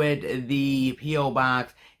can do it. The P.O.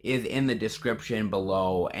 Box is in the description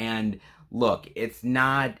below. And look, it's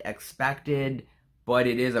not expected, but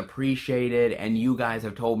it is appreciated, and you guys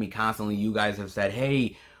have told me constantly, you guys have said,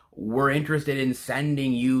 hey, we're interested in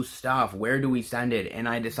sending you stuff. Where do we send it? And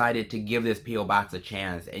I decided to give this P.O. Box a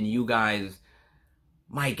chance, and you guys,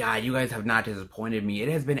 my God, you guys have not disappointed me. It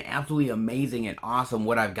has been absolutely amazing and awesome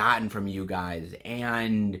what I've gotten from you guys,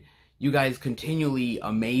 and you guys continually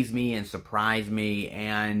amaze me and surprise me,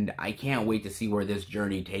 and I can't wait to see where this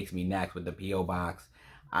journey takes me next with the P.O. Box.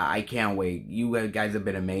 I can't wait. You guys have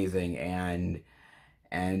been amazing, and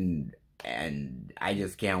I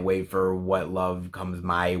just can't wait for what love comes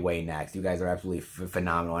my way next. You guys are absolutely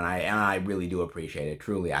phenomenal, and I really do appreciate it.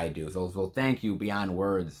 Truly, I do. So thank you beyond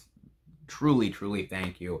words. Truly, truly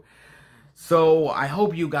thank you. So I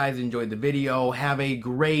hope you guys enjoyed the video. Have a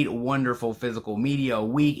great, wonderful physical media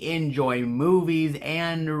week. Enjoy movies,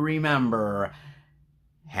 and remember,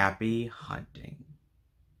 happy hunting.